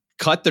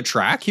cut the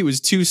track? He was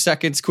 2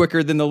 seconds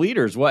quicker than the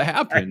leaders. What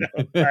happened?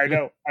 I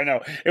know.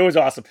 It was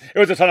awesome. It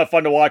was a ton of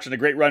fun to watch and a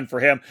great run for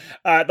him.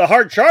 The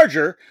hard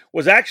charger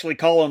was actually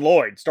Colin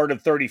Lloyd,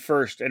 started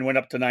 31st and went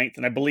up to 9th.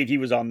 And I believe he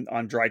was on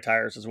dry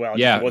tires as well.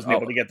 Yeah. He wasn't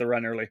able to get the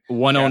run early.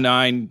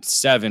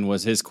 109.7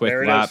 was his quick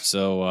lap. Is.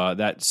 So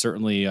that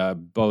certainly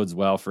bodes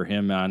well for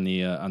him on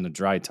the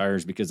dry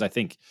tires, because I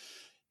think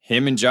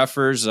him and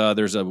Jeffers,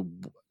 there's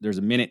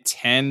a minute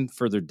 10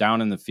 further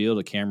down in the field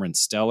of Cameron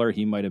Steller.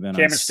 He might have been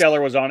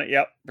Steller was on it.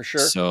 Yep, for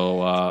sure.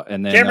 So,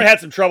 and then Cameron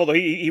had some trouble though.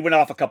 He went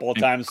off a couple of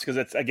times because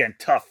it's, again,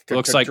 tough.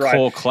 Looks like drive.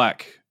 Cole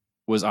Kleck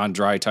was on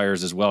dry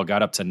tires as well,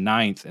 got up to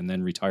 9th and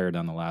then retired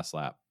on the last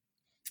lap.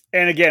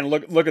 And again,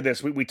 look at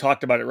this. We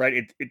talked about it,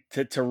 right?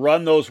 To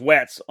run those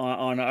wets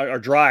on our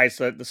dries,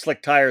 the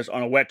slick tires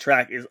on a wet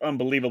track is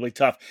unbelievably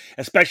tough,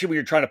 especially when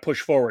you're trying to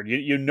push forward.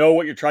 You know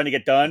what you're trying to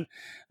get done.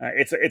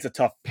 It's a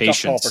tough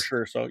call for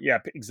sure. So yeah,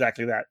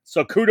 exactly that.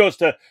 So kudos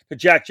to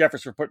Jack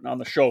Jeffers for putting on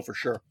the show for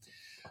sure.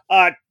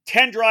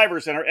 10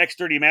 drivers in our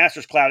X30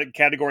 Masters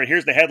category.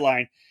 Here's the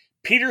headline: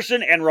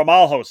 Peterson and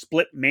Ramalho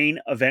split main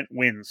event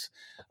wins.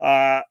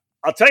 I'll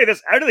tell you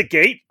this, out of the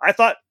gate, I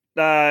thought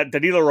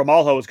Danilo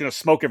Ramalho was going to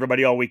smoke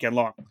everybody all weekend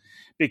long,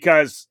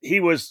 because he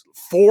was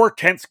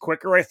 4/10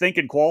 quicker, I think,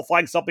 in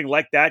qualifying, something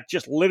like that.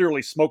 Just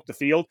literally smoked the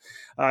field.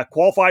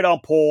 Qualified on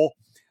pole,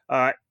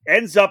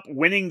 ends up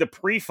winning the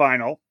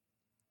pre-final,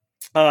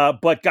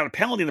 but got a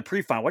penalty in the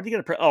pre-final. What did he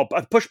get?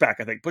 A pushback,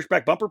 I think.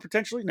 Pushback bumper,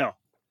 potentially? No.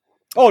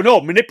 Oh,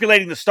 no,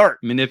 manipulating the start.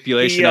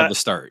 Manipulation of the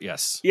start,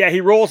 yes. Yeah, he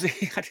rolls.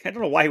 I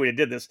don't know why he would have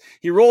did this.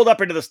 He rolled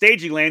up into the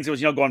staging lanes. It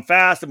was, going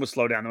fast and would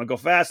slow down. Then would go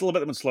fast a little bit,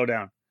 then would slow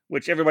down,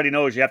 which everybody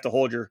knows you have to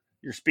hold your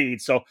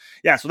speed. So,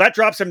 yeah, so that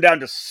drops him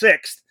down to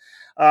 6th.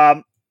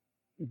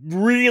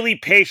 Really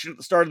patient at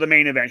the start of the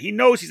main event. He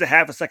knows he's a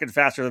half a second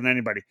faster than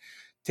anybody.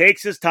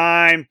 Takes his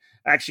time,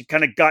 actually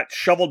kind of got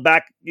shoveled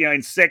back,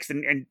 in 6th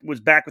and was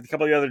back with a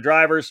couple of the other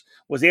drivers,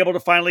 was able to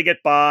finally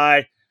get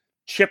by,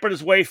 chipping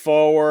his way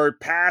forward,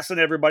 passing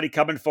everybody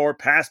coming forward,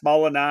 past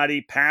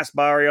Molinari, past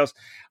Barrios.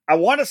 I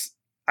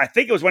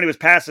think it was when he was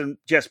passing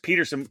Jess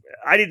Peterson.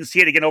 I didn't see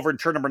it again over in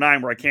turn number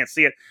 9 where I can't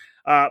see it.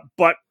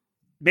 But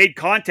made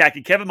contact,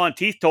 and Kevin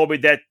Monteith told me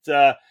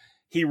that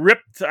he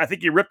ripped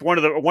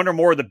one or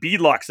more of the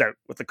bead locks out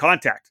with the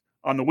contact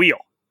on the wheel.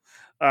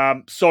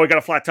 So he got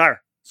a flat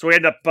tire. So he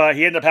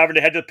ended up having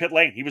to head to the pit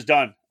lane. He was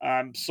done.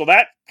 So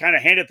that kind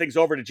of handed things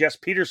over to Jess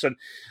Peterson.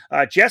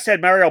 Jess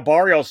had Mario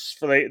Barrios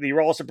for the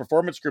Rollison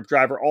Performance Group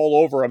driver all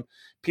over him.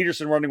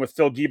 Peterson running with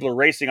Phil Giebler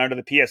Racing under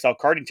the PSL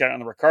karting tent on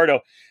the Ricardo.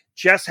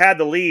 Jess had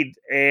the lead,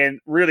 and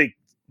really,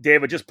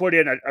 David just put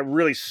in a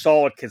really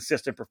solid,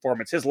 consistent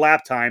performance. His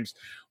lap times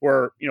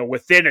were,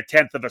 within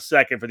 1/10 of a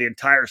second for the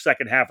entire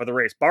second half of the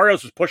race.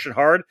 Barrios was pushing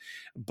hard,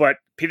 but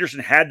Peterson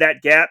had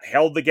that gap,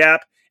 held the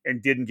gap,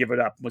 and didn't give it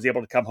up. Was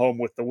able to come home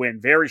with the win.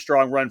 Very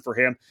strong run for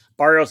him.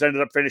 Barrios ended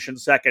up finishing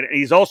 2nd, and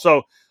he's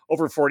also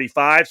over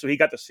 45, so he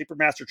got the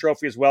Supermaster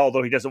trophy as well,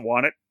 although he doesn't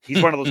want it.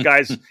 He's one of those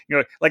guys,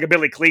 like a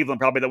Billy Cleveland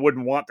probably, that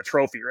wouldn't want the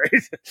trophy,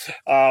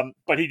 right?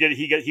 But he did.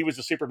 He was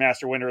the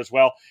Supermaster winner as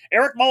well.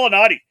 Eric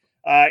Molinari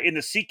in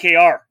the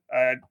CKR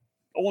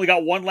only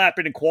got one lap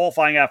in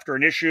qualifying after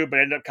an issue, but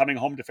ended up coming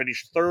home to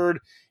finish 3rd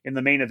in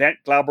the main event.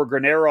 Glauber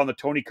Granero on the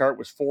Tony Kart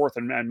was 4th,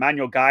 and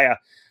Manuel Gaia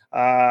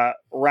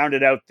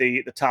rounded out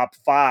the top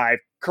 5.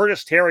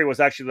 Curtis Terry was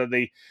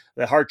actually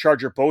the hard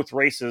charger both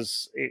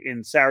races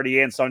in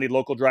Saturday and Sunday.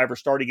 Local driver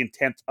starting in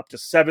 10th up to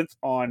 7th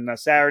on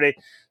Saturday.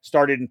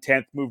 Started in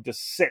 10th, moved to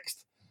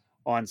 6th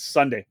on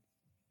Sunday.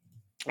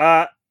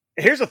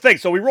 Here's the thing.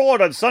 So we roll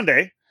out on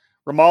Sunday.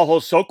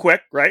 Ramalho's so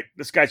quick, right?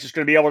 This guy's just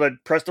going to be able to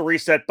press the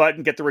reset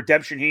button, get the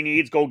redemption he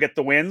needs, go get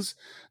the wins.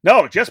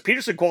 No, Jess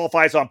Peterson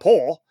qualifies on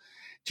pole.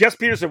 Jess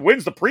Peterson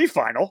wins the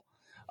pre-final.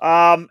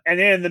 And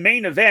then in the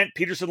main event,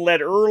 Peterson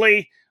led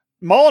early.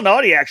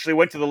 Molinari actually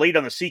went to the lead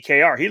on the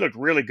CKR. He looked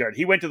really good.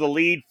 He went to the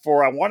lead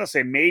for, I want to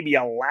say, maybe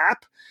a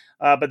lap.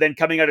 But then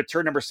coming out of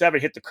turn number 7,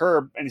 hit the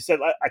curb. And he said,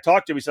 I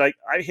talked to him. He said,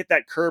 I hit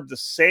that curb the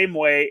same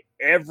way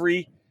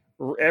every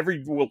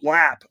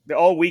lap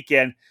all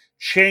weekend.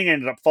 Chain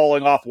ended up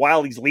falling off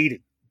while he's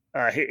leading,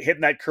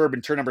 hitting that curb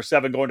in turn number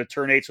 7, going to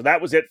turn 8. So that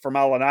was it for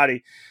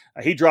Molinari.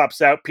 He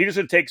drops out.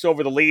 Peterson takes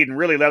over the lead and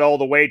really led all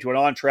the way to an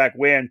on-track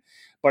win.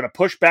 But a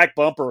pushback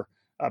bumper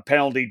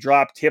penalty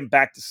dropped him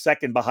back to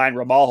 2nd behind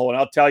Ramalho. And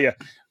I'll tell you,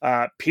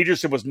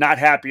 Peterson was not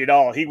happy at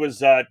all. He was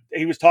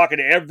talking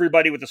to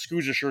everybody with the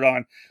SCUSA shirt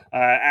on,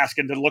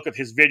 asking to look at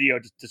his video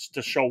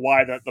to show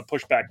why the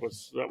pushback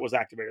was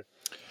activated.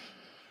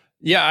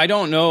 Yeah, I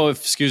don't know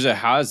if SCUSA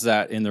has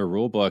that in their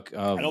rule book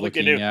of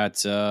looking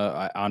at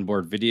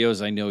onboard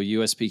videos. I know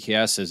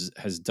USPKS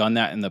has done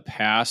that in the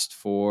past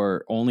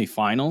for only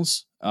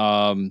finals.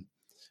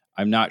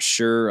 I'm not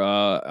sure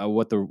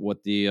what the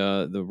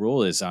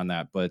rule is on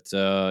that, but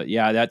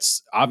yeah,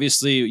 that's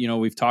obviously,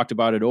 we've talked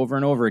about it over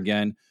and over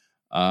again.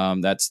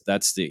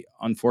 That's the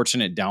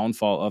unfortunate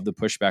downfall of the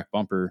pushback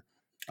bumper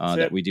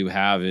that we do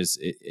have is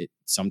it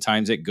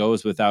sometimes it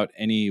goes without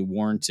any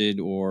warranted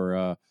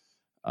or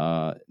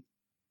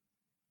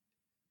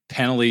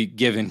penalty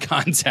given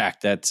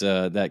contact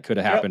that could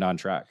have happened on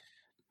track.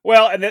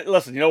 Well, and then,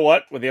 listen, you know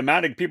what? With the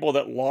amount of people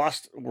that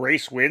lost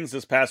race wins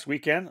this past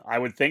weekend, I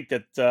would think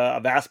that a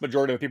vast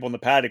majority of people in the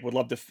paddock would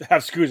love to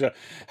have SCUSA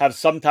have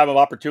some type of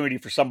opportunity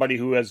for somebody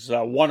who has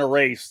won a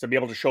race to be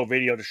able to show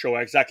video to show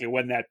exactly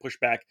when that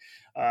pushback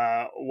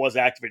was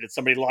activated.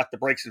 Somebody locked the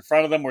brakes in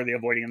front of them, were they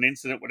avoiding an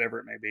incident, whatever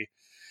it may be.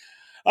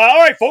 All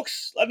right,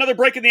 folks, another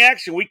break in the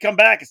action. We come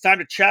back. It's time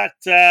to chat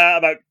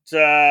about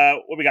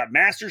what we got.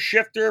 Master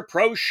Shifter,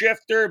 Pro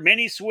Shifter,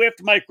 Mini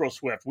Swift, Micro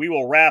Swift. We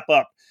will wrap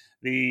up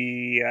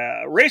the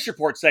race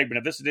report segment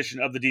of this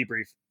edition of the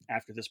Debrief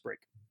after this break.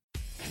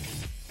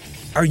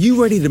 Are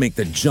you ready to make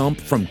the jump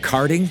from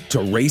karting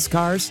to race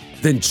cars?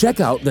 Then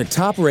check out the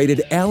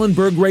top-rated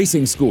Allenberg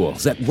Racing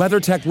Schools at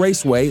WeatherTech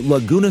Raceway,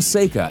 Laguna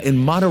Seca in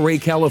Monterey,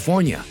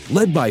 California.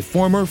 Led by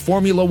former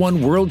Formula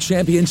One World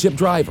Championship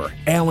driver,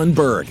 Alan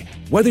Berg.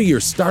 Whether you're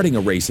starting a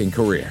racing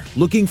career,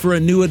 looking for a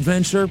new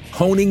adventure,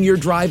 honing your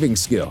driving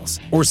skills,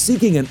 or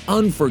seeking an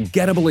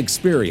unforgettable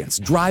experience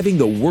driving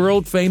the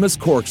world-famous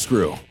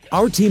Corkscrew,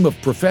 our team of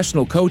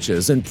professional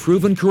coaches and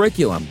proven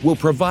curriculum will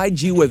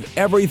provide you with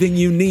everything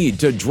you need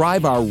to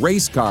drive our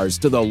race cars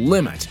to the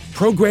limit.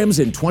 Programs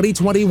in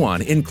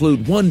 2021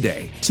 include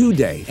 1-day,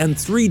 2-day, and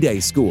 3-day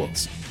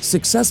schools.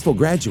 Successful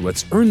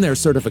graduates earn their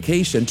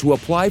certification to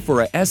apply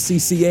for a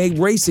SCCA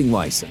racing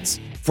license.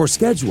 For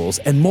schedules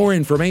and more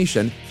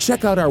information,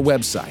 check out our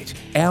website,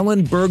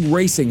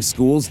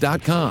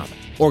 allenbergracingschools.com,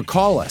 or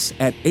call us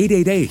at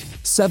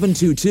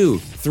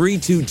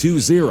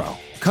 888-722-3220.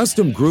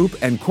 Custom group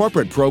and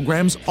corporate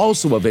programs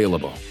also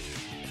available.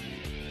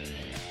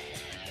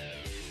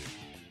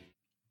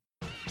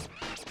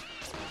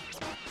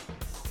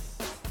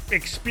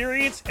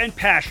 Experience and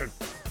passion.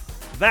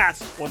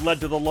 That's what led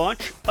to the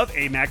launch of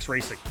AMAX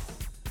Racing.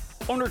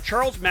 Owner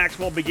Charles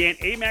Maxwell began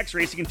AMAX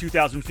Racing in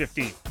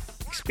 2015,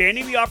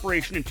 expanding the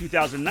operation in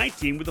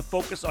 2019 with a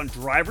focus on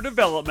driver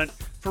development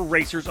for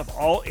racers of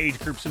all age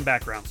groups and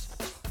backgrounds.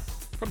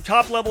 From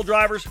top-level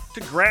drivers to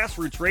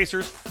grassroots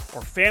racers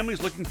or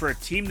families looking for a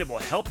team that will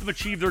help them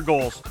achieve their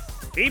goals,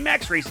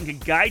 AMAX Racing can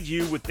guide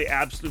you with the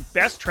absolute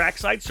best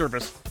trackside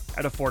service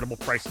at affordable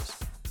prices.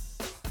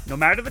 No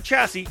matter the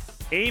chassis,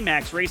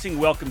 AMAX Racing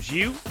welcomes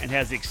you and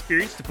has the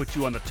experience to put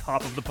you on the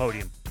top of the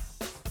podium.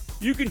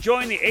 You can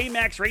join the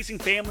AMAX Racing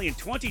family in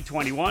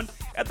 2021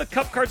 at the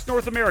Cup Karts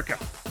North America,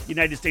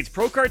 United States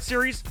Pro Kart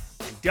Series,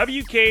 and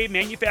WK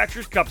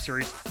Manufacturers Cup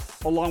Series,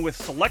 along with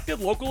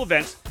selected local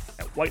events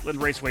at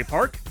Whiteland Raceway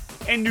Park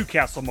and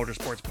Newcastle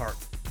Motorsports Park.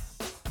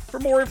 For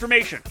more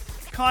information,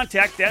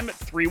 contact them at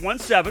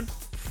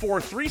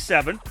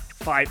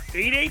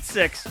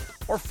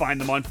 317-437-5886 or find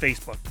them on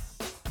Facebook.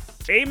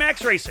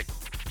 AMAX Racing,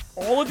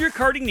 all of your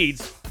karting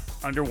needs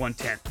under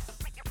 110.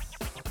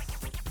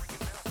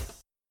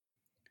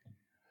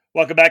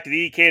 Welcome back to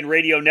the EKN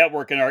Radio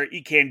Network and our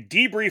EKN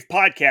Debrief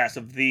podcast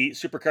of the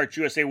SuperKarts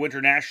USA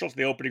Winter Nationals,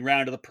 the opening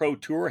round of the Pro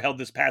Tour held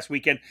this past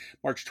weekend,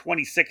 March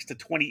 26th to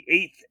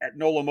 28th at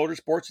NOLA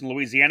Motorsports in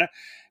Louisiana.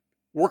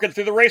 Working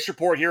through the race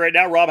report here right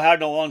now, Rob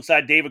Howden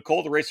alongside David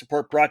Cole. The race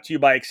report brought to you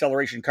by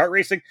Acceleration Kart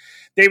Racing.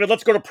 David,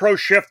 let's go to Pro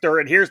Shifter,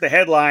 and here's the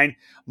headline: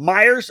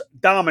 Myers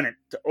dominant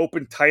to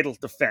open title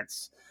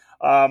defense.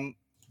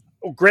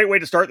 Great way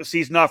to start the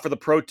season off for the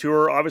Pro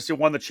Tour. Obviously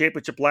won the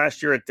championship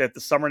last year at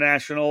the Summer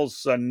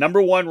Nationals.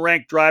 Number one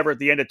ranked driver at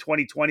the end of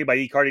 2020 by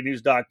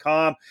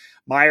ekartingnews.com.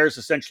 Myers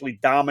essentially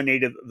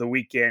dominated the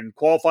weekend.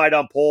 Qualified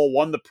on pole,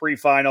 won the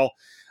pre-final.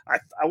 I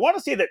want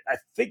to say that I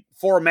think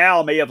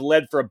Formal may have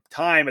led for a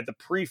time at the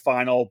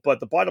pre-final, but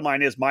the bottom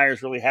line is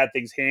Myers really had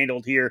things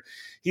handled here.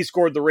 He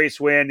scored the race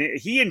win.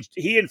 He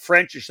and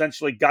French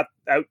essentially got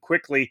out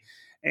quickly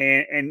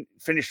and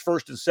finished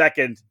first and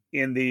second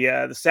in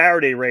the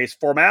Saturday race.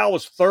 Formal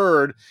was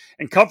third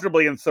and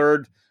comfortably in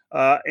third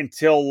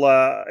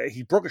until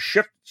he broke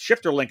a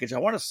shifter linkage. I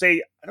want to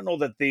say, I don't know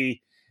that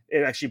it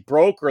actually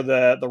broke or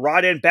the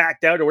rod end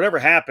backed out or whatever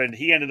happened.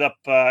 He ended up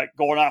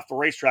going off the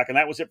racetrack, and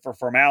that was it for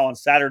Formal on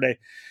Saturday.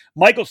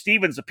 Michael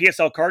Stevens, a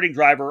PSL karting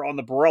driver on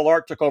the Burrell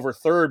Art, took over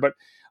third, but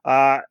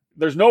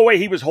there's no way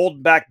he was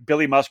holding back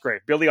Billy Musgrave.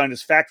 Billy on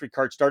his factory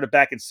kart started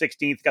back in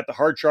 16th, got the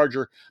hard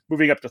charger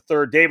moving up to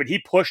third. David, he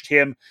pushed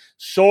him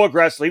so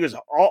aggressively. He was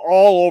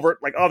all over,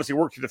 like obviously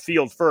worked through the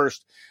field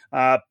first,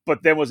 but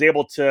then was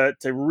able to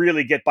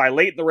really get by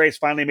late in the race,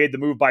 finally made the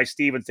move by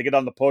Stevens to get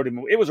on the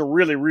podium. It was a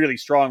really, really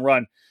strong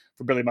run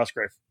for Billy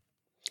Musgrave.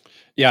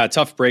 Yeah, a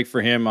tough break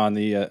for him on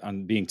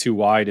on being too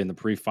wide in the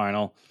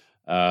pre-final.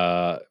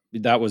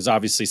 That was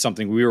obviously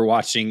something we were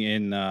watching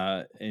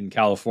in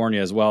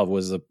California as well.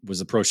 Was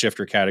the Pro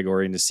Shifter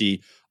category, and to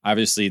see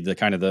obviously the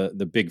kind of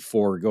the big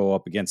four go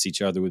up against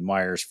each other with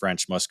Myers,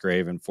 French,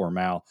 Musgrave, and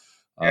Formal.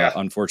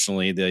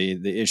 Unfortunately,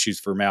 the issues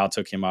for Mal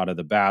took him out of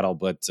the battle,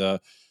 but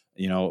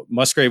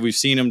Musgrave, we've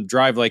seen him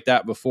drive like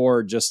that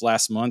before. Just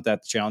last month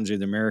at the Challenge of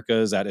the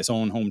Americas at his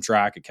own home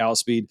track at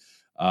Cal-Speed,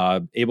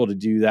 able to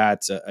do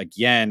that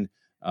again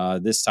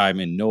this time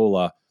in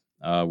NOLA.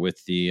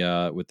 With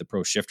the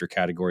Pro Shifter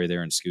category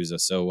there in SCUSA.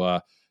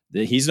 So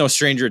he's no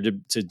stranger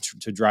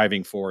to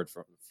driving forward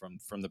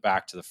from the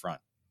back to the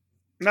front.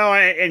 No,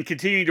 and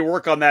continuing to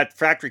work on that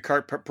factory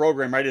cart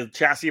program, right? A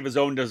chassis of his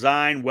own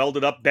design,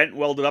 welded up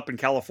in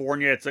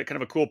California. It's a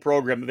kind of a cool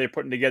program that they're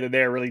putting together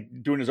there, really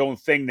doing his own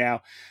thing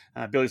now.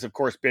 Billy's, of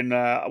course, been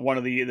one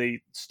of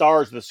the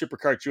stars of the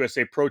SuperKarts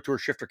USA Pro Tour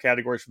shifter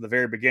categories from the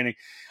very beginning.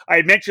 I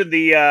had mentioned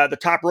the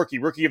top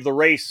rookie of the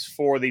race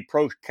for the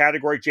pro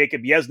category,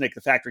 Jacob Yesnick,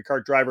 the factory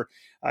cart driver,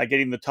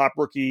 getting the top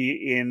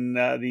rookie in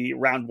the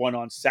round one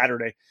on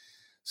Saturday.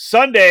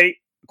 Sunday,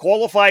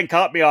 qualifying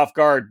caught me off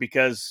guard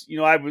because,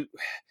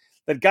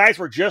 the guys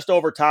were just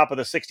over top of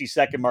the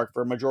 60-second mark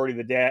for a majority of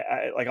the day,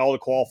 like all the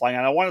qualifying.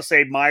 And I want to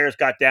say Myers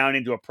got down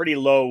into a pretty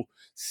low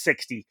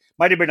 60. It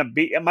might even have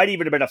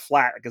been a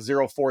flat, like a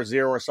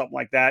 0.40 or something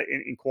like that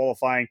in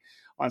qualifying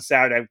on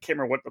Saturday. I can't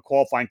remember what the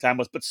qualifying time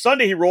was. But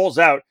Sunday he rolls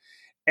out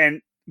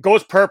and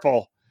goes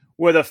purple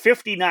with a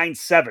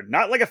 59.7,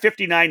 not like a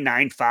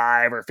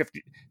 59.95 or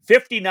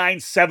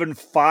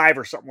 59.75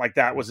 or something like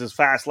that was his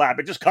fast lap.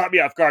 It just caught me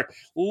off guard.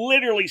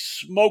 Literally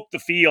smoked the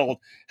field.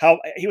 How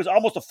he was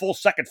almost a full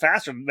second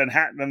faster than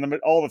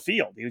all the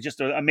field. He was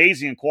just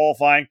amazing in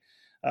qualifying.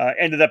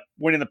 Ended up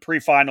winning the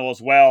pre-final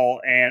as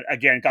well, and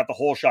again got the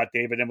whole shot,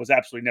 David, and was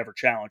absolutely never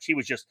challenged.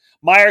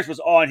 Myers was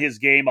on his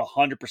game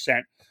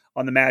 100%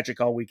 on the Magic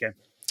all weekend.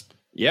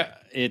 Yeah,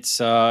 it's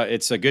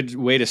a good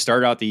way to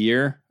start out the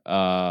year.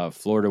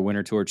 Florida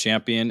Winter Tour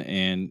champion,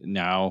 and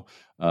now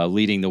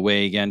leading the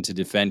way again to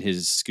defend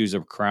his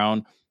SKUSA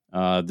crown.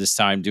 This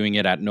time doing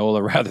it at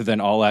NOLA rather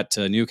than all at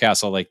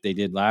Newcastle like they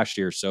did last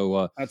year.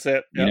 So that's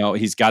it. Yep.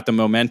 He's got the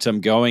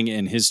momentum going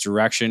in his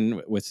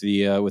direction with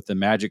the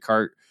Magic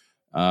Cart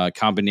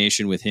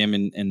combination with him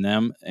and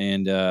them,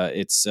 and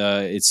it's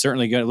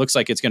certainly good. It looks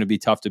like it's going to be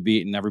tough to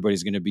beat, and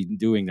everybody's going to be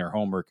doing their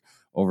homework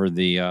over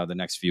the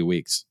next few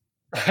weeks.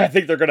 I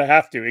think they're going to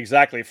have to.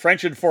 Exactly.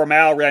 French and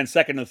Formal ran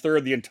second and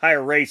third the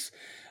entire race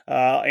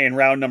in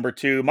round number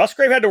 2.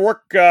 Musgrave had to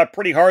work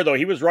pretty hard, though.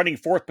 He was running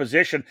 4th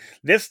position.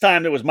 This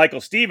time it was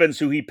Michael Stevens,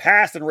 who he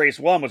passed in race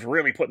 1, was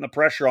really putting the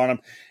pressure on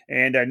him,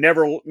 and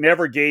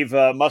never gave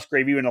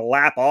Musgrave even a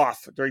lap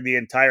off during the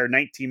entire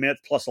 19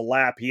 minutes plus a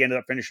lap. He ended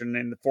up finishing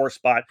in the 4th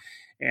spot.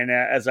 And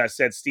as I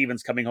said,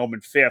 Stevens coming home in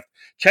 5th.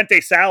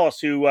 Chente Salas,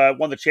 who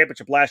won the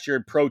championship last year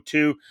in Pro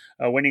 2,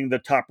 winning the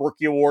top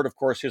rookie award, of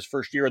course, his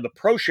first year in the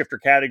pro shifter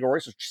category.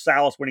 So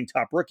Salas winning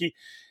top rookie.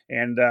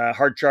 And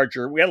Hard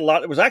Charger, we had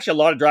it was actually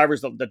a lot of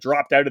drivers that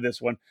dropped out of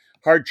this one.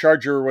 Hard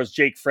Charger was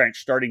Jake French,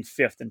 starting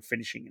 5th and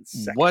finishing in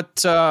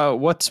 2nd.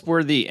 What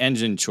were the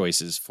engine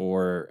choices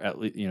for at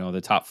least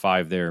the top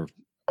 5 there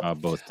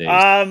both days?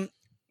 I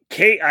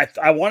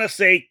want to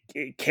say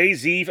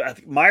KZ. I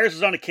think Myers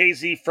was on a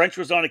KZ. French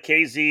was on a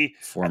KZ.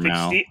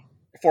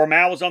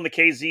 Formal was on the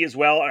KZ as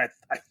well.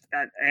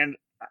 And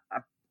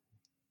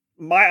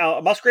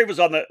Musgrave was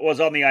on the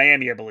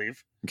IAME, I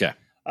believe. Okay.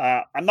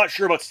 I'm not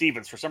sure about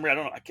Stevens for some reason.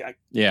 I don't know.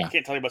 I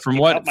can't tell you about. From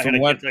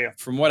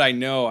what I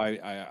know,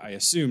 I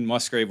assumed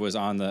Musgrave was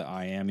on the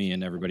IAME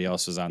and everybody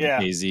else was on the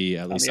KZ,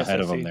 at least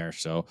ahead of him there.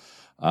 So,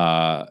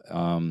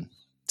 that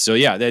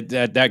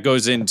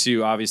goes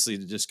into obviously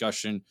the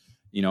discussion.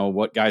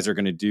 What guys are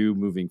going to do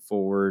moving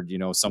forward.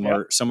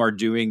 Some are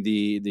doing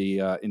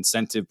the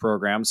incentive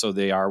program, so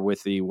they are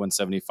with the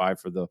 175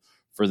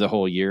 for the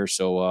whole year.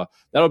 So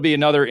that'll be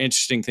another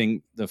interesting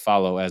thing to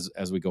follow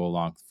as we go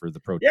along for the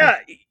pro. Yeah.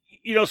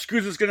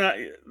 SKUSA's gonna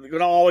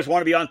always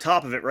want to be on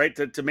top of it, right?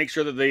 To make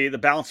sure that the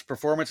balance of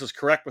performance is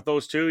correct with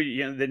those two.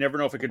 They never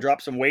know if it could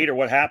drop some weight or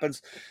what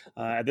happens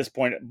at this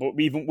point. But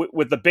even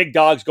with the big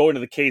dogs going to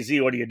the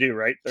KZ, what do you do,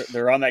 right?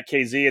 They're on that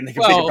KZ, and they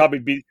could probably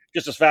be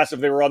just as fast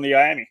if they were on the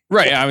IAME.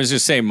 Right. I was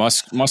just saying,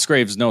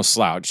 Musgrave's no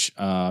slouch.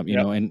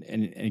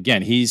 And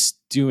again, he's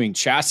doing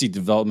chassis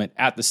development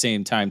at the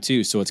same time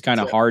too, so it's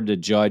kind of hard to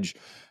judge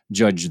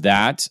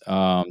that.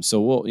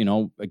 So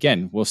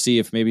we'll see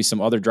if maybe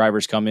some other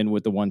drivers come in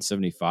with the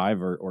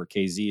 175 or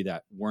KZ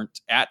that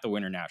weren't at the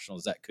Winter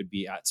Nationals that could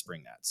be at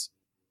Spring Nats.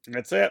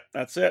 That's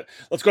it.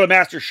 Let's go to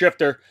Master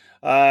Shifter.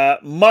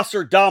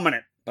 Musser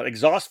dominant, but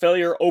exhaust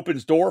failure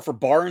opens door for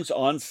Barnes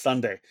on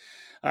Sunday.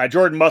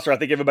 Jordan Musser, I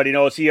think everybody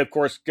knows, he, of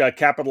course,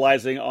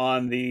 capitalizing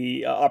on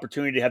the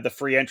opportunity to have the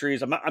free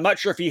entries. I'm not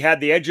sure if he had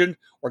the engine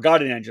or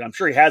got an engine. I'm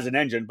sure he has an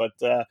engine, but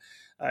that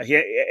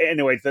and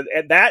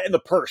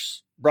the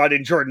purse brought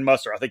in Jordan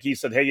Musser. I think he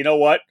said, hey, you know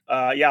what?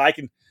 I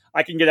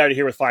can get out of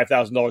here with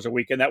 $5,000 a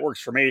week, and that works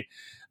for me.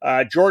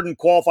 Jordan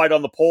qualified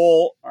on the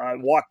pole,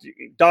 walked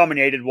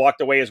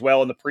away as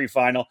well in the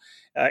pre-final.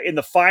 In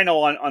the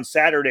final on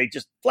Saturday,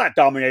 just flat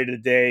dominated the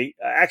day.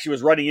 Actually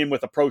was running in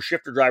with the pro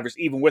shifter drivers,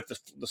 even with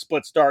the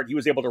split start. He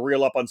was able to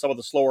reel up on some of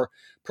the slower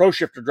pro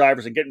shifter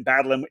drivers and getting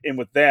battling in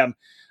with them.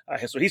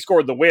 So he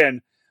scored the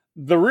win.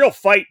 The real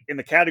fight in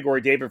the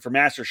category, David, for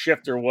Master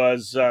Shifter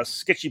was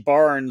Skitchy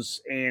Barnes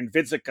and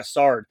Vincent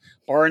Cassard.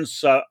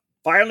 Barnes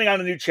finally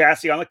on a new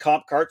chassis on the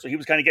comp cart, so he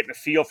was kind of getting a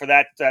feel for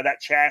that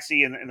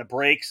chassis and the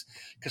brakes.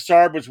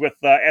 Cassard was with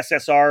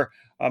SSR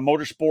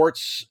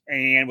Motorsports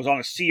and was on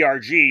a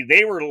CRG.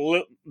 They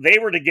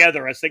were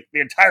together, I think,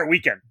 the entire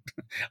weekend.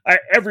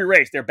 Every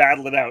race, they're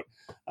battling it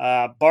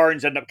out.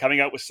 Barnes ended up coming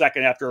out with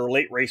second after a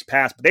late race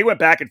pass, but they went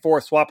back and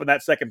forth, swapping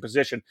that second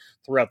position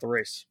throughout the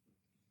race.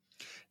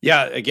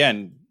 Yeah,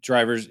 again,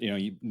 drivers,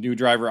 new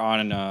driver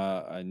on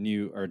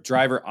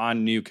driver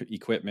on new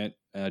equipment,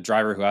 a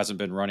driver who hasn't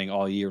been running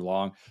all year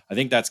long. I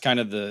think that's kind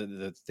of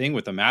the thing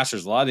with the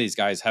Masters. A lot of these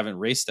guys haven't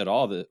raced at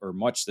all or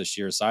much this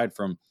year, aside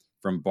from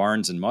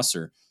Barnes and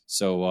Musser.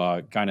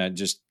 So kind of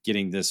just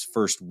getting this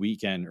first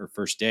weekend or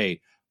first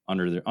day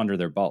under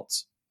their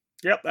belts.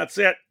 Yep, that's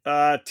it.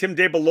 Tim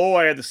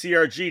DeBeloy at the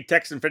CRG,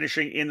 Texan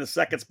finishing in the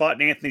second spot,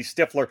 and Anthony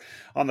Stifler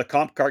on the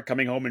comp cart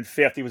coming home in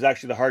fifth. He was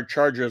actually the hard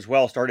charger as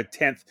well, started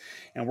 10th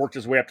and worked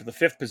his way up to the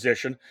fifth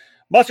position.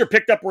 Musser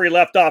picked up where he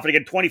left off, and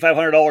again,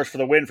 $2,500 for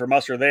the win for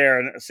Musser there.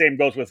 And the same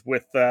goes with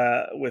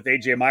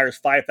AJ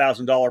Myers'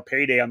 $5,000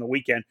 payday on the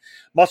weekend.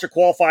 Musser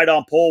qualified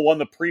on pole, won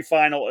the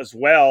pre-final as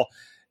well.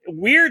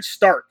 Weird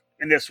start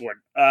in this one.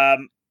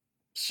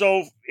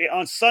 So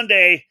on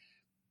Sunday,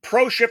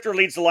 Pro Shifter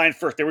leads the line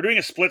first. They were doing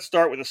a split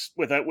start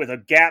with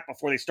a gap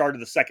before they started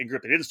the second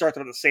group. They didn't start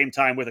them at the same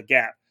time with a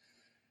gap.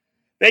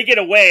 They get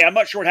away. I'm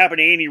not sure what happened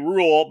to Amy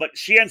Rule, but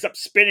she ends up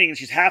spinning and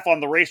she's half on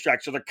the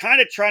racetrack. So they're kind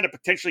of trying to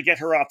potentially get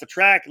her off the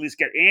track, at least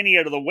get Annie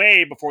out of the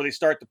way before they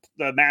start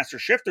the Master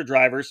Shifter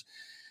drivers.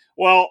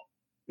 Well,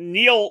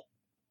 Neil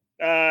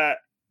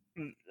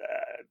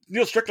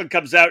Strickland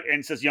comes out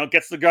and says,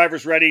 gets the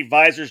drivers ready,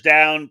 visors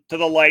down to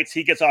the lights.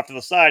 He gets off to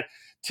the side.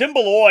 Tim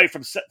Beloy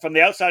from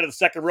the outside of the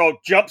second row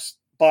jumps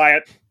by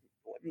it,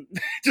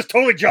 just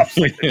totally jumps,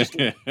 just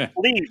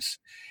leaves.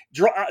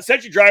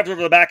 Essentially drives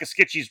over the back of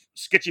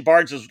Skitchy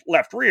Barnes'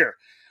 left rear.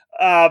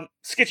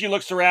 Skitchy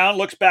looks around,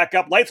 looks back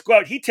up, lights go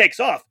out, he takes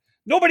off.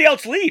 Nobody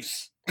else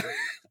leaves.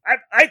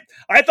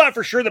 I thought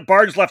for sure that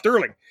Barnes left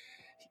early.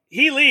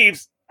 He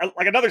leaves,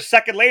 like another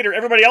second later,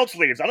 everybody else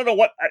leaves. I don't know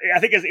what, I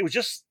think it was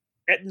just,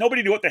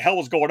 nobody knew what the hell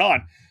was going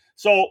on.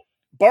 So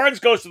Barnes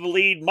goes to the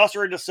lead,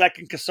 Musser into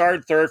second,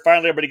 Cassard third.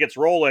 Finally, everybody gets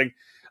rolling.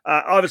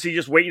 Obviously,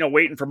 just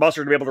waiting for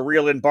Musser to be able to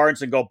reel in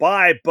Barnes and go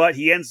by, but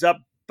he ends up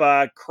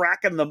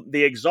cracking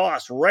the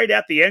exhaust right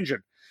at the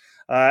engine.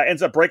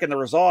 Ends up breaking the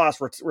exhaust.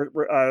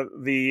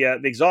 The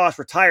exhaust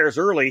retires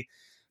early.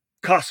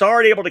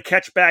 Cassard able to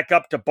catch back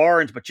up to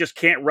Barnes, but just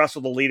can't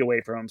wrestle the lead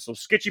away from him. So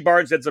Skitchy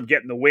Barnes ends up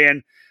getting the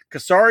win.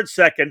 Cassard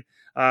second.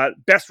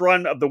 Best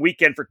run of the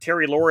weekend for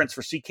Terry Lawrence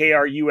for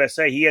CKR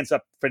USA. He ends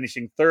up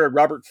finishing third.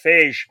 Robert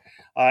Fege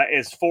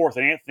is fourth,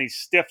 and Anthony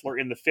Stifler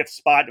in the fifth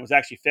spot. It was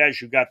actually Fege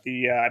who got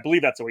the, I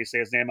believe that's the way you say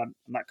his name. I'm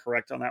not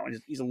correct on that one.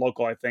 He's a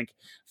local, I think,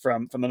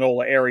 from the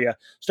NOLA area.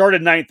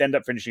 Started ninth, ended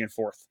up finishing in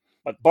fourth.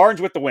 But Barnes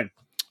with the win.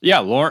 Yeah,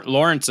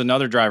 Lawrence,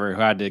 another driver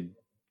who had to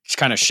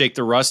kind of shake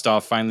the rust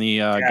off, finally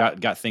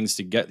got things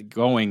to get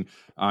going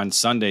on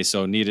Sunday,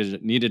 so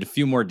needed a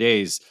few more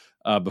days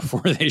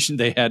before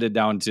they headed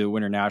down to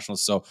Winter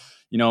Nationals. So,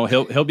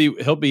 he'll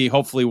be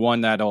hopefully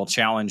one that'll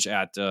challenge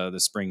at the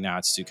Spring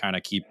Nats to kind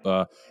of keep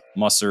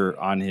Musser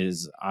on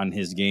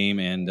his game,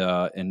 and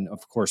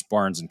of course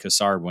Barnes and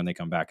Cassard when they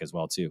come back as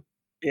well too.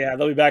 Yeah,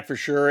 they'll be back for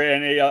sure.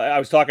 And I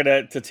was talking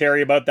to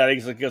Terry about that.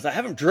 He goes, I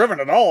haven't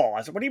driven at all.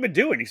 I said, what have you been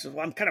doing? He says,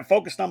 well, I'm kind of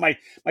focused on my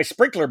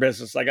sprinkler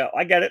business. I go,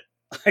 I get it.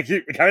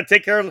 You got to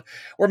take care of.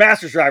 We're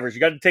Masters drivers. You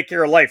got to take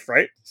care of life,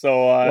 right?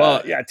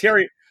 So,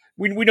 Terry.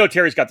 We know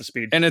Terry's got the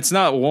speed. And it's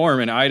not warm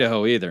in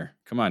Idaho either.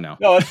 Come on now.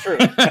 No, that's true.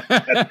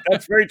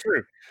 That's very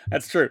true.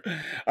 That's true.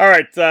 All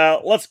right,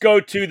 let's go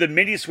to the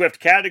Mini Swift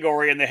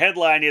category, and the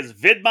headline is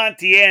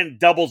Vidmontien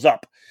doubles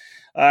up.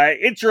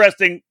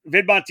 Interesting,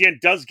 Vidmontien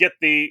does get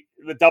the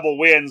double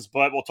wins,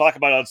 but we'll talk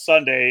about it on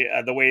Sunday,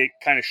 the way it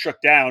kind of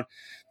shook down.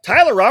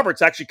 Tyler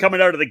Roberts actually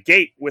coming out of the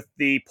gate with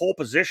the pole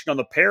position on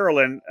the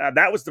Parolin.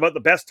 That was about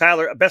the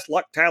best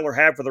luck Tyler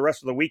had for the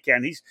rest of the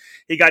weekend.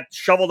 He got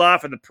shoveled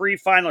off in the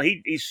pre-final.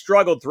 He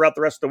struggled throughout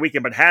the rest of the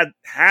weekend, but had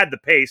the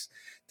pace.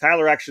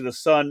 Tyler, actually the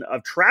son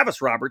of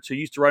Travis Roberts, who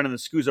used to run in the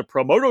SCUSA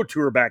Promoto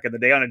Tour back in the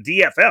day on a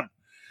DFM.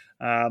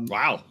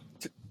 Wow.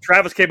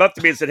 Travis came up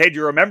to me and said, hey, do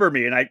you remember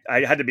me? And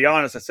I had to be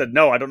honest. I said,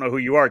 no, I don't know who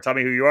you are. Tell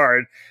me who you are.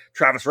 And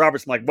Travis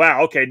Roberts, I'm like,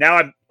 wow, okay. Now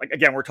I'm like,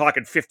 again, we're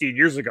talking 15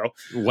 years ago.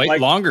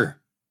 Wait, longer.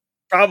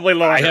 Probably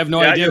longer. I have no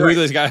idea who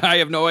this guy. I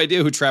have no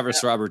idea who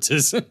Travis Roberts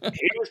is. He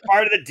was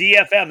part of the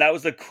DFM. That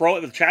was the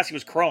chassis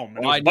was chrome.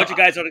 And there was a bunch of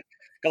guys out of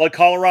like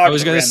Colorado. I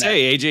was going to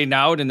say AJ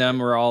Nowd and them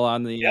were all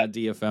on the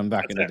DFM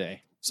back in the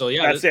day. So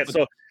that's it.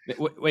 So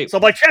wait. So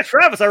I'm like,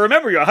 Travis, I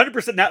remember you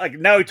 100%.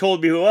 Now he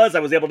told me who it was. I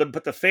was able to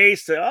put the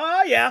face to,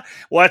 oh yeah.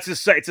 Well, it's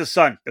his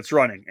son that's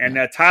running. And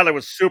Tyler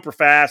was super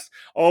fast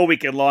all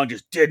weekend long,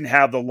 just didn't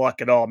have the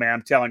luck at all, man.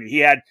 I'm telling you, he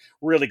had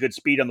really good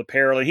speed on the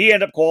parallel. He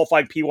ended up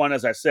qualifying P1,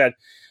 as I said.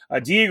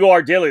 Diego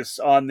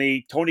Ardiles on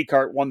the Tony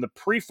Kart won the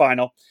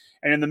pre-final.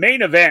 And in the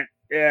main event,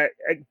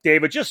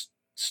 David, just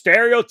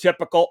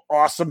stereotypical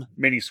awesome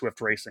mini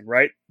Swift racing,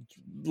 right?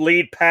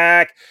 Lead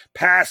pack,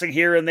 passing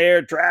here and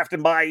there,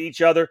 drafting by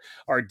each other.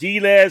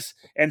 Ardiles,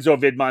 Enzo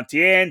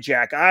Vidmontien,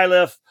 Jack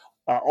Iliff,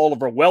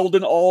 Oliver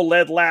Weldon all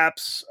led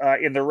laps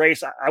in the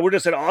race. I would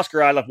have said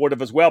Oscar Iliffe would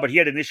have as well, but he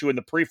had an issue in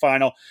the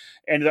pre-final.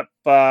 Ended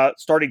up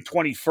starting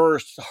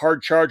 21st,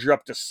 hard charger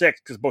up to 6th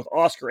because both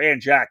Oscar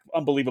and Jack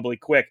unbelievably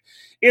quick.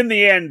 In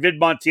the end, Vid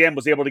Montien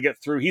was able to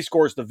get through. He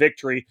scores the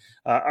victory.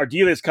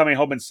 Ardiles is coming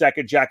home in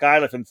 2nd, Jack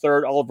Iliffe in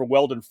 3rd, Oliver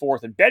Weldon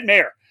 4th, and Ben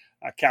Mayer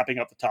capping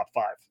up the top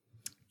 5.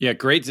 Yeah,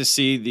 great to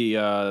see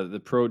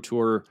the Pro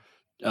Tour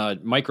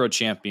micro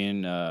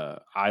champion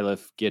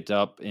Iliffe get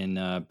up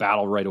and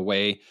battle right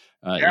away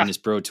in his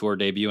Pro Tour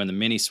debut in the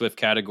mini Swift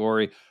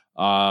category.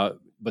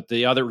 But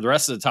the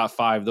rest of the top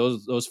 5,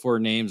 those 4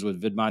 names with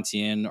Vid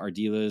Montien,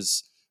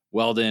 Ardiles,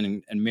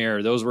 Weldon, and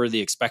Mayer, those were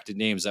the expected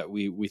names that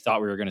we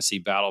thought we were going to see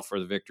battle for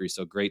the victory.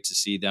 So great to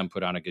see them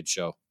put on a good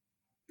show.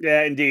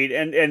 Yeah, indeed.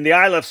 And the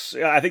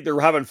Iliffes, I think they're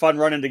having fun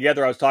running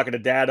together. I was talking to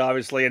Dad,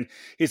 obviously, and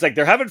he's like,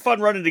 they're having fun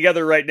running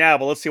together right now,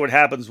 but let's see what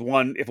happens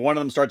if one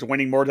of them starts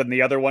winning more than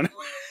the other one.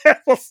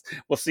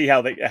 we'll see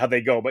how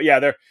they go. But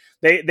yeah,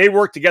 they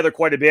work together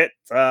quite a bit.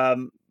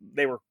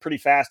 They were pretty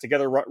fast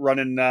together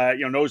running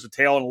nose to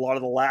tail in a lot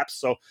of the laps.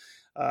 So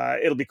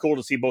it'll be cool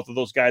to see both of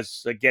those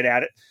guys get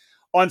at it.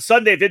 On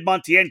Sunday, Vid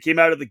Montien came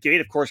out of the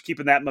gate, of course,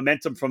 keeping that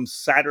momentum from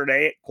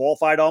Saturday,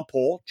 qualified on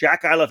pole.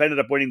 Jack Iliffe ended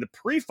up winning the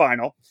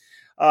pre-final.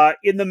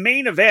 In the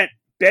main event,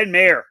 Ben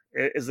Mayer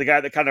is the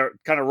guy that kind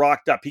of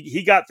rocked up.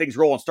 He got things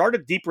rolling,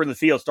 started deeper in the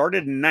field,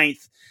 started in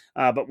 9th,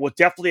 but was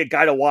definitely a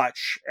guy to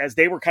watch as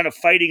they were kind of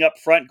fighting up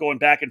front, going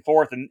back and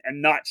forth and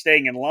not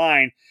staying in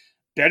line.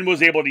 Ben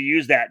was able to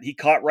use that. He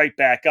caught right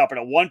back up. And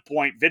at one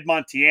point, Vid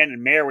Montien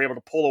and Mayer were able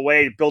to pull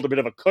away, build a bit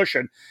of a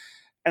cushion.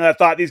 And I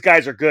thought, these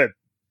guys are good.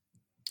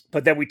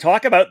 But then we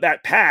talk about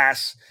that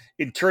pass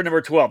in turn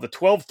number 12, the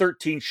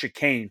 12-13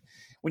 chicane.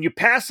 When you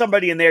pass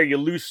somebody in there,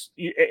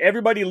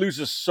 everybody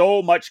loses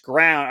so much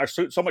ground or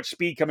so much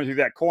speed coming through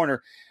that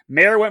corner.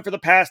 Mayer went for the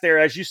pass there.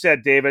 As you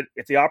said, David,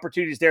 if the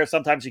opportunity's there,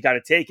 sometimes you got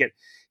to take it.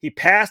 He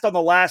passed on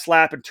the last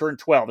lap in turn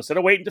 12. Instead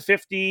of waiting to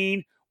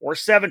 15 or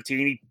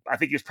 17, I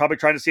think he was probably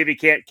trying to see if he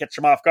can't catch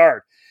him off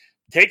guard.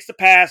 Takes the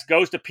pass,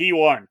 goes to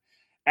P1.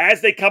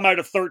 As they come out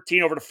of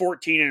 13 over to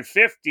 14 and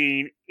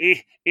 15,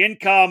 in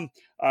come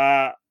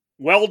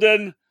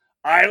Weldon,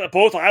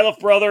 both Iliffe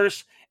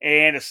brothers,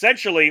 and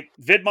essentially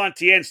Vid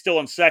Montien still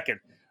in 2nd.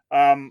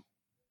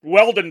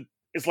 Weldon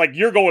is like,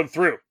 you're going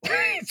through.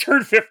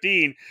 Turn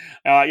 15,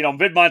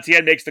 Vid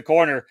Montien makes the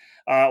corner.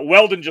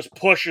 Weldon just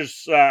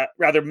pushes,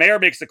 Mayer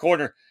makes the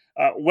corner.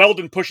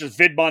 Weldon pushes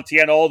Vid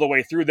Montien all the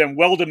way through. Then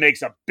Weldon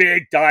makes a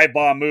big dive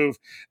bomb move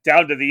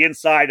down to the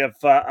inside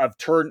of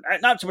turn,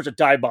 not so much a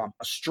dive bomb,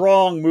 a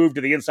strong move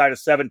to the inside of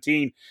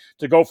 17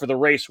 to go for the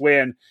race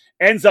win.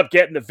 Ends up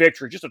getting the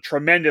victory. Just a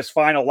tremendous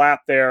final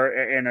lap there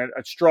and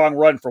a strong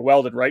run for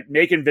Weldon, right?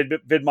 Making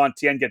Vid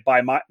Montien get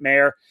by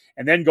Mayer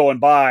and then going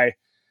by,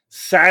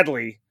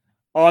 sadly,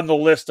 on the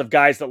list of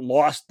guys that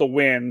lost the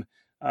win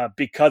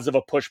because of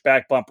a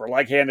pushback bumper,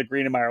 like Hanna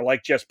Greenemeyer,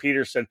 like Jess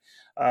Peterson.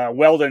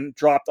 Weldon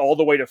dropped all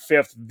the way to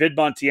 5th. Vid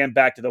Montien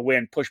back to the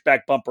win.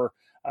 Pushback bumper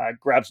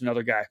grabs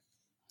another guy.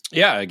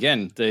 Yeah,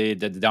 again, the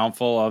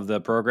downfall of the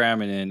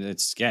program, and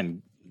it's,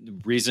 again, the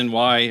reason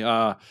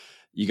why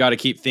you got to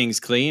keep things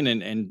clean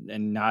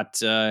and not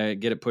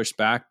get it pushed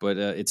back. But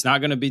it's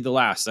not going to be the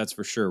last, that's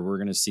for sure. We're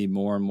going to see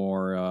more and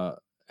more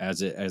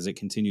as it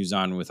continues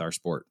on with our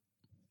sport.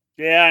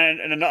 Yeah,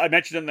 and I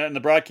mentioned in the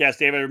broadcast,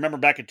 David, I remember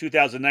back in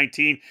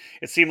 2019,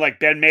 it seemed like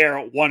Ben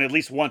Mayer won at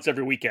least once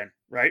every weekend,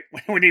 right?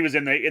 When he was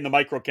in the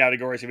micro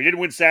categories. If he didn't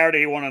win Saturday,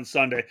 he won on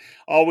Sunday.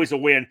 Always a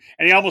win.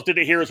 And he almost did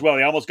it here as well.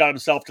 He almost got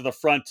himself to the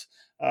front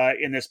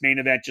in this main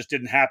event. Just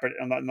didn't happen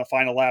in the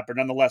final lap. But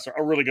nonetheless,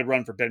 a really good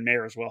run for Ben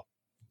Mayer as well.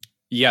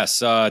 Yes,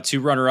 2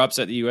 runner-ups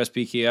at the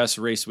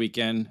USPKS race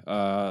weekend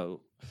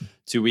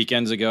 2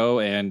 weekends ago,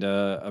 and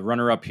a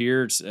runner-up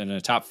here in a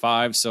top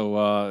 5.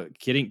 So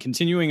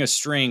continuing a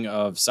string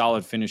of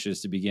solid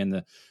finishes to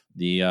begin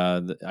the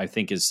I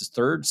think his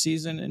 3rd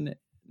season, and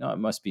no, it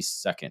must be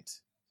second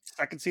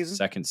season.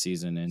 Second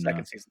season.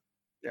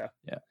 Yeah.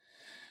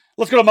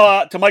 Let's go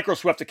to Micro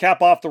Swift to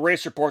cap off the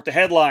race report. The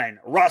headline: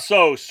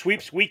 Rousseau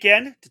sweeps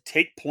weekend to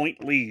take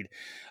point lead.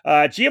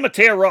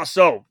 Gianmatteo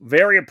Rousseau,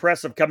 very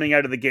impressive coming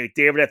out of the gate.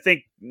 David, I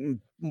think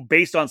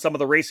based on some of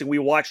the racing we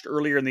watched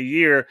earlier in the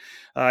year,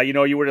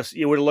 you would have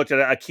looked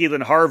at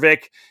Keelan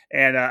Harvick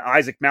and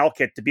Isaac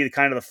Malkit to be the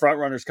kind of the front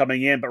runners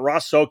coming in. But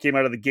Rousseau came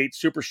out of the gate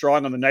super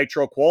strong on the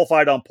Nitro,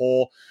 qualified on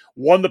pole,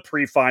 won the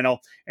pre-final,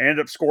 and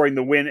ended up scoring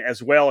the win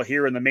as well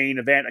here in the main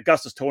event.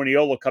 Augustus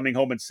Toniolo coming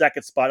home in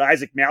 2nd spot,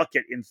 Isaac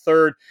Malkit in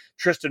 3rd,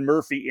 Tristan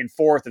Murphy in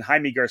 4th, and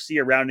Jaime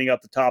Garcia rounding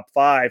out the top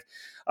 5.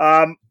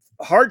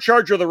 Hard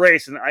charger of the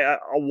race, and I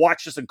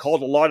watched this and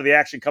called a lot of the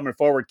action coming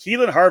forward.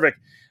 Keelan Harvick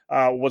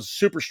was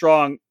super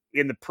strong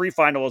in the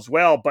pre-final as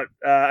well, but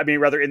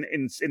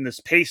in this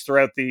pace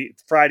throughout the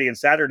Friday and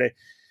Saturday,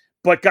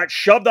 but got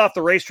shoved off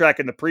the racetrack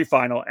in the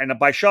pre-final. And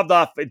by shoved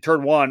off in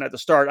turn 1 at the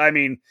start, I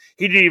mean,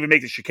 he didn't even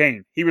make the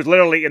chicane. He was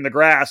literally in the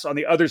grass on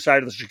the other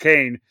side of the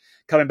chicane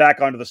coming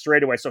back onto the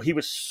straightaway. So he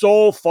was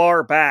so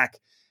far back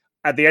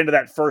at the end of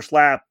that first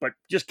lap, but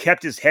just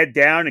kept his head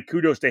down, and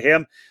kudos to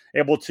him,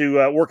 able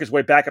to work his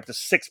way back up to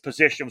sixth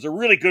position. It was a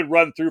really good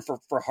run through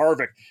for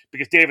Harvick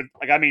because David,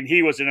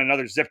 he was in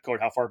another zip code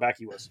how far back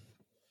he was.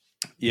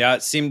 Yeah,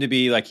 it seemed to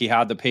be like he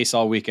had the pace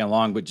all weekend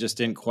long, but just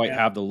didn't quite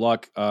have the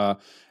luck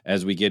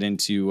as we get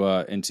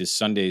into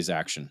Sunday's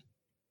action.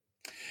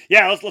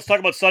 Yeah, let's talk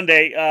about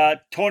Sunday.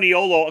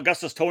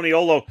 Augustus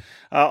Toniolo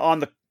on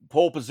the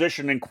pole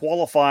position in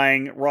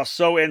qualifying.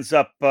 Rousseau ends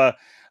up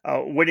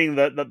winning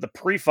the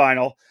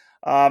pre-final.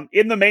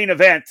 In the main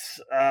event,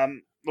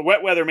 the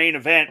wet weather main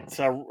event,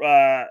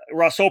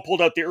 Rousseau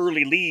pulled out the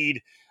early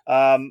lead.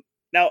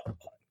 Now,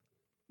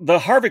 the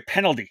Harvick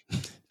penalty.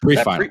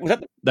 Pre-final.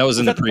 That was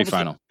in the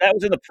pre-final. That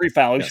was in the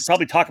pre-final. We should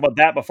probably talk about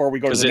that before we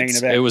go to the main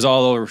event. It was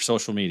all over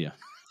social media.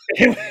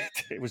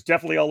 It was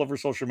definitely all over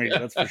social media,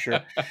 that's for sure.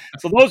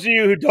 So those of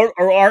you who don't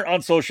or aren't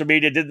on social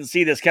media didn't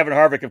see this. Kevin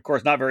Harvick, of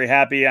course, not very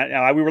happy.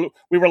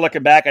 We were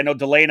looking back. I know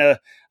Delana,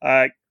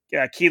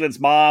 Keelan's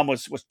mom,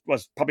 was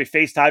probably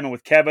FaceTiming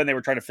with Kevin. They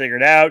were trying to figure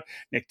it out.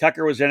 Nick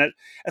Tucker was in it.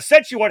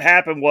 Essentially, what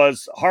happened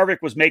was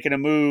Harvick was making a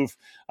move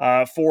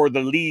for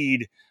the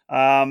lead.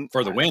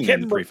 For the win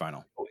in the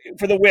pre-final.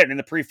 For the win in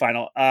the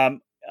pre-final. And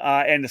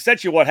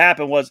essentially what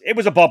happened was it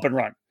was a bump and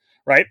run,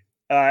 right?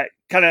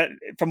 Kind of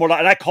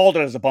and I called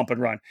it as a bump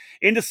and run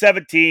into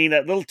 17,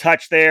 that little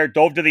touch there,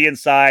 dove to the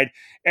inside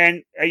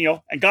and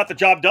got the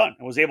job done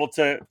and was able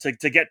to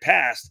get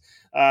past.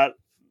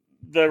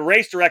 The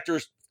race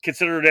directors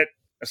considered it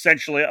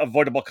essentially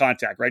avoidable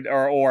contact, right?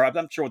 Or I'm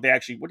not sure what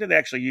did they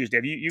actually use,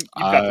 Dave? You've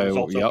got the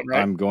results open,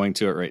 right? I'm going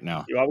to it right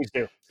now. You always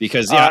do.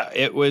 Because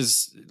it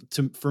was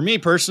for me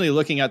personally,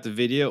 looking at the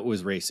video, it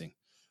was racing.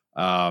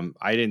 I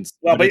didn't,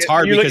 but it's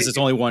hard because it's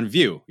only one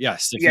view.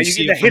 Yes. If you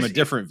see it from a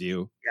different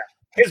view. Yeah.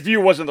 His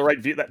view wasn't the right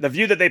view. The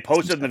view that they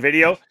posted in the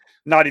video,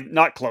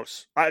 not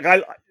close. It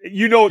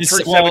turned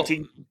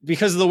 17.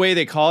 Because of the way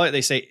they call it,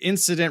 they say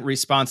incident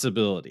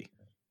responsibility.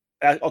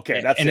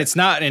 It's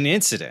not an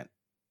incident.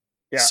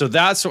 Yeah. So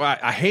that's why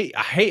I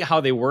hate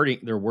how they're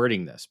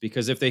wording this,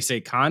 because if they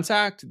say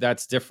contact,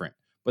 that's different.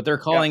 But they're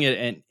calling it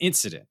an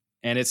incident.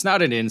 And it's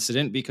not an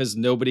incident because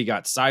nobody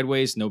got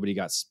sideways, nobody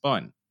got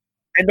spun.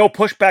 And no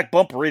pushback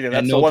bumper either.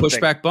 That's no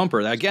pushback bumper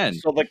again.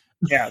 So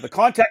the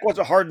contact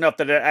wasn't hard enough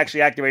that it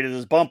actually activated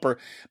his bumper,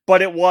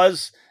 but it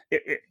was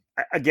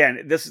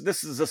again. This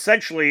is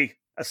essentially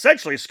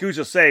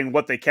SCUSA saying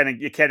what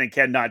you can and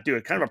cannot do.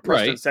 It's kind of a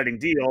precedent-setting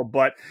deal,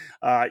 but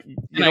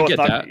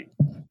it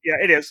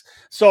is.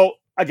 So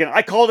again,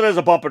 I called it as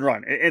a bump and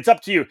run. It's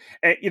up to you.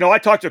 And, I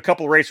talked to a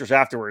couple of racers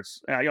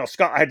afterwards.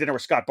 Scott, I had dinner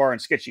with Scott Barr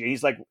and Skitchy, and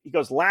he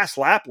goes, last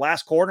lap,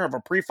 last corner of a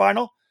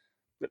pre-final.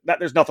 That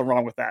there's nothing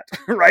wrong with that,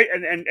 right?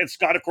 And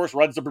Scott, of course,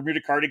 runs the Bermuda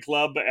Karting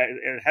Club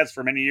and has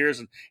for many years,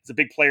 and he's a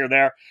big player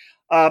there.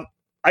 I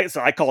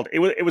called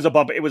it. It was a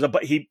bump.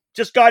 He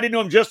just got into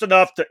him just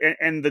enough to,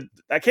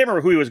 I can't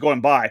remember who he was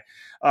going by.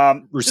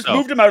 Just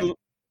moved him out.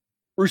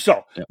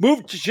 Rousseau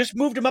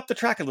moved him up the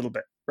track a little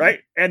bit,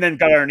 right, and then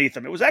got underneath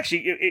him. It was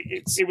actually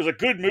it was a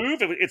good move.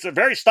 It's a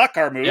very stock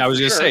car move. Yeah, I was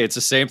going to say it's the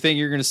same thing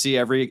you're going to see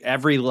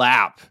every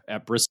lap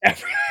at Bristol.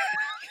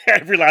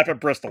 Every lap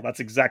at Bristol. That's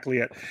exactly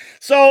it.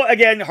 So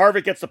again,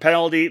 Harvick gets the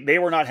penalty. They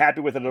were not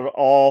happy with it at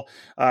all.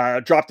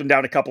 Dropped him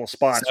down a couple of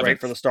spots, right,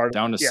 for the start.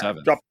 Down to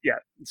 7.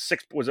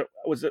 Six. Was it?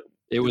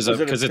 It was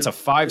because it's a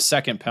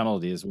 5-second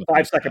penalty. Is what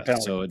 5-second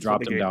penalty. So it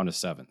dropped him down to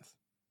 7th.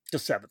 To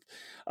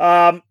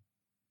 7th.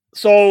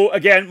 So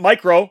again,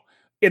 micro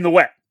in the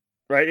wet.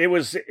 Right, it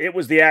was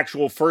the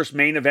actual first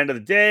main event of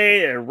the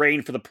day. It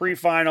rained for the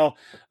pre-final.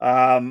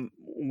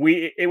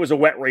 It was a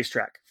wet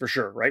racetrack for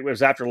sure. Right, it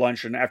was after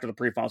lunch and after the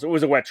pre-final, so it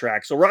was a wet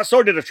track. So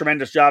Rousseau did a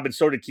tremendous job, and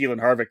so did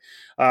Keelan Harvick.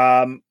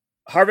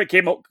 Harvick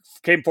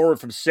came forward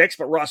from 6th,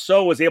 but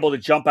Rousseau was able to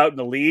jump out in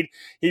the lead.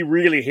 He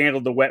really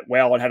handled the wet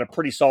well and had a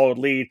pretty solid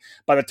lead.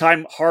 By the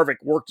time Harvick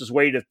worked his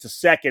way to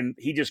 2nd,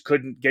 he just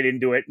couldn't get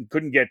into it and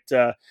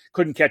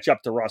couldn't catch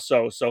up to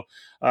Rousseau. So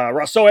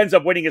Rousseau ends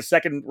up winning his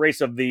 2nd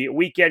race of the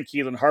weekend.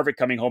 Keelan Harvick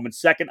coming home in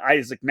 2nd.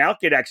 Isaac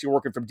Malkit actually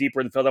working from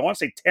deeper in the field. I want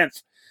to say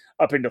 10th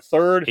up into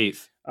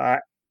 3rd.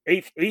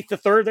 8th to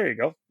 3rd. There you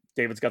go.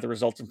 David's got the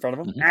results in front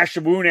of him.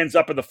 Ashton Woon ends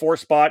up in the 4th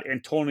spot,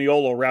 and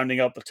Toniolo rounding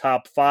out the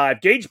top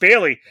 5. Gage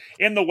Bailey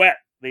in the wet.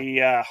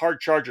 The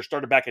hard charger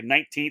started back at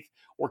 19th,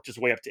 worked his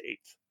way up to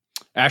 8th.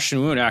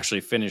 Ashton Woon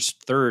actually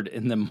finished 3rd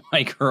in the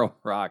Micro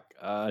Rock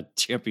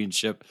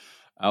Championship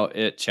out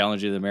at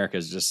Challenge of the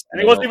Americas.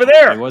 And he wasn't even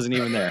there. He wasn't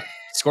even there.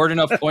 Scored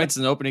enough points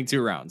in the opening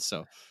 2 rounds.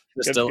 So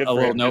just a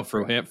little note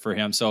for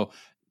him. So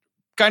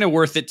kind of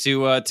worth it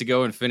to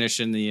go and finish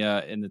in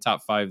the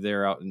top 5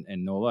 there out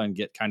in NOLA and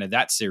get kind of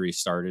that series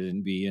started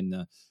and be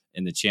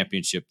in the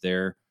championship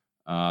there.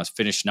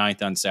 Finished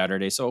 9th on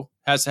Saturday, so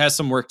has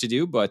some work to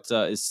do, but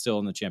is still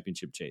in the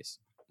championship chase.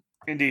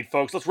 Indeed,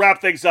 folks. Let's wrap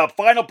things up.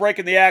 Final break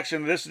in the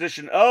action of this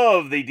edition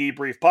of the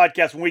Debrief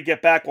Podcast. When we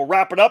get back, we'll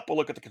wrap it up. We'll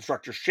look at the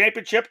Constructors'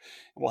 Championship,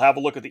 and we'll have a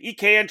look at the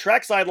EKN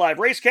Trackside Live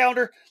race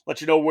calendar,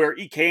 let you know where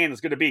EKN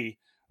is going to be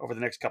over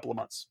the next couple of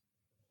months.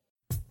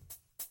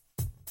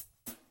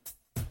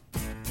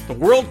 The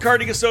World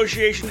Karting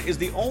Association is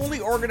the only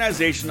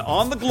organization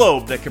on the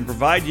globe that can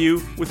provide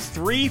you with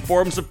 3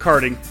 forms of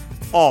karting,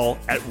 all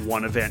at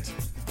one event.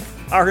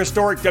 Our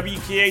historic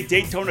WKA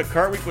Daytona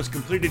Kart Week was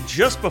completed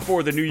just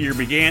before the new year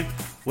began,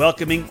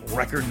 welcoming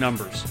record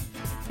numbers.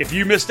 If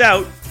you missed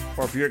out,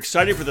 or if you're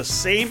excited for the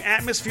same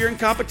atmosphere and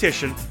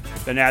competition,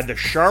 then add the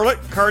Charlotte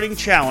Karting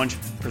Challenge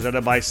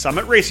presented by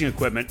Summit Racing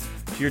Equipment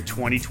to your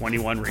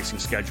 2021 racing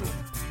schedule.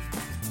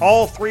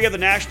 All 3 of the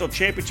national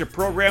championship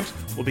programs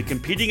will be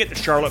competing at the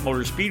Charlotte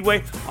Motor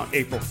Speedway on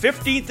April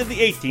 15th and the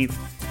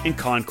 18th in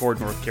Concord,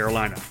 North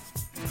Carolina.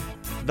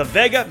 The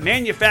Vega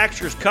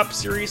Manufacturers Cup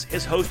Series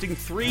is hosting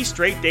 3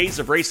 straight days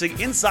of racing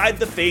inside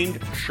the famed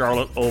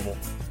Charlotte Oval.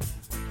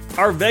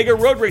 Our Vega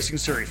Road Racing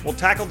Series will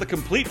tackle the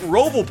complete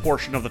Roval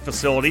portion of the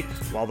facility,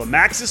 while the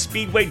Maxxis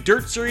Speedway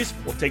Dirt Series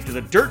will take to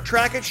the dirt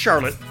track at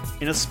Charlotte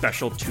in a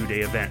special 2-day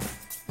event.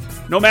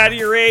 No matter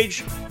your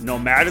age, no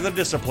matter the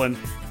discipline,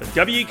 the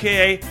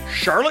WKA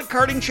Charlotte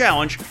Karting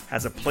Challenge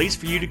has a place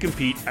for you to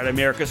compete at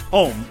America's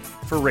home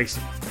for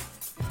racing.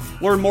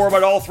 Learn more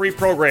about all 3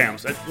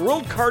 programs at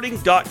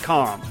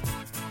worldkarting.com.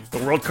 The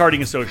World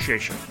Karting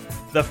Association,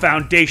 the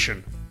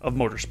foundation of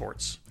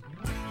motorsports.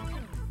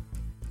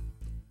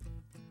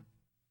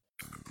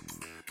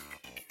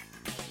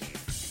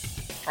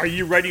 Are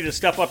you ready to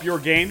step up your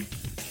game?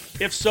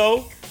 If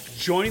so,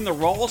 joining the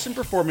Rawlson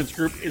Performance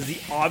Group is the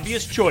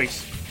obvious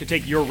choice to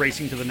take your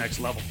racing to the next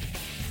level.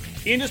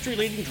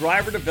 Industry-leading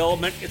driver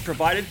development is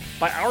provided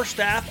by our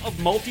staff of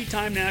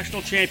multi-time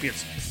national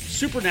champions,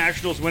 Super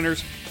Nationals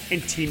winners,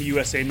 and Team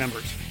USA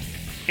members.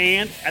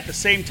 And at the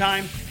same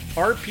time,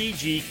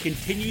 RPG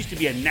continues to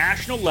be a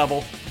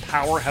national-level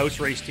powerhouse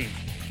race team.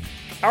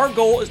 Our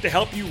goal is to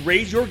help you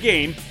raise your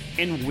game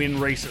and win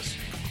races.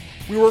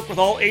 We work with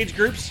all age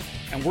groups,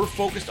 and we're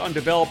focused on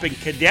developing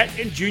cadet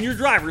and junior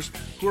drivers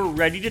who are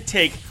ready to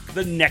take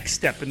the next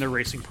step in their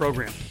racing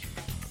program.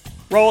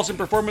 Rawlson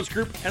Performance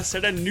Group has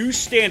set a new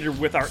standard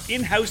with our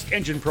in-house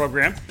engine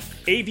program,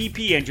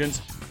 AVP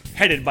Engines,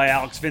 headed by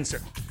Alex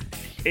Vincent.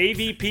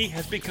 AVP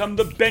has become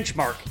the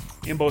benchmark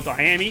in both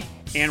IAME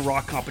and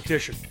ROC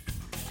competition.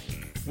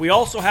 We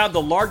also have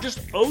the largest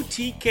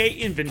OTK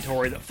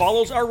inventory that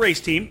follows our race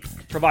team,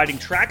 providing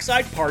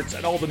trackside parts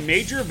at all the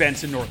major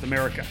events in North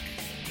America.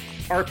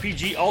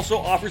 RPG also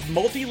offers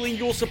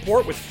multilingual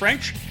support with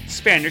French,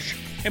 Spanish,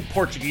 and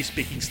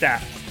Portuguese-speaking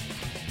staff.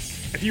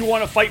 If you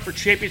want to fight for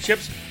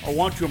championships or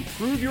want to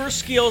improve your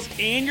skills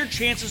and your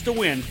chances to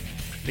win,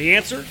 the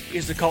answer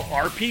is to call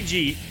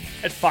RPG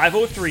at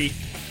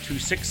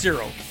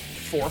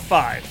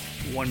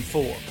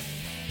 503-260-4514.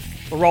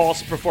 The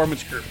Rawlson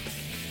Performance Group.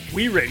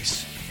 We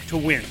race to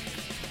win.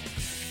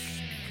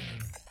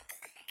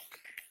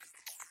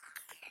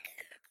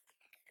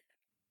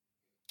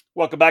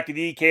 Welcome back to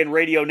the EKN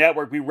Radio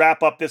Network. We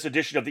wrap up this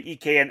edition of the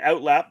EKN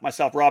Outlap.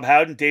 Myself, Rob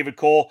Howden, David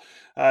Cole,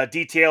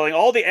 detailing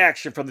all the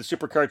action from the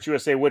SuperKarts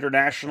USA Winter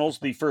Nationals,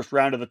 the first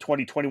round of the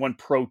 2021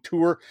 Pro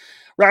Tour.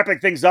 Wrapping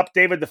things up,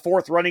 David, the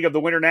 4th running of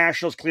the Winter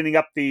Nationals, cleaning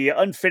up the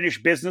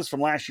unfinished business from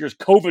last year's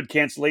COVID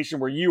cancellation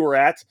where you were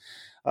at.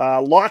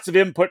 Lots of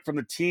input from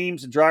the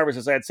teams and drivers,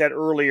 as I had said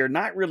earlier,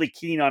 not really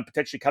keen on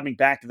potentially coming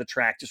back to the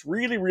track. Just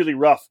really, really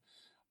rough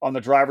on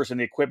the drivers and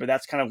the equipment.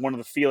 That's kind of one of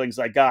the feelings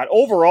I got.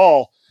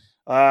 Overall,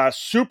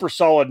 super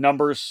solid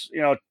numbers,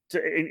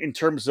 in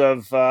terms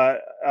of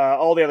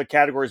all the other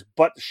categories,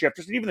 but the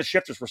shifters, and even the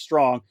shifters were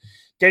strong.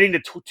 Getting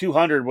to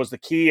 200 was the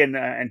key,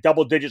 and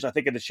double digits, I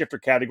think, in the shifter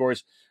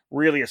categories,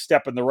 really a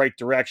step in the right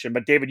direction.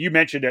 But David, you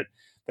mentioned it,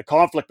 the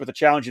conflict with the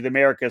Challenge of the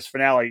Americas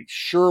finale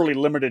surely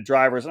limited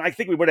drivers, and I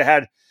think we would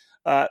have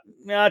had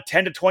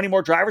 10 to 20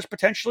 more drivers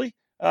potentially,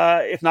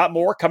 if not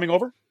more, coming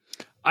over.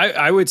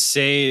 I would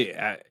say,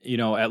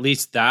 at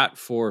least that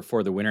for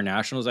the Winter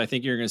Nationals, I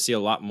think you're going to see a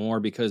lot more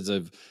because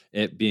of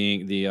it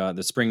being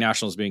the Spring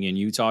Nationals being in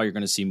Utah. You're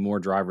going to see more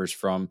drivers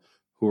from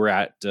who are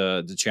at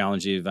the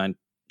Challenge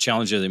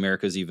of the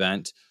Americas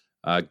event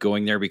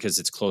going there because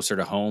it's closer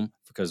to home.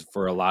 Because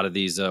for a lot of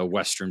these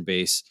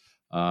Western-based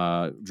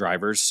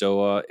drivers,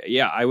 so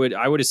I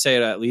would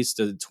say at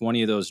least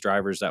 20 of those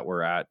drivers that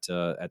were at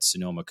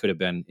Sonoma could have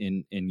been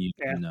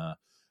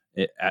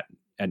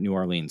at New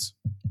Orleans.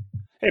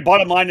 Hey,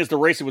 bottom line is the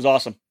racing was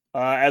awesome.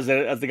 As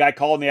the guy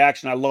calling the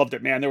action, I loved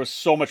it, man. There was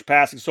so much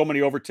passing, so many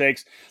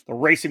overtakes. The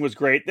racing was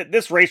great.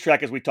 This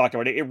racetrack, as we talked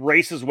about, it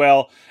races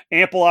well.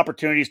 Ample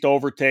opportunities to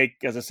overtake.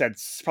 As I said,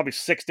 probably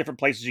 6 different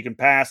places you can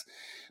pass.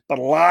 But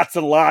lots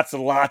and lots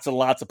and lots and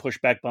lots of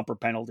pushback bumper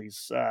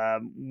penalties,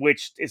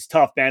 which is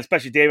tough, man.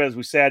 Especially, David, as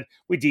we said,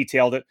 we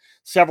detailed it.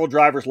 Several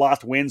drivers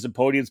lost wins and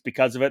podiums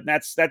because of it, and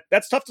that's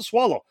tough to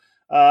swallow.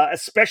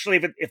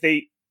 Especially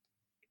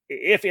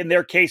if in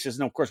their cases,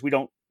 and of course we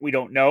don't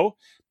know,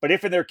 but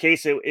if in their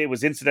case it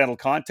was incidental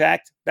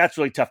contact, that's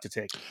really tough to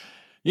take.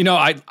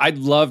 I'd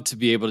love to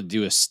be able to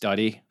do a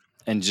study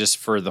and just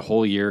for the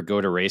whole year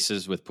go to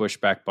races with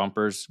pushback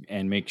bumpers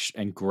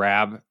and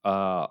grab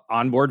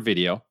onboard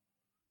video.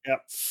 Yep.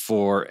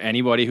 For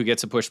anybody who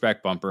gets a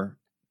pushback bumper,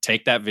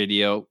 take that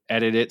video,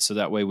 edit it so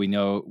that way we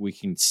know we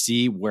can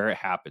see where it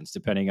happens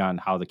depending on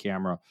how the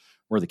camera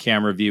the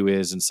camera view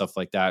is and stuff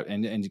like that,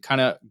 and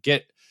kind of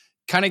get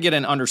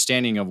an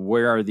understanding of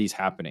where are these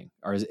happening,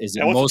 or is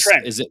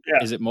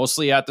it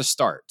mostly at the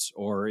start,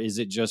 or is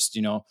it just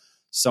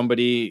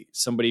somebody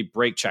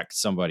brake checked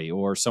somebody,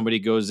 or somebody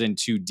goes in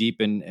too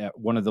deep in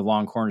one of the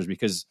long corners,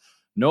 because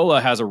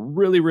NOLA has a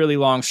really, really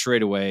long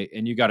straightaway,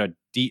 and you got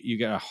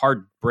a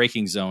hard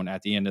braking zone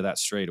at the end of that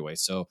straightaway.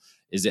 So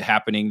is it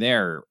happening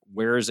there?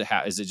 Where is it?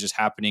 Is it just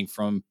happening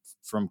from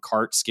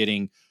carts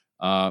getting,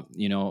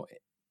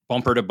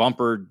 bumper to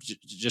bumper,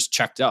 just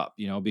checked up,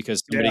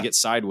 because somebody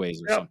gets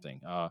sideways or something?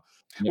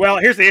 Well,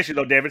 here's the issue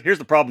though, David. Here's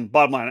the problem,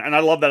 bottom line. And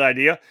I love that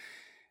idea.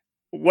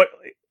 What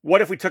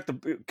if we took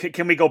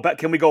can we go back?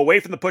 Can we go away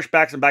from the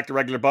pushbacks and back to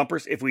regular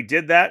bumpers? If we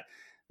did that,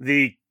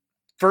 the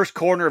first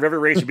corner of every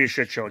race would be a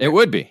shit show. It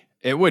would be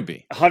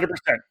 100%.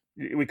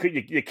 We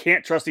could. You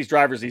can't trust these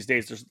drivers these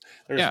days. This is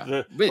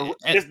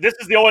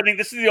the only thing.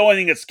 This is the only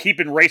thing that's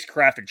keeping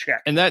racecraft in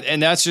check. And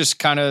that's just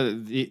kind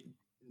of the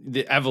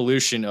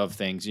evolution of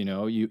things.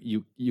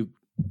 You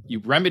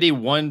remedy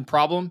one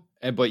problem,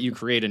 but you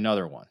create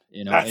another one.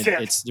 That's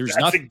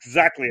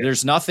exactly it.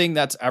 There's nothing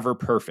that's ever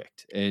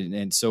perfect,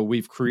 and so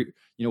we've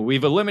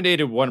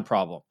eliminated one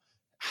problem.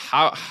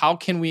 How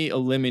can we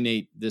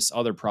eliminate this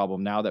other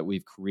problem now that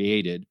we've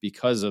created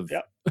because of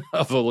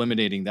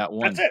eliminating that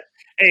one? That's it.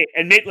 Hey,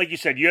 and maybe, like you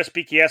said,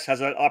 USPKS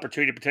has an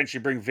opportunity to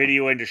potentially bring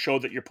video in to show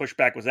that your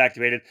pushback was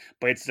activated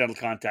by incidental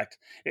contact.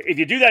 If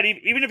you do that,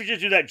 even if you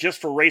just do that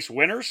just for race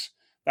winners,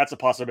 that's a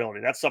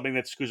possibility. That's something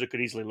that SCUSA could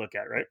easily look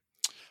at, right?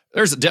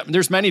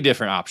 There's many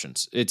different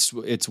options. It's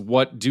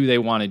what do they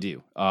want to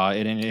do,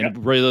 and it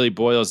really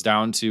boils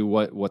down to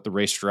what the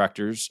race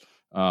directors,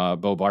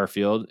 Bo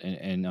Barfield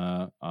and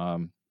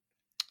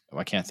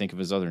I can't think of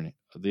his other name.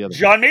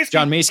 John Maskey.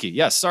 John Maskey.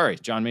 Yes, sorry,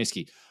 John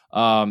Maskey.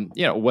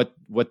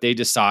 What they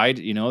decide.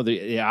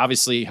 They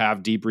obviously have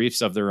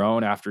debriefs of their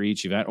own after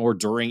each event or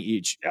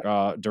during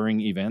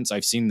during events.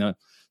 I've seen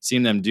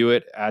them do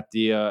it at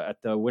the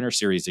Winter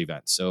Series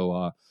event.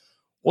 So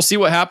we'll see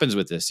what happens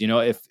with this.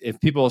 If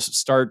people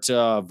start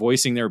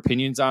voicing their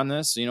opinions on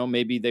this,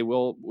 maybe they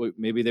will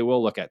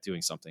look at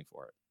doing something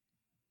for it.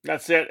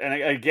 That's it. And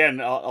again,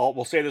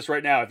 we'll say this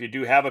right now. If you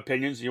do have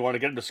opinions and you want to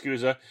get them to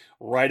SCUSA,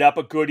 write up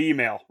a good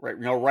email, right?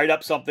 Write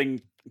up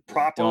something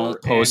proper.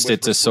 Don't post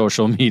it to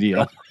social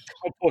media.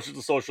 Don't post it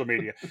to social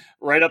media.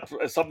 Write up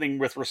something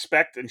with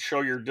respect and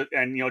show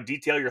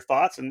detail your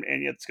thoughts, and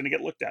it's going to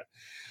get looked at.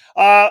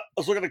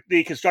 Let's look at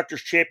the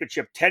Constructors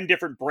Championship. 10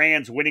 different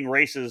brands winning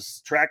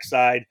races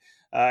trackside.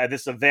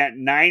 This event,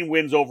 9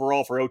 wins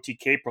overall for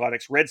OTK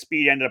products. Red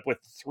Speed ended up with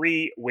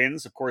 3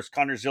 wins. Of course,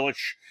 Connor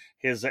Zilisch,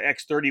 his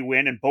X30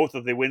 win, and both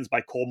of the wins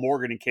by Cole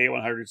Morgan and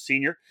K100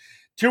 Senior.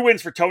 2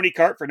 wins for Tony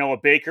Kart for Noah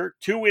Baker.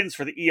 2 wins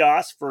for the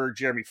EOS for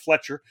Jeremy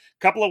Fletcher. A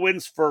couple of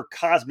wins for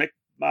Cosmic,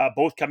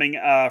 both coming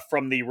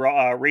from the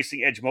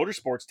Racing Edge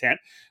Motorsports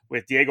tent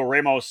with Diego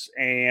Ramos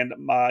and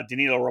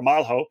Danilo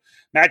Ramalho.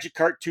 Magic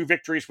Kart, 2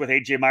 victories with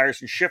AJ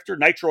Myers and Shifter.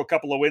 Nitro, a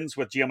couple of wins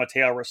with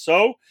Gianmatteo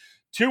Rousseau.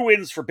 2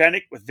 wins for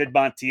Bennett with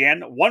Vidmont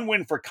Tien. 1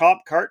 win for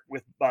Comp Kart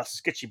with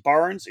Skitchy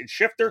Barnes and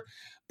Shifter.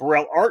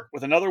 Burrell Art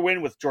with another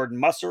win with Jordan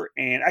Musser.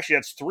 And actually,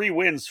 that's 3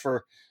 wins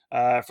for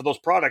those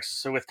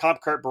products. So with Comp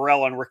Kart,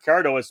 Burrell, and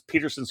Ricardo as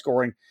Peterson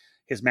scoring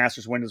his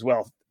Masters win as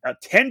well.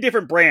 10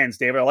 different brands,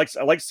 David.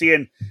 I like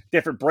seeing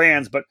different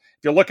brands, but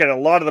if you look at it, a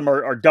lot of them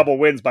are double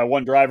wins by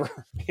one driver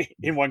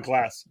in one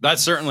class. That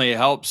certainly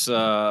helps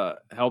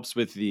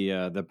with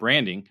the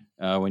branding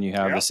when you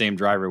have the same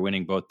driver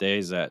winning both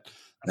days. That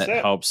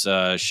helps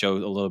show a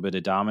little bit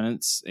of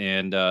dominance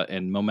and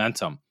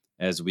momentum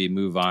as we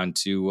move on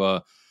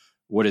to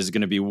what is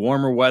going to be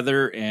warmer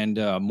weather and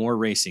more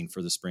racing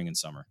for the spring and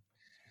summer.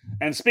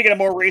 And speaking of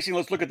more racing,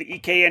 let's look at the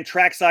EKN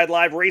Trackside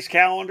Live race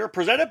calendar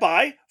presented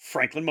by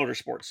Franklin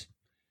Motorsports.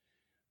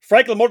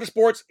 Franklin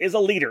Motorsports is a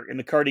leader in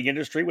the karting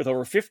industry with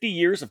over 50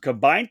 years of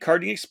combined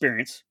karting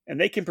experience, and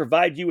they can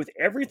provide you with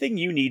everything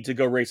you need to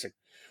go racing.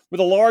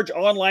 With a large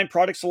online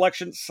product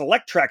selection,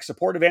 select track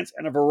support events,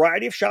 and a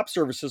variety of shop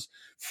services,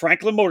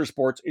 Franklin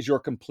Motorsports is your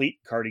complete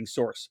karting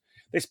source.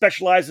 They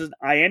specialize in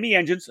IME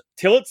engines,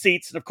 Tillett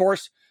seats, and of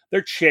course,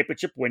 their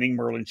championship-winning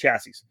Merlin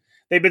chassis.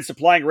 They've been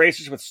supplying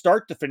racers with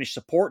start-to-finish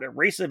support at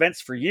race events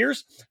for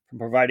years, from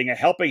providing a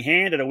helping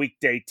hand at a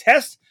weekday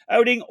test,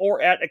 outing,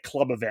 or at a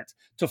club event,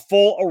 to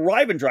full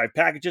arrive-and-drive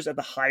packages at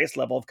the highest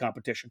level of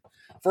competition.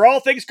 For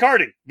all things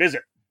karting,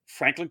 visit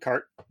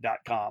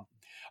franklinkart.com.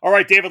 All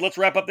right, David, let's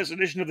wrap up this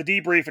edition of the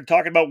Debrief and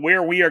talk about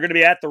where we are going to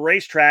be at the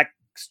racetrack.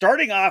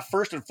 Starting off,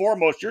 first and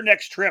foremost, your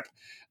next trip,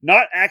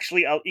 not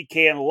actually at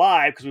EKN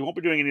Live, because we won't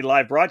be doing any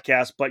live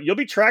broadcasts, but you'll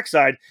be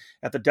trackside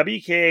at the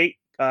WK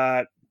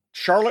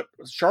Charlotte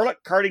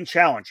Karting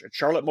Challenge at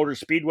Charlotte Motor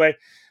Speedway,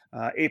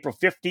 April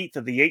 15th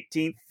to the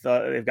 18th.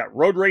 They've got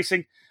road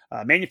racing,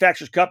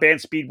 Manufacturers Cup, and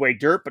Speedway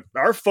Dirt, but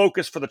our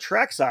focus for the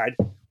trackside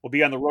will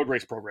be on the road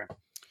race program.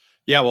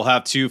 Yeah, we'll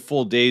have 2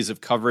 full days of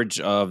coverage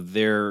of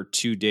their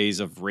 2 days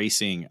of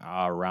racing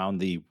around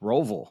the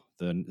Roval,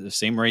 the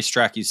same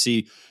racetrack you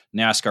see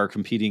NASCAR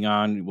competing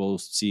on. We'll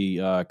see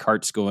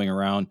karts going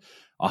around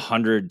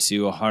 100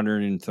 to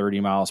 130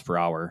 miles per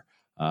hour.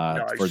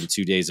 for the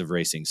 2 days of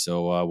racing.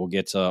 So we'll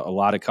get a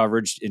lot of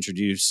coverage,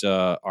 introduce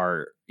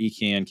our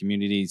EKN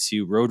community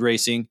to road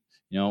racing.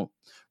 We'll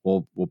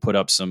put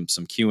up some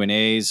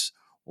Q&As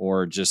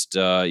or just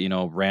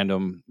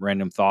random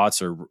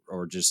thoughts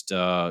or just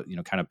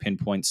kind of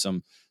pinpoint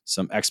some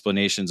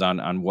explanations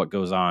on what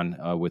goes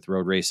on with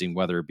road racing,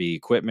 whether it be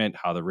equipment,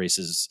 how the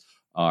races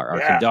are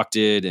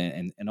conducted,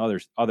 and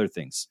other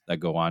things that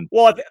go on.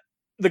 Well,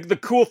 the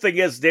cool thing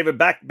is, David,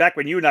 back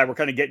when you and I were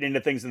kind of getting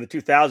into things in the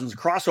 2000s,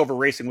 crossover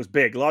racing was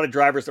big. A lot of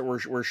drivers that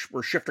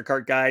were shifter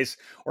kart guys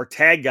or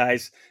tag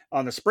guys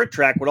on the sprint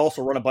track would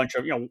also run a bunch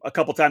of, a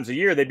couple times a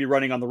year, they'd be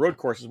running on the road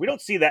courses. We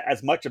don't see that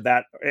as much of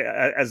that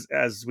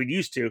as we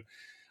used to.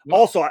 No.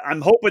 Also,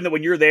 I'm hoping that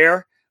when you're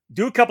there,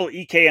 do a couple of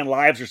EKN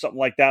lives or something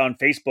like that on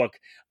Facebook,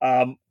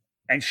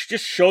 and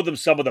just show them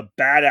some of the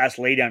badass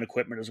laydown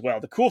equipment as well.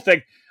 The cool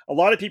thing, a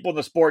lot of people in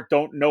the sport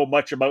don't know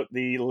much about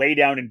the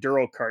laydown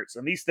enduro carts.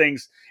 And these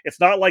things, it's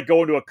not like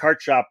going to a kart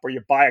shop where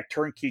you buy a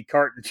turnkey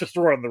cart and just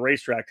throw it on the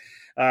racetrack.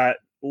 A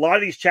lot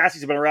of these chassis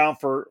have been around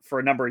for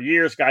a number of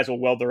years. Guys will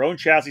weld their own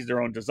chassis,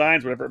 their own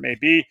designs, whatever it may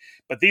be.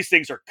 But these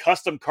things are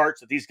custom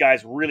carts that these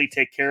guys really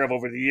take care of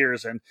over the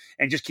years and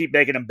just keep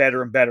making them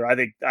better and better. I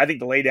think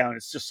the laydown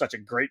is just such a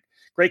great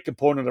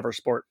component of our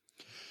sport.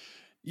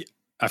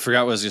 I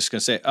forgot what I was just going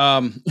to say.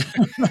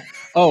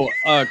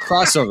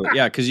 Crossover.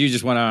 Yeah, because you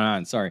just went on and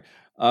on. Sorry.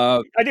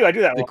 I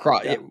do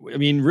that. I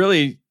mean,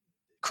 really,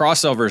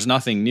 crossover is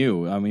nothing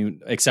new. I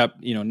mean,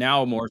 except,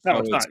 now more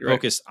so it's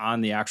focused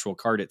on the actual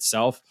kart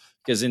itself.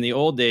 Because in the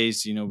old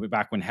days,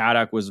 back when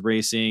Haddock was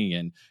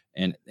racing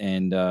and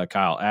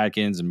Kyle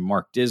Adkins and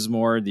Mark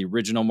Dismore, the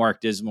original Mark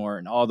Dismore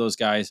and all those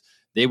guys,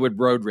 they would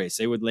road race.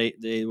 They would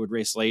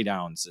race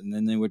laydowns, and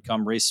then they would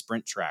come race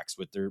sprint tracks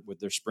with their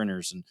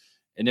sprinters.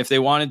 And if they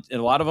wanted, a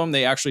lot of them,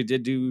 they actually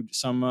did do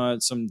some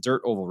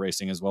dirt oval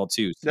racing as well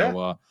too.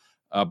 So,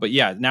 but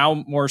yeah, now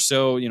more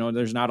so,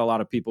 there's not a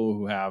lot of people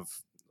who have,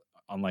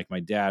 unlike my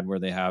dad, where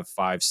they have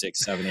 5, 6,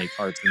 7, 8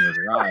 carts in their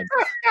garage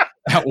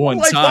at one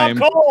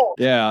time.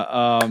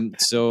 Yeah.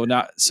 So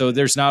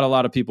there's not a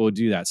lot of people who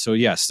do that. So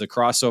yes, the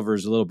crossover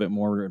is a little bit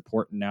more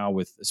important now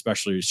with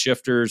especially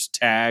shifters,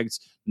 tags.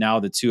 Now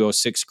the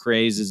 206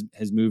 craze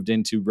has moved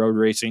into road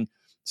racing.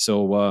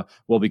 So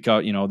we'll be,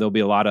 there'll be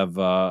a lot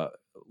of,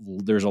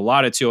 there's a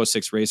lot of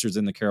 206 racers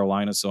in the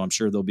Carolinas, so I'm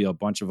sure there'll be a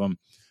bunch of them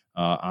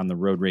on the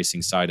road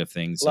racing side of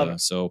things.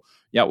 So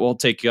yeah,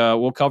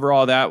 we'll cover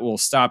all that. We'll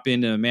stop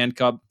into Man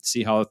Cup,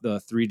 see how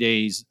the 3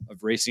 days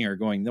of racing are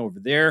going over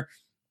there,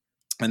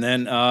 and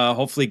then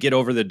hopefully get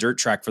over the dirt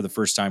track for the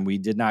first time. We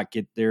did not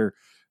get there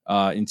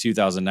in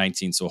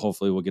 2019, so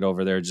hopefully we'll get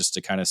over there just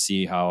to kind of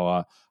see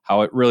how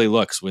it really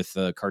looks with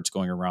carts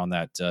going around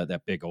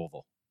that big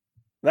oval.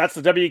 That's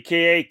the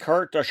WKA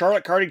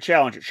Charlotte Karting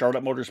Challenge at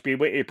Charlotte Motor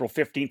Speedway, April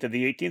 15th to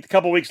the 18th. A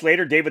couple weeks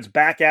later, David's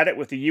back at it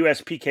with the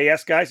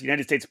USPKS guys,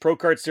 United States Pro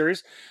Kart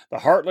Series, the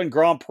Heartland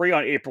Grand Prix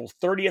on April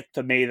 30th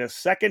to May the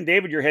 2nd.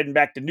 David, you're heading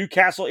back to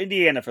Newcastle,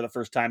 Indiana for the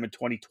first time in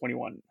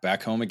 2021.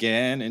 Back home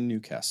again in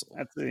Newcastle.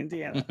 That's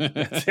Indiana.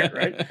 That's it,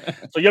 right?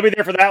 So you'll be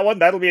there for that one.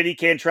 That'll be an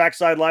EKN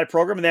Trackside Live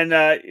program. And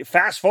then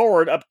fast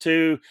forward up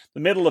to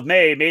the middle of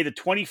May the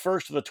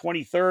 21st to the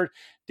 23rd.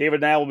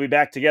 David and I will be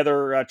back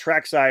together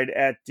trackside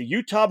at the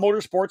Utah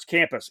Motorsports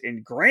Campus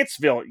in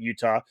Grantsville,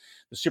 Utah.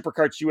 The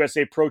SuperKarts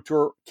USA Pro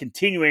Tour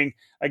continuing.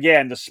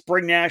 Again, the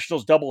Spring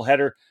Nationals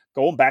doubleheader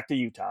going back to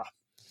Utah.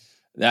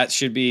 That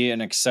should be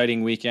an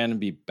exciting weekend and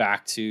be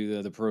back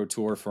to the Pro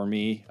Tour for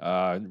me.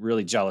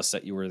 Really jealous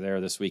that you were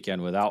there this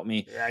weekend without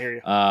me. Yeah, I hear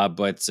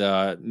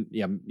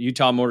you.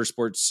 Utah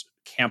Motorsports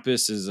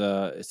Campus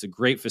it's a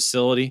great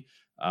facility.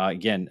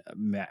 Again,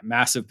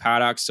 massive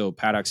paddock, so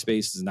paddock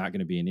space is not going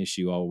to be an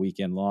issue all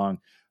weekend long.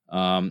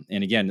 And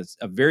again, it's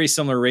a very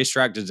similar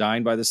racetrack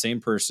designed by the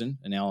same person,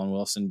 an Alan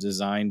Wilson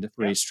designed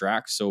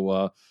racetrack.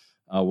 So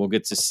we'll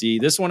get to see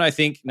this one. I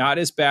think not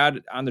as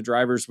bad on the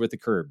drivers with the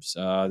curbs.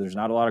 There's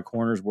not a lot of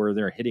corners where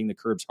they're hitting the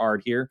curbs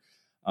hard here.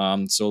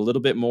 So a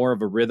little bit more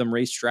of a rhythm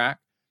racetrack,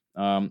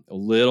 a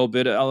little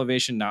bit of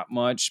elevation, not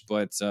much,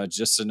 but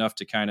just enough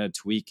to kind of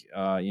tweak,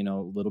 a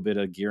little bit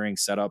of gearing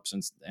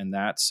setups and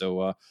that.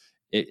 So,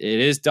 it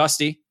is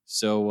dusty,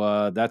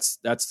 so that's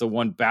the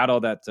one battle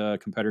that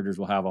competitors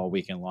will have all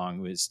weekend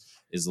long is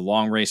the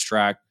long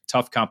racetrack,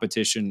 tough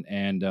competition,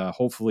 and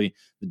hopefully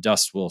the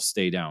dust will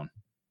stay down.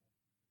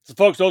 So,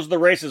 folks, those are the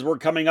races we're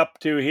coming up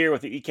to here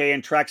with the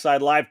EKN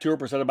Trackside Live Tour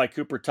presented by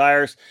Cooper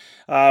Tires.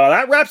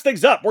 That wraps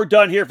things up. We're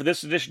done here for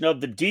this edition of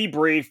the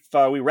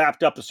Debrief. We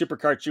wrapped up the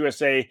SuperKarts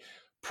USA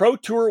Pro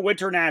Tour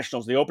Winter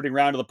Nationals, the opening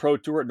round of the Pro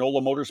Tour at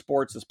NOLA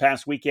Motorsports this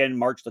past weekend,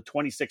 March the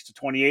 26th to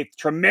 28th.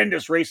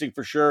 Tremendous racing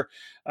for sure.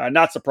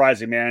 Not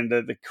surprising, man.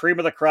 The cream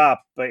of the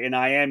crop in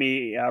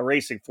Miami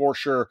racing for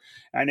sure.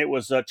 And it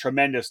was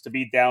tremendous to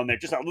be down there.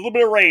 Just a little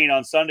bit of rain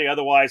on Sunday.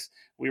 Otherwise,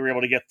 we were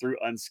able to get through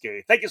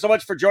unscathed. Thank you so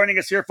much for joining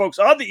us here, folks,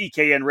 on the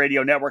EKN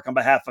Radio Network. On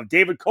behalf of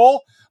David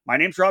Cole, my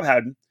name's Rob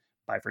Howden.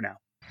 Bye for now.